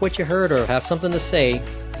and like what you heard or have something to say,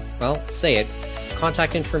 well, say it.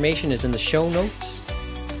 Contact information is in the show notes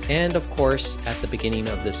and, of course, at the beginning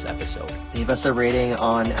of this episode. Leave us a rating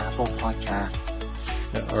on Apple Podcasts.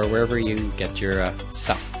 Or wherever you get your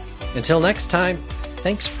stuff. Until next time,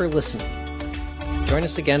 thanks for listening. Join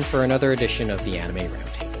us again for another edition of the Anime Round.